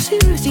 ¿De qué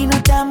sirve si no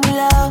está a mi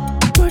lado?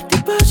 Por ti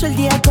paso el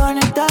día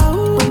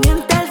conectado.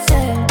 Pendiente al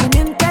ser,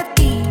 pendiente a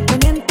ti,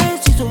 pendiente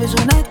si subes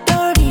una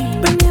story,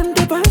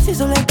 pendiente para si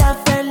solo estás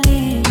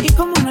feliz. Y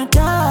como no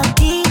estás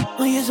aquí,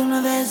 hoy es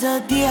uno de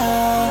esos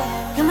días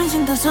que me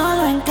siento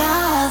solo en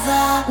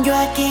casa. Yo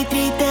aquí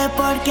triste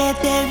porque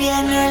te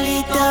viene el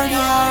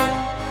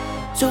historial.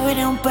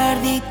 Subiré un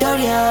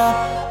perditorio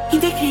y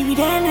te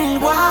escribiré en el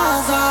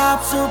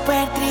WhatsApp.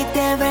 Súper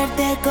triste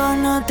verte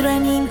con otro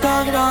en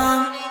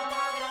Instagram.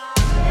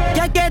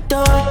 Ya que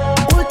estoy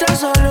ultra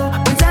solo,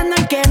 pensando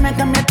en que me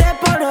cambiaste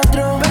por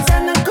otro,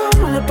 pensando en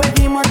cómo lo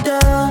perdimos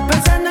todo,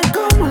 pensando en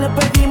cómo lo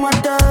perdimos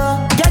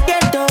todo. Ya que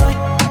estoy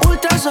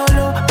ultra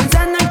solo,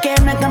 pensando en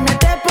que me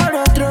cambiaste por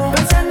otro,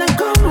 pensando en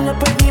cómo lo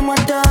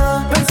perdimos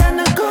todo,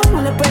 pensando en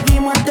cómo lo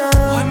perdimos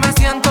todo. Hoy me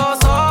siento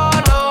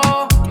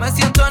solo, me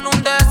siento en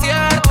un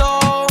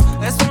desierto.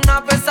 Es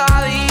una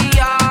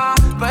pesadilla,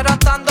 pero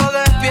estando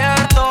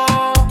despierto.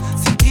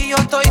 Sin ti yo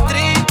estoy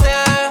triste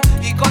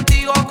y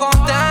contigo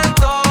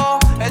contento.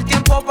 El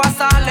tiempo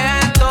pasa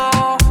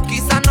lento,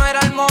 quizás no era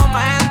el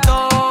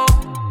momento.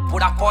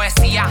 Pura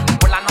poesía,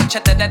 por la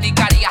noche te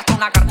dedicaría hasta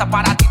una carta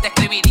para ti te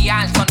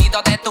escribiría. El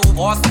sonido de tu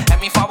voz es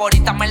mi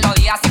favorita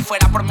melodía. Si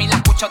fuera por mí la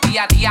escucho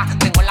día a día.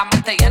 Tengo la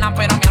mente llena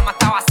pero mi alma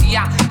está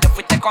vacía. Te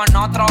fuiste con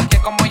otro que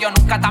como yo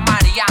nunca te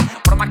amaría.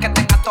 Por más que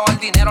tengas todo el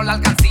dinero la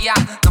alcancía,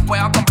 no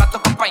puedo comprar tu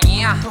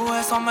compañía. Tus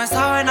besos me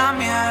saben a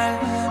miel,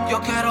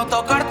 yo quiero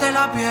tocarte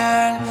la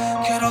piel.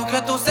 Quiero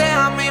que tú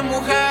seas mi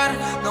mujer,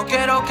 no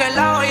quiero que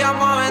la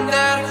vayamos a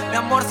vender. Mi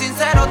amor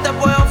sincero te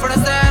puedo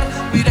ofrecer.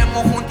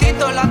 Miremos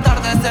juntitos el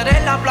atardecer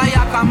en la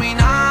playa a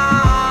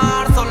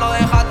caminar. Solo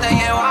déjate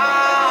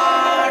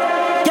llevar.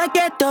 Ya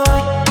que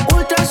estoy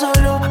ultra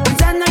solo,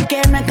 pensando en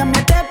que me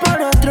cambiaste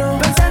por otro,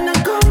 pensando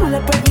en cómo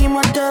lo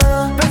perdimos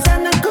todo,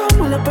 pensando en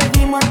cómo lo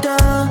perdimos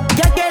todo.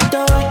 Ya que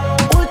estoy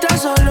ultra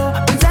solo,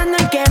 pensando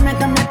en que me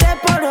cambiaste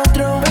por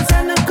otro,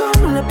 pensando en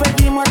cómo lo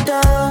perdimos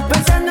todo,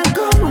 pensando en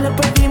cómo lo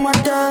perdimos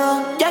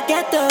todo. Ya que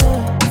estoy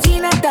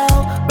sin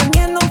atado,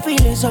 poniendo un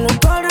filo y solo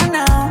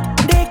coronado.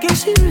 ¿De qué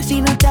sirve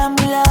si no está a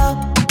mi lado?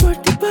 Por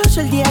ti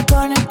paso el día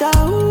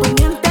conectado.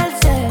 Pendiente al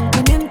ser,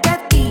 pendiente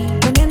a ti,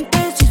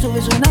 pendiente si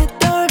subes una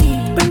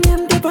story,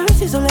 pendiente para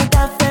si solo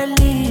estás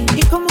feliz.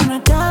 Y como no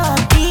estás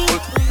aquí,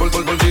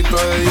 Polvito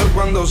de Dios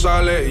cuando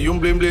sale y un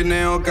blin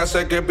blineo que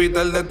hace que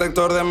pita el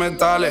detector de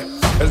metales.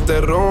 El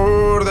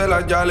terror de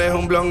las yales,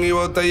 un blon y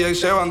botella y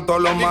se van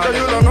todos los males. Y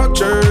cayó la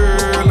noche,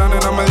 la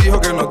nena me dijo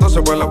que no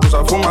tose pues la puse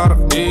a fumar.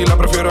 Y la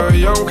prefiero a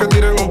ella aunque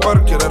tiren un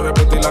par. Quiere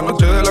repetir la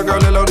noche de la que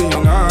hablé la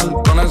original.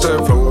 Con ese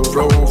flow,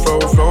 flow, flow,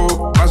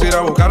 flow. Más ir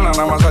a buscarla,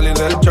 nada más salir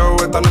del show.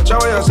 Esta noche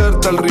voy a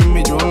hacerte el ritmo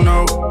y you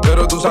know.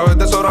 Pero tú sabes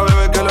de sobra,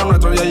 bebé, que lo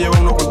nuestro ya lleva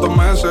unos cuantos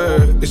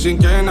meses. Y sin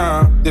que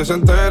nadie se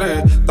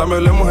entere,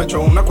 también lo hemos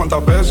hecho unas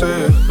cuantas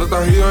veces. No te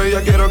has ido y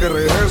ya quiero que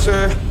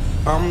regrese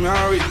a mi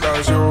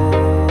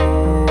habitación.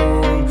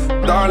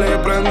 Dale,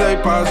 prende y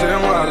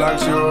pasemos a la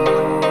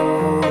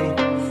acción.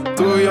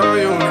 Tú y yo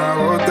y una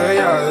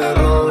botella de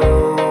ron.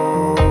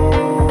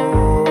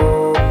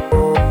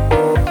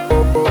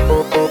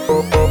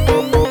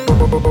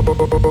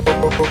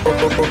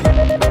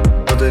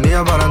 No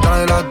tenía para entrar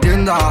de la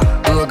tienda,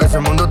 dudo que ese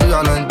mundo tú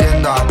ya lo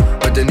entiendas.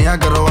 Me tenía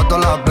que robar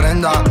todas las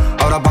prendas,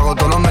 ahora pago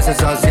todos los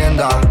meses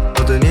Hacienda.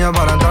 No tenía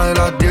para entrar de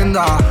la tienda.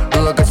 tienda.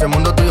 Dudo que ese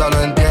mundo tú ya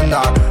lo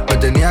entienda. Me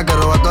tenía que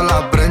robar todas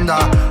las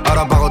prendas.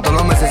 Ahora pago todos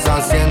los meses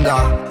Hacienda.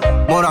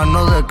 Mora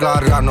no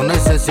descarga, no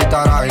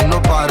necesitará y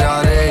no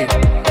pararé.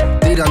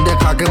 Tiran,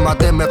 deja que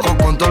mate, mejor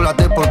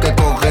contrólate porque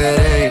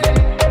cogeré.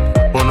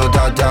 O no te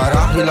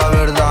hallarás y la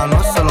verdad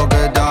no sé lo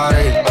que te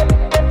haré.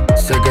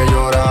 Sé que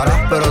llorarás,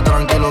 pero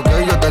tranquilo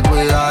que yo te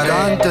cuidaré.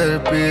 Antes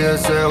pide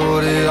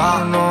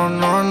seguridad, no,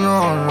 no,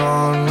 no,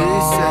 no, no.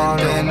 Dicen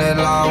tener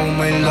la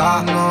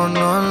humildad, no,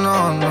 no,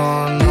 no,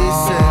 no, no.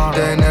 Dicen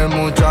tener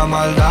mucha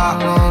maldad,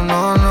 no,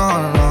 no, no,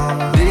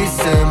 no.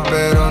 Dicen,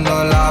 pero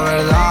no la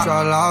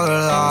verdad, la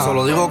verdad.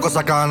 Solo digo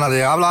cosas que a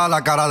nadie habla. A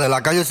la cara de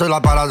la calle soy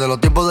la para de los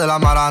tiempos del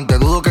amarante.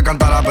 Dudo que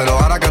cantara, pero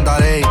ahora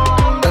cantaré.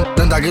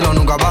 30 kilos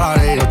nunca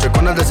pararé. Noche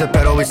con el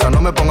desespero, visa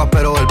no me pongas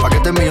pero. El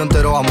paquete mío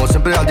entero, amo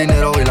siempre al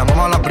dinero. Y la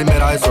mamá la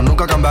primera, eso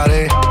nunca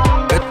cambiaré.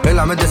 En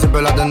la mente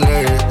siempre la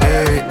tendré.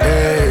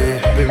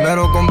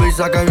 Primero con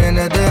visa que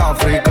viene de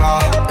África.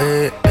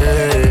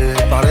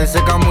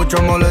 Parece que a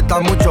muchos molesta,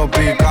 mucho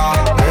pica.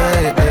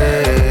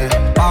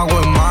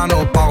 Pago en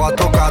mano, pago a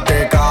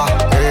tocateca.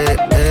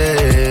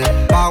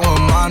 Pago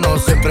en mano,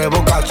 siempre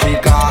boca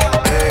chica.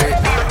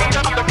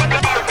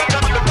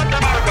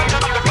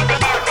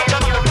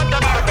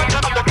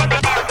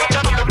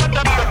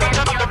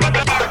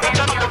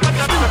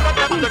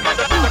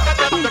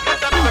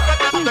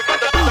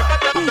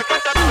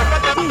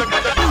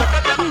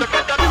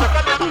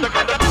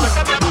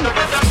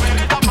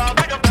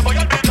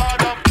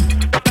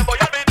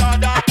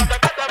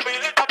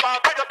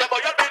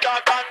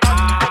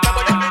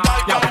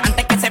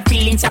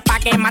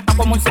 Que mato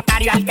como un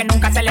sicario al que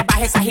nunca se le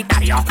baje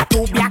Sagitario.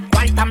 Lluvia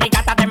cuarta, mi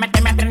gata de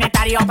meterme a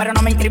trinitario, pero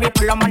no me inscribí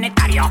por lo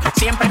monetario.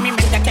 Siempre mi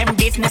mente que en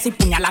business y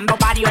puñalando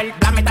varios. El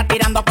plan me está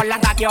tirando por la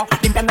radio,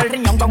 limpiando el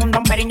riñón con un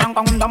don periñón,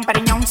 con un don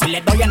periñón. Si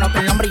le doy anoto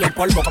el nombre y el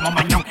polvo como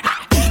mañón.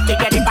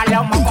 Tigre y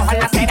palomo, cojan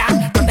la cera.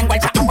 Yo tengo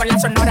el saco con la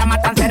sonora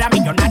matancera,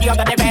 millonario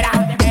de veras.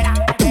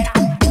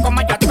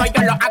 Como yo estoy,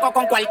 yo lo hago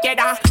con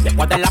cualquiera.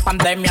 Después de la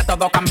pandemia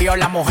todo cambió,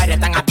 las mujeres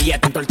están a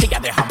dieta en tortillas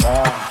de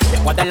jamón.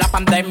 Después de la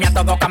pandemia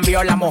todo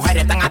cambió, las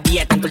mujeres están a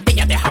dieta en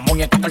tortillas de jamón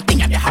y en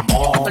tortillas de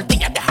jamón.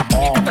 Tortillas de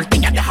jamón,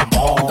 tortillas de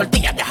jamón,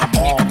 tortillas de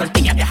jamón,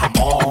 tortillas de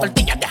jamón,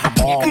 tortillas de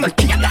jamón,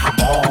 tortillas de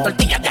jamón,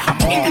 tortillas de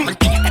jamón,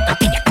 tortillas de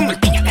tortillas,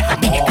 tortillas de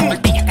jamón,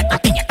 tortillas de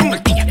tortillas,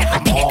 tortillas de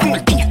jamón,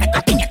 tortillas de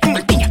tortillas,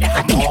 tortillas de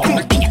jamón,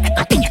 tortillas de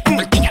tortillas,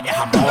 tortillas de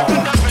jamón.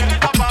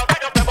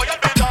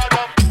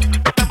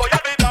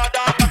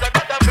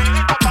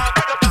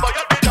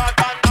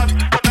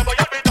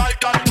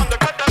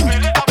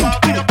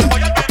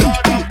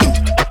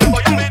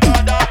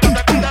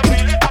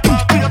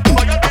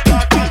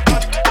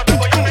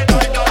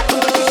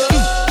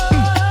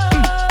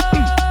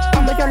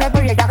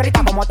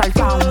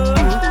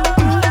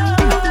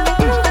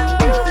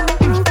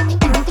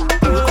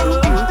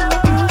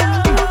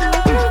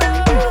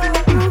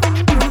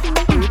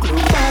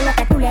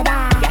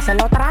 Se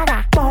lo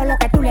traga, todo lo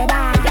que tú le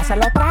das, ya se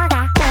lo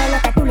traga, todo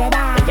lo que tú le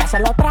das, ya se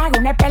lo traga,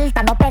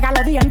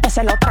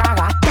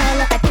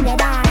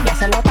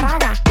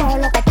 todo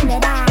lo que tú le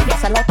das,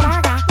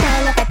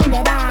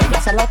 ya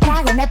se lo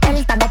traga, una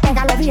pelta no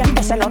pega los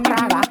dientes, se lo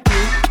traga.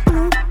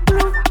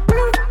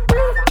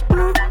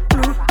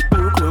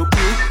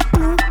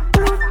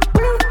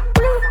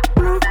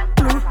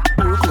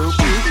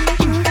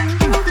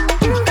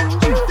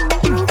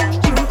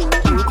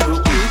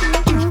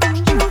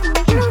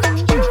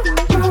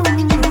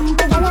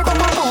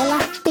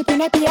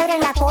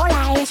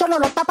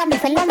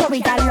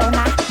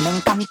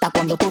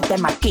 Cuando tú te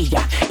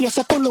maquillas y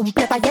ese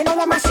columpio está lleno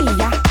de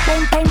masilla.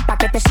 Ven, ven, pa'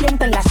 que te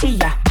sientes en la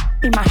silla.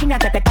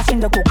 Imagínate que está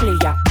haciendo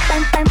cuclilla.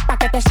 Ven, ven, pa'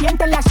 que te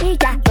sientes en la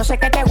silla. Yo sé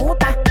que te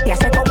gusta, te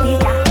hace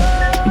coquilla.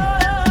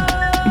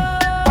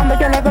 Cuando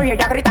yo le doy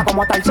ella grita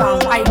como Tarzán.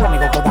 Ay, mi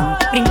amigo Godán,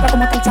 brinca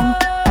como Tarzán.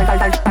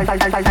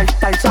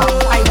 Tarzán.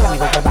 Ay, mi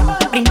amigo Godán,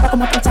 brinca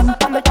como Tarzán.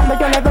 Cuando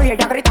yo le doy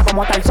ella grita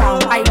como Tarzán.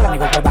 Ay, mi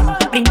amigo Godán,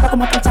 brinca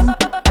como Tarzán.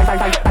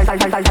 Tarzán.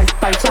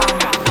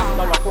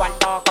 Dando los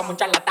cuartos como un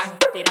charlatán,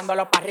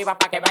 tirándolo para arriba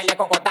pa' que baile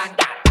cocotán.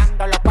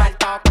 Dando los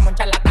cuartos como un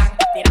charlatán,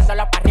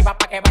 tirándolo para arriba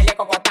pa' que baile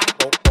cocotán.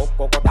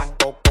 Cocotán,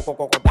 cocotán,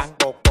 cocotán,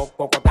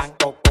 cocotán,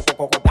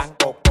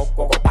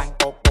 cocotán,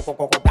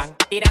 cocotán,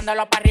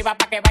 tirándolo para arriba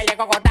pa' que baile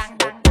cocotán.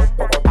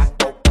 Cocotán,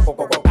 cocotán,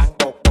 cocotán,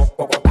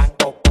 cocotán,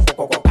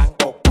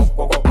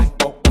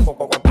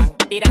 cocotán,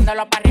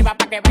 tirándolo para arriba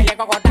pa' que baile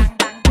cocotán.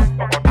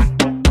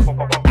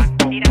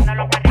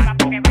 Tirándolo para arriba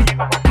pa' que baile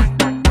cocotán.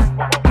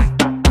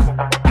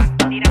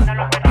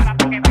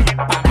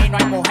 Pa' mí no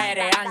hay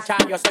mujeres anchas,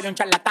 yo soy un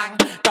charlatán.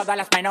 Todas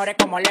las menores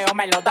como Leo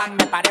me lo dan.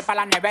 Me paré pa'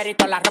 la nevera y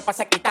todas las ropas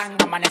se quitan.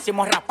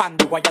 Amanecimos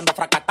rapando y guayando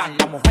fracatán.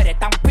 Las mujeres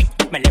tan fit,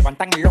 me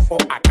levantan el loco.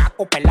 Acá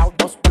pelado,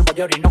 2 polvos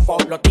de orinoco.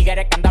 Los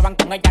tigres que andaban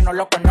con ella no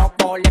los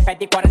conozco. Le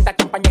pedí 40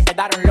 champañas y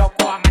quedaron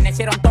locos.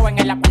 Amanecieron todos en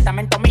el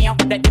apartamento mío.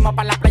 Le dimos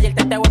pa' la playa el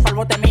teteo y pa' el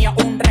bote mío.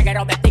 Un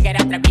reguero de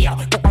tigres atrevido.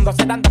 Que cuando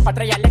se dan 2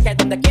 patrullas le que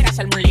donde quiera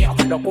hacerme un lío.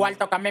 Los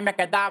cuartos que a mí me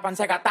quedaban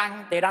se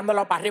gatán.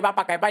 Tirándolo para arriba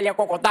pa' que baile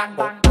cocotán.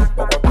 Cocotán,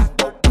 cocotán,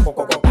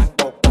 cocotán,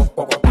 cocotán,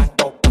 cocotán,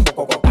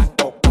 cocotán,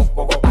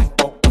 cocotán,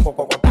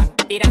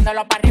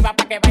 tirándolo para arriba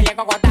pa' que baile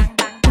cogotán.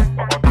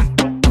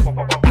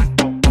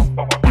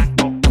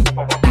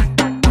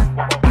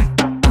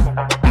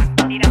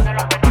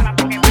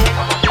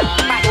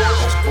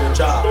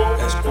 Escucha,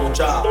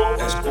 escucha,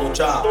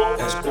 escucha,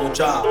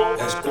 escucha,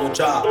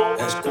 escucha,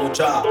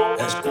 escucha,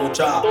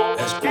 escucha,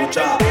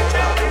 escucha.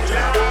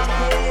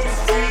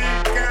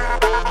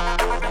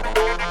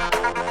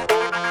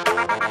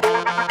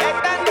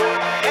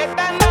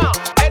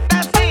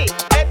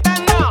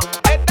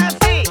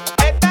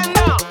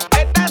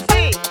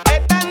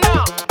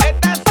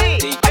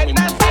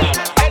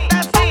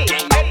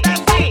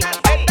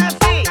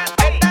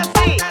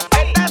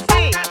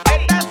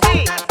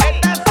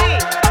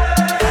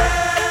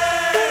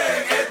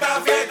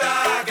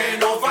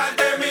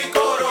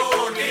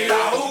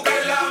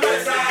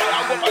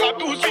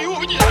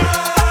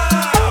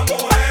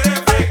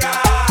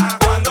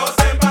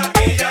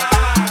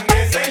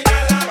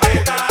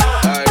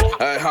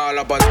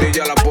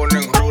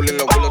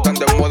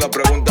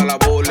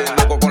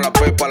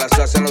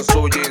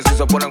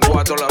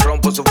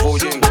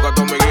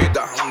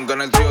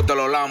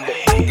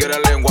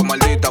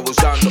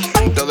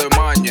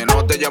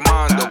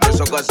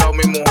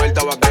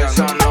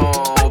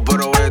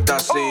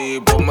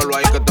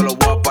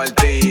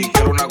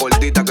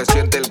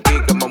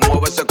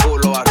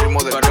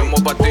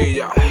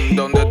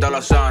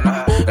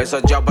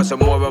 Esa chapa se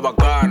mueve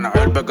bacana.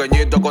 El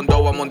pequeñito con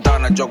Doba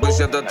Montana. Choco y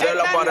 7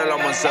 telas para la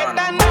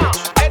manzana.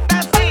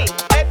 Esta sí,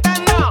 esta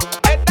no,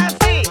 esta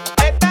sí,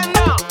 esta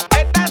no,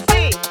 esta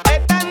sí,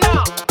 esta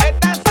no,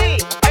 esta sí,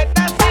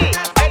 esta sí,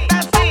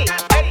 esta sí,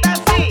 esta sí,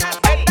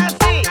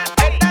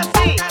 esta sí, esta sí,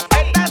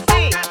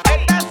 esta sí,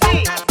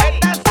 esta sí, esta sí,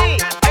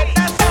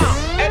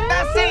 esta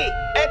sí,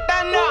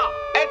 esta no,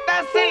 esta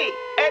sí,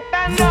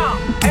 esta no,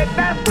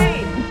 esta sí,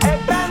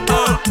 esta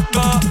no.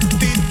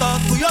 Gatita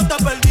tuya te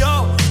perdió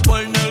por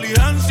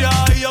negligencia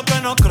y yo que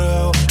no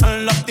creo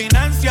en la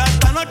abstinencia.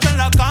 Esta noche en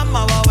la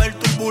cama va a haber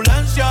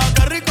turbulencia.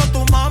 Qué rico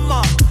tu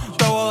mamá,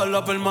 te voy a dar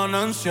la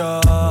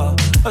permanencia.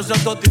 Ese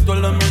totito es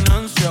la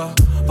eminencia.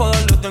 Pa'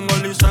 darle tengo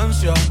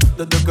licencia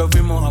desde que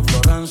fuimos a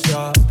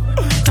Florencia.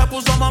 Se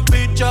puso más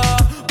picha,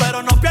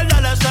 pero no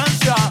pierde la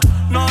esencia.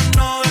 No,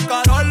 no, de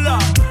Carola.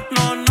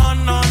 No, no,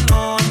 no,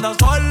 no, anda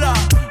sola.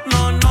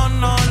 No, no,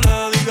 no,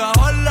 le diga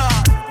hola.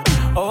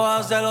 O vas a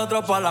hacer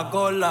otro pa' la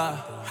cola.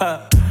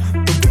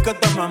 Tu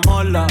piquete me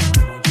mola.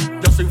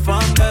 Yo soy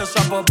fan de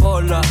esa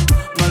popola.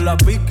 Me la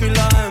pica y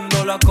la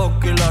endo, la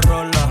coca y la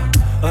rola.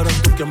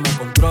 Eres tú quien me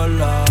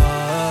controla.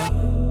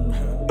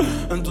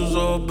 En tus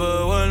ojos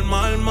veo el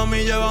mal,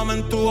 mami, llévame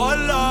en tu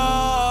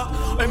ola.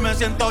 Hoy me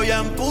siento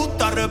bien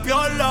puta,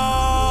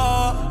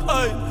 repiola.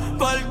 Ay,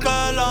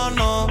 porque la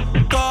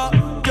nota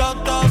ya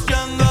está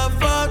haciendo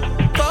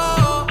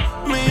efecto.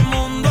 Mi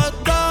mundo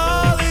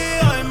está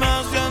día y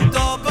me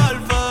siento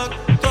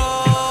perfecto.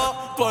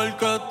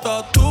 Porque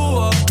estás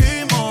tú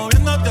aquí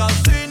moviéndote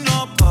así,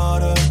 no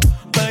pares.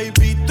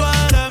 Baby, tú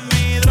eres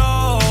mi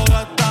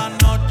droga, esta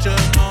noche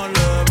no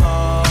le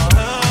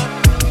bajes.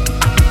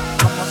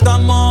 ¿Cómo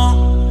estamos?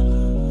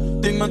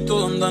 Dime tú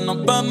dónde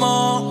nos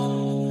vemos.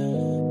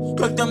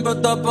 Que el tiempo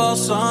está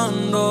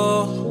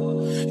pasando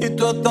y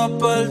tú estás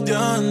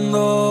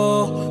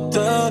perdiéndote.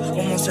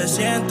 ¿Cómo se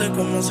siente?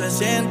 ¿Cómo se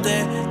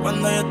siente?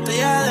 Cuando yo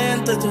estoy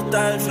adentro y tú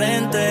estás al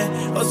frente.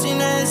 O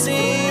sin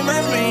encima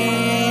de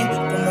mí.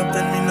 ¿Cómo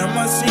terminamos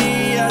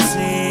así,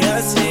 así,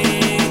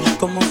 así?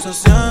 ¿Cómo se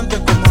siente?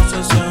 ¿Cómo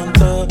se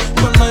siente?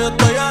 Cuando yo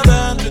estoy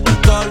adentro y tú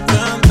estás al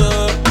frente.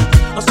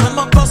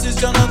 Hacemos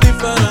posiciones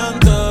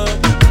diferentes.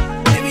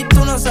 Baby,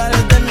 tú no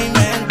sales de mi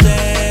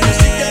mente. Y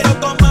si quiero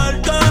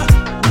comerte,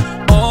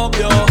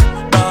 obvio,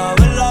 pa'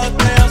 ver las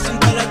estrellas sin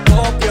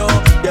telescopio.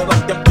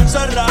 Llevas tiempo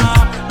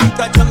encerrada, mi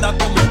cachonda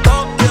como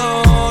Tokio.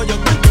 Yo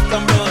que tú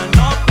cambio de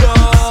novio.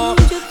 Hace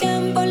mucho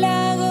tiempo le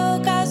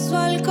hago caso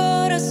al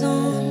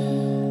corazón.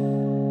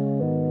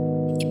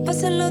 Y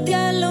pasan los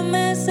días, los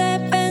meses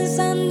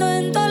pensando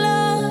en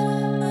dolor.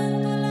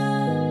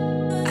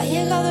 Ha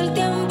llegado el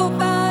tiempo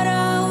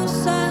para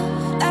usar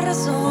la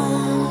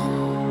razón.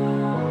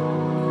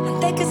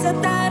 Antes que sea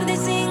tarde y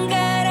sin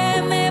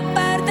querer me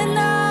parten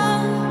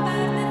dos.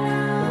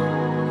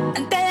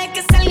 Antes de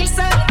que salga el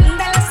sol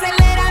del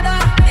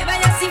acelerador, me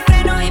vaya sin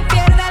freno y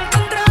pierda el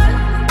control.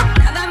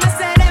 Nada más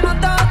seremos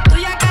dos, tú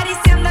y yo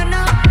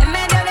acariciándonos en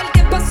medio del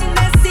tiempo sin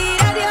decir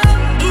adiós.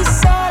 Y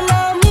solo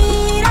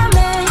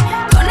mírame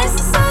con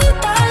ese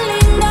ojito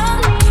lindo,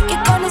 que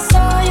con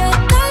eso yo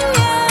estoy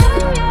bien.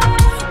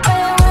 Hoy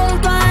he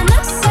vuelto a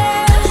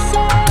nacer.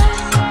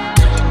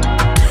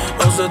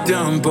 Hace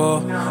tiempo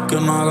que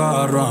no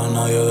agarro a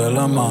nadie de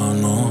la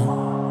mano.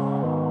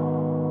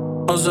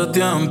 Hace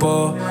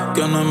tiempo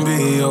que no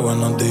envío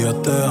buenos días,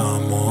 te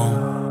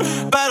amo.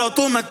 Pero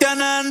tú me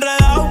tienes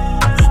enredado,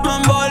 me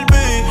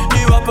envolví,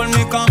 iba por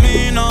mi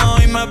camino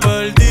y me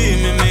perdí.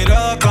 Mi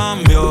mirada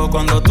cambió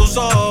cuando tú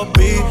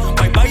sopí.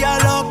 Bye bye a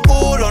los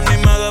culos, ni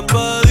me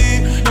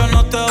despedí. Yo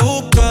no te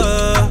busqué,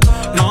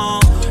 no.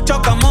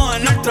 Chocamos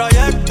en el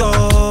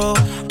trayecto.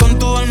 Con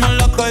tu alma es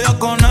la que yo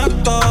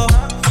conecto.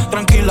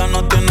 Tranquila,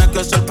 no tienes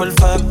que ser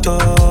perfecto,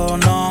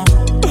 no.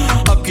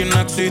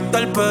 existe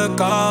el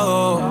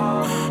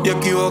pecado y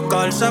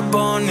equivocarse es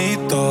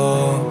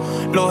bonito.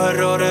 Los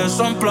errores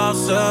son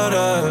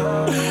placeres,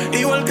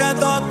 igual que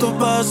todos tus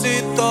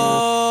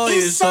besitos.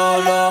 Y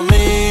solo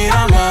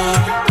mírame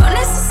con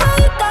ese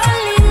ojito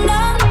lindo,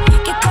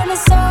 que con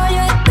eso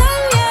yo estoy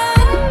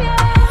bien.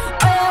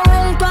 Hoy he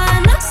vuelto a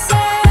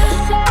nacer.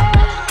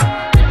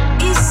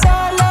 Y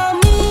solo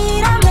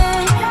mírame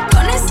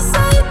con ese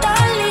ojito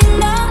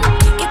lindo,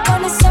 que con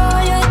eso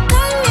yo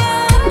estoy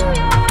bien.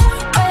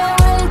 Hoy he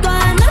vuelto a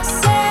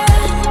nacer.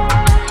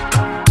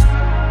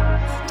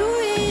 Tú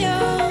y yo,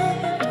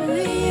 tú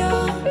y yo,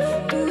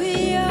 tú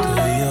y yo,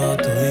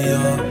 tú y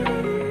yo,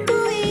 tú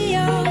y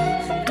yo,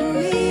 tú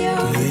y yo,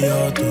 tú y yo,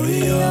 tú y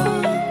yo.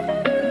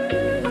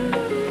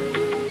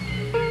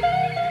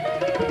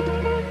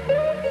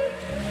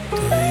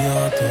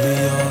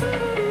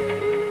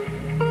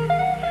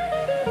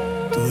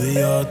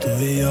 Tú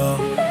y yo.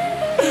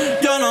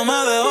 Yo no me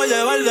dejo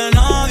llevar de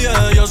nadie,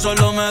 yo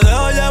solo me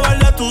dejo llevar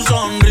de tu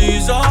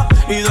sonrisa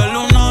y del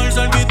lunar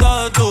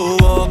cerquita de tu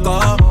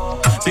boca.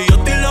 Si yo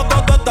estoy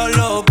loco, tú estás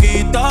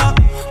loquita,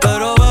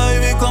 pero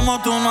baby,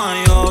 como tú no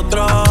hay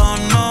otra,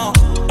 no.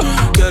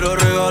 Quiero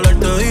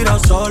regalarte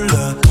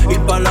girasoles,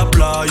 ir pa' la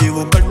playa y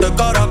buscarte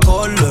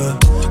caracoles.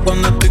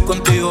 Cuando estoy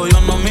contigo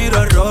yo no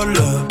miro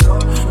errores.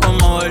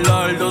 Vamos a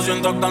bailar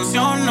 200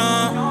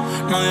 canciones,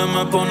 nadie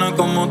me pone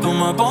como tú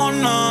me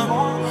pones.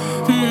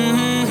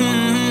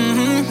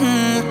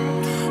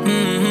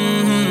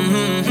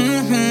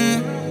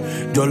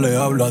 Yo le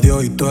hablo a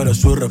Dios y tú eres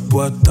su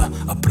respuesta.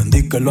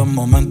 Aprendí que los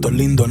momentos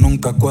lindos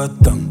nunca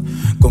cuestan,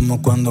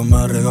 como cuando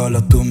me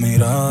regalas tu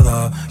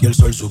mirada y el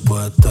sol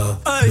supuesta,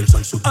 y el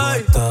sol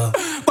supuesta.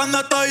 Cuando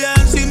estoy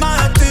encima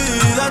de ti,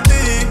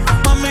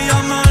 mami,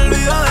 ya me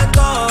olvido de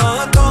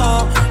todo, de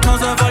todo. No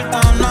hace falta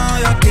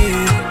nadie aquí,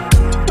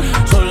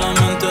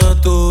 solamente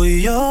tú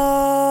y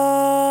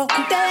yo.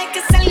 Antes de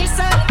que salga el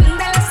sol,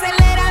 prende el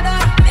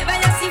acelerador. Me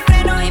vaya sin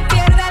freno y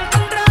pierda el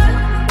control.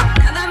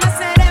 Nada más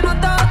seremos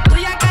dos, tú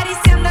y yo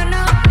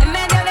acariciándonos en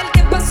medio del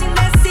tiempo sin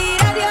decir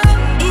adiós.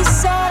 Y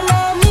solo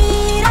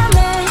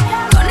mírame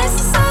con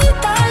ese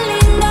ojito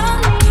lindo,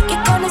 que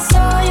con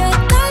eso yo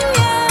estoy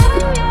bien.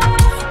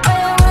 Hoy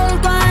he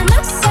vuelto a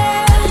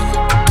nacer.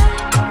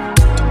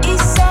 Y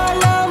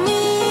solo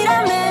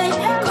mírame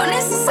con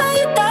ese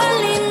ojito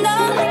lindo,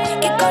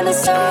 que con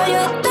eso yo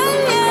estoy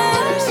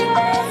bien.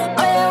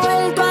 Hoy he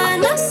vuelto a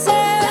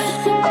nacer.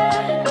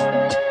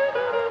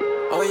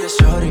 Oye,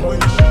 shorty,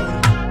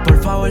 por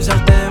favor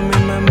salte de mi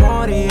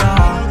memoria.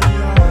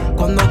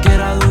 Cuando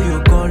quiera do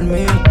you call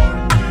me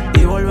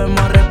y volvemos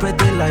a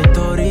repetir la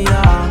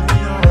historia.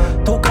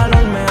 Tu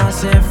calor me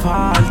hace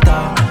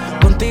falta,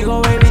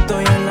 contigo baby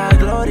estoy en la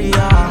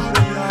gloria.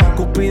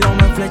 Cupido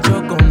me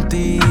flechó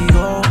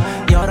contigo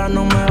y ahora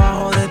no me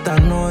bajo de esta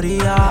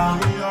noria.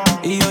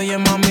 Y oye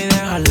mami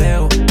deja el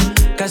leo,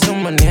 que eso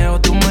me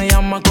niego. Tú me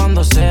llamas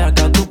cuando sea,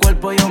 que a tu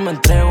cuerpo yo me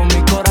entrego.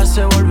 Mi corazón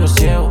se volvió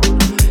ciego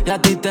y a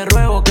ti te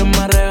ruego que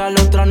me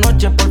regales otra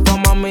noche. Porfa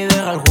mami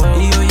deja el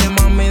juego. Y oye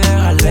mami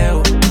deja el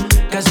leo,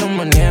 que eso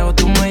me niego.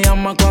 Tú me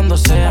llamas cuando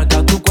sea, que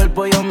a tu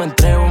cuerpo yo me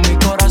entrego. Mi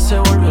corazón se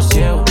volvió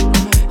ciego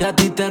y a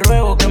ti te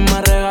ruego que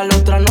me regales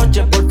otra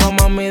noche. Porfa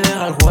mami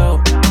deja el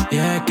juego. Y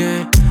es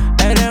que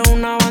eres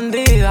una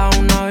bandida,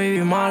 una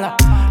baby mala.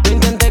 Lo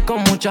intenté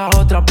con muchas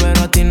otras,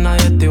 pero a ti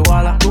nadie te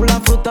iguala. Tú la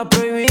fruta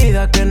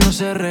prohibida que no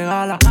se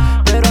regala,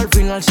 pero al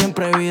final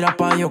siempre vira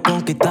pa' yo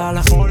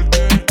conquistarla.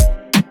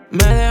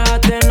 Me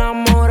dejaste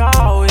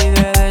enamorado y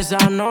desde esa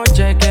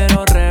noche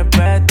quiero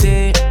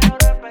repetir.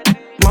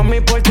 Mami,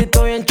 por ti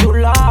estoy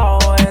enchulado,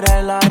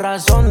 eres la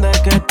razón de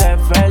que estés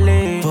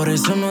feliz. Por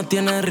eso no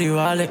tienes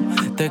rivales,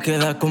 te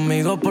quedas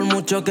conmigo por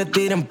mucho que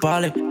tiren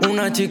pales.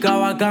 Una chica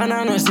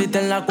bacana, no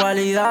existen las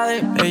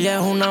cualidades. Ella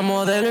es una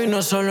modelo y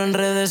no solo en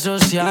redes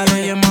sociales.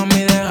 Y oye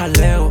mami, deja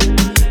el ego,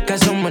 que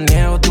eso me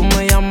niego. Tú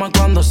me llamas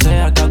cuando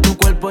sea, que a tu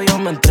cuerpo yo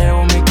me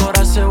entrego. Mi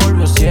corazón se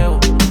volvió ciego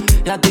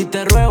y a ti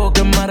te ruego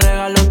que me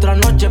regales otra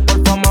noche.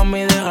 Porfa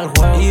mami, deja el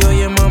juego. Y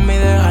oye mami,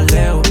 deja el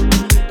ego,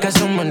 que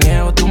eso me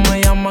niego. Tú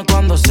me llamas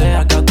cuando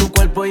sea, que a tu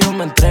cuerpo yo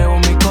me entrego.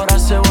 Mi corazón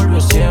se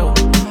volvió ciego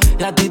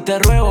y a ti te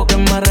ruego que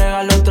me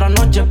regales otra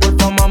noche.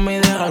 Porfa mami,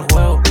 deja el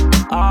juego.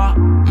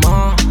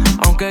 Ma,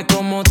 aunque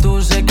como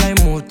tú sé que hay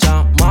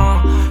muchas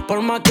más.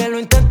 Por más que lo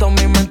intento,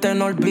 mi mente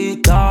no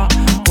olvida.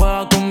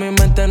 Juega con mi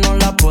mente, no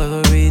la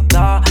puedo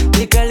evitar.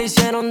 Di que le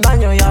hicieron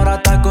daño y ahora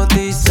está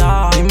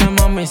cotizada. Dime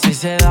mami si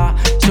se da,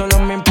 solo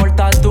me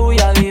importa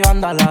tuya, diva,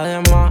 anda la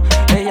demás.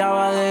 Ella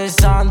va de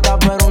santa,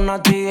 pero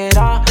una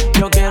tiguera.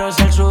 Yo quiero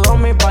ser su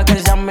domi pa' que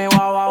sea mi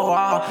guau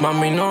guau.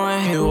 Mami no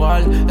es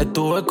igual,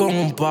 estuve con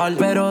un par,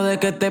 pero de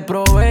que te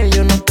probé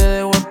yo no te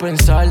debo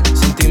pensar.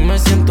 Sin ti me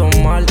siento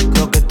mal,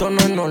 creo que esto no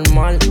es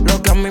normal.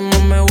 Lo que a mí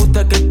más me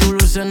gusta es que tu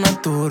luz es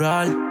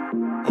natural.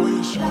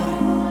 Oye,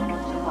 Shorty,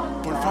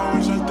 por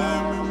favor salte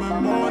de mi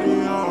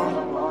memoria.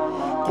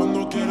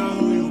 Cuando quiera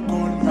do you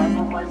call me y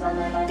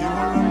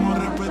volvemos a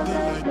repetir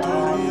la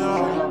historia.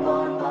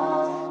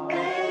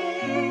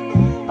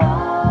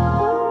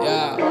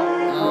 Yeah,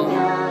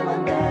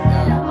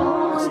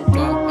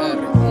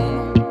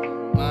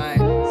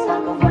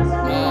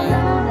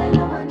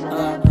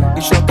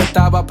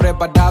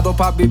 preparado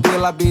para vivir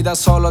la vida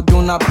solo de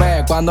una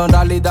vez, cuando en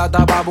realidad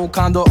estaba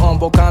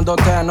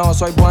buscándote. No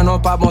soy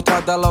bueno para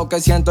mostrarte lo que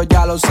siento,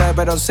 ya lo sé,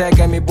 pero sé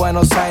que mi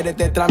Buenos Aires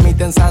te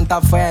transmite en Santa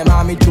Fe.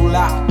 Mami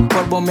chula,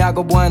 por vos me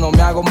hago bueno,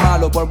 me hago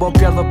malo, por vos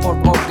pierdo, por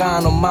vos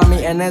gano.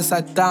 Mami, en esa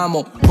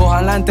estamos.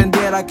 Ojalá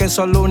entendiera que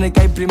soy la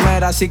única y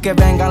primera, así que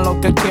vengan los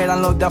que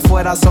quieran, los de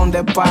afuera son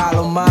de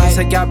palo, mami.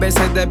 Sé que a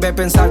veces debes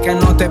pensar que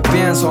no te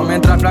pienso,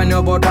 mientras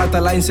planeo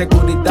borrarte la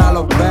inseguridad,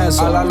 los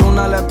besos. A la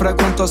luna le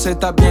pregunto si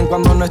está bien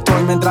cuando no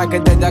estoy, mientras que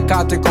desde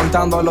acá estoy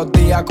contando los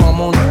días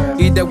comunes.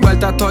 Y de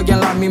vuelta estoy en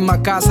la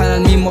misma casa, en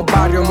el mismo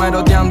barrio,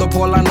 merodeando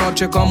por la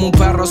noche como un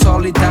perro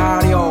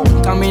solitario.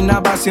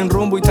 Caminaba sin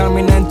rumbo y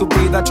terminé en tu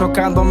vida,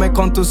 chocándome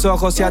con tus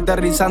ojos y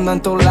aterrizando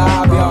en tus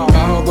labios.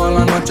 Bajo por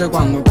la noche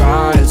cuando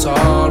cae el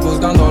sol,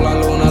 buscando la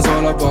luna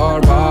solo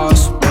por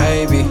vos,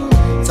 baby.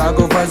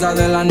 Saco fuerza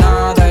de la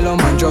nada y lo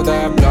mancho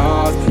de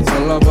blood,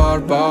 solo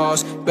por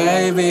vos,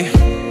 baby.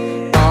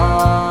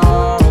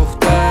 Oh,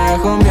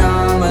 dejo mi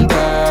alma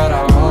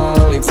entera,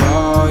 only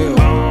for you.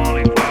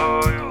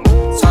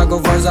 Saco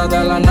fuerza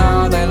de la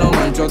nada y lo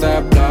mancho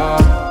de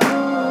blood.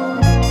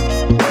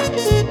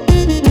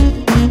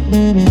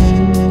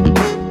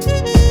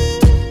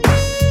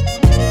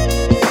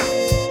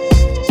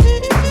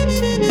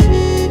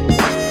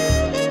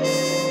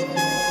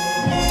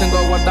 Tengo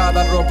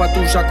guardada ropa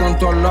tuya con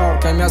tu olor,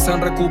 que me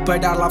hacen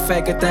recuperar la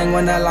fe que tengo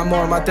en el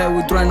amor. Mateo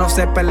y Trueno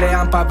se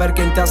pelean pa' ver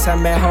quién te hace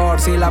mejor.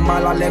 Si la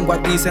mala lengua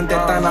dicen te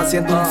están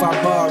haciendo un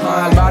favor.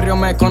 El barrio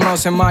me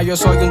conoce más, yo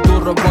soy un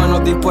turro bueno,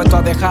 dispuesto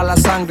a dejar la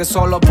sangre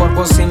solo por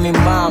vos y mi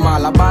mamá.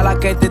 La bala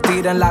que te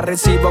tiren la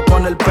recibo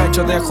con el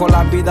pecho, dejo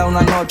la vida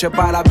una noche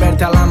para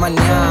verte a la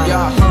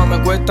mañana. Me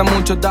cuesta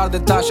mucho dar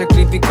detalles,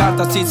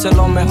 criticarte, así sé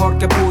lo mejor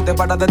que pude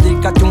para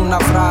dedicarte una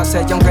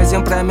frase. Y aunque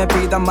siempre me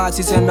pidan más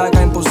y se me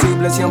haga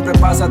imposible, siempre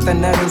vas a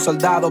tener un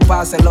soldado,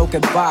 pase lo que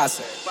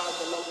pase.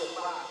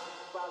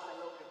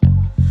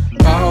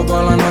 Bajo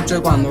por la noche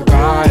cuando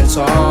cae el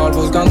sol,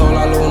 buscando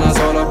la luna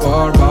solo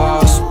por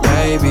vos,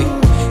 baby.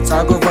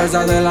 Saco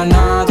fuerza de la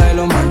nada y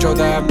lo mancho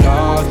de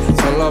blood,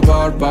 solo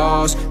por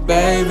vos,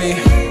 baby.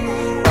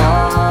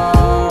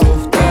 Oh,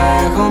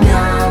 dejo mi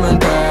alma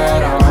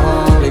entera,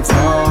 only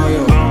for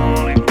you.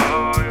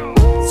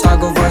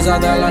 Saco fuerza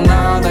de la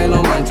nada y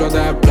lo mancho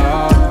de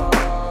blood.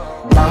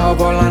 Bajo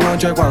por la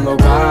noche cuando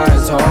cae el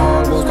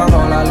sol,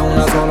 buscando la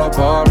luna solo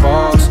por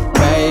vos,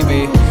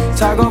 baby.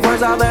 Saco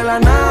fuerza de la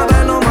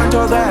nada y lo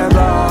mancho de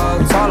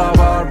blood, solo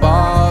por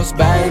vos,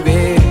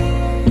 baby.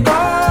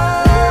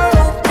 Oh,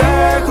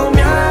 dejo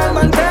mi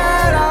alma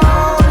entera,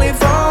 only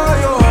for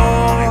you.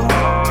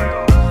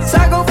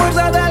 Saco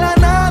fuerza de la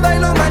nada y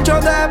lo mancho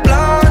de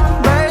blood,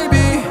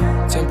 baby.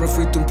 Siempre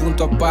fuiste un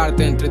punto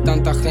aparte entre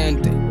tanta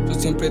gente. Yo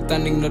siempre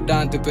tan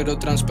ignorante pero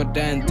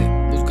transparente,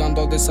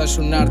 buscando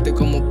desayunarte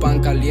como pan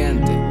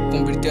caliente,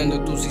 convirtiendo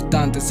tus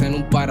instantes en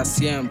un para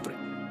siempre.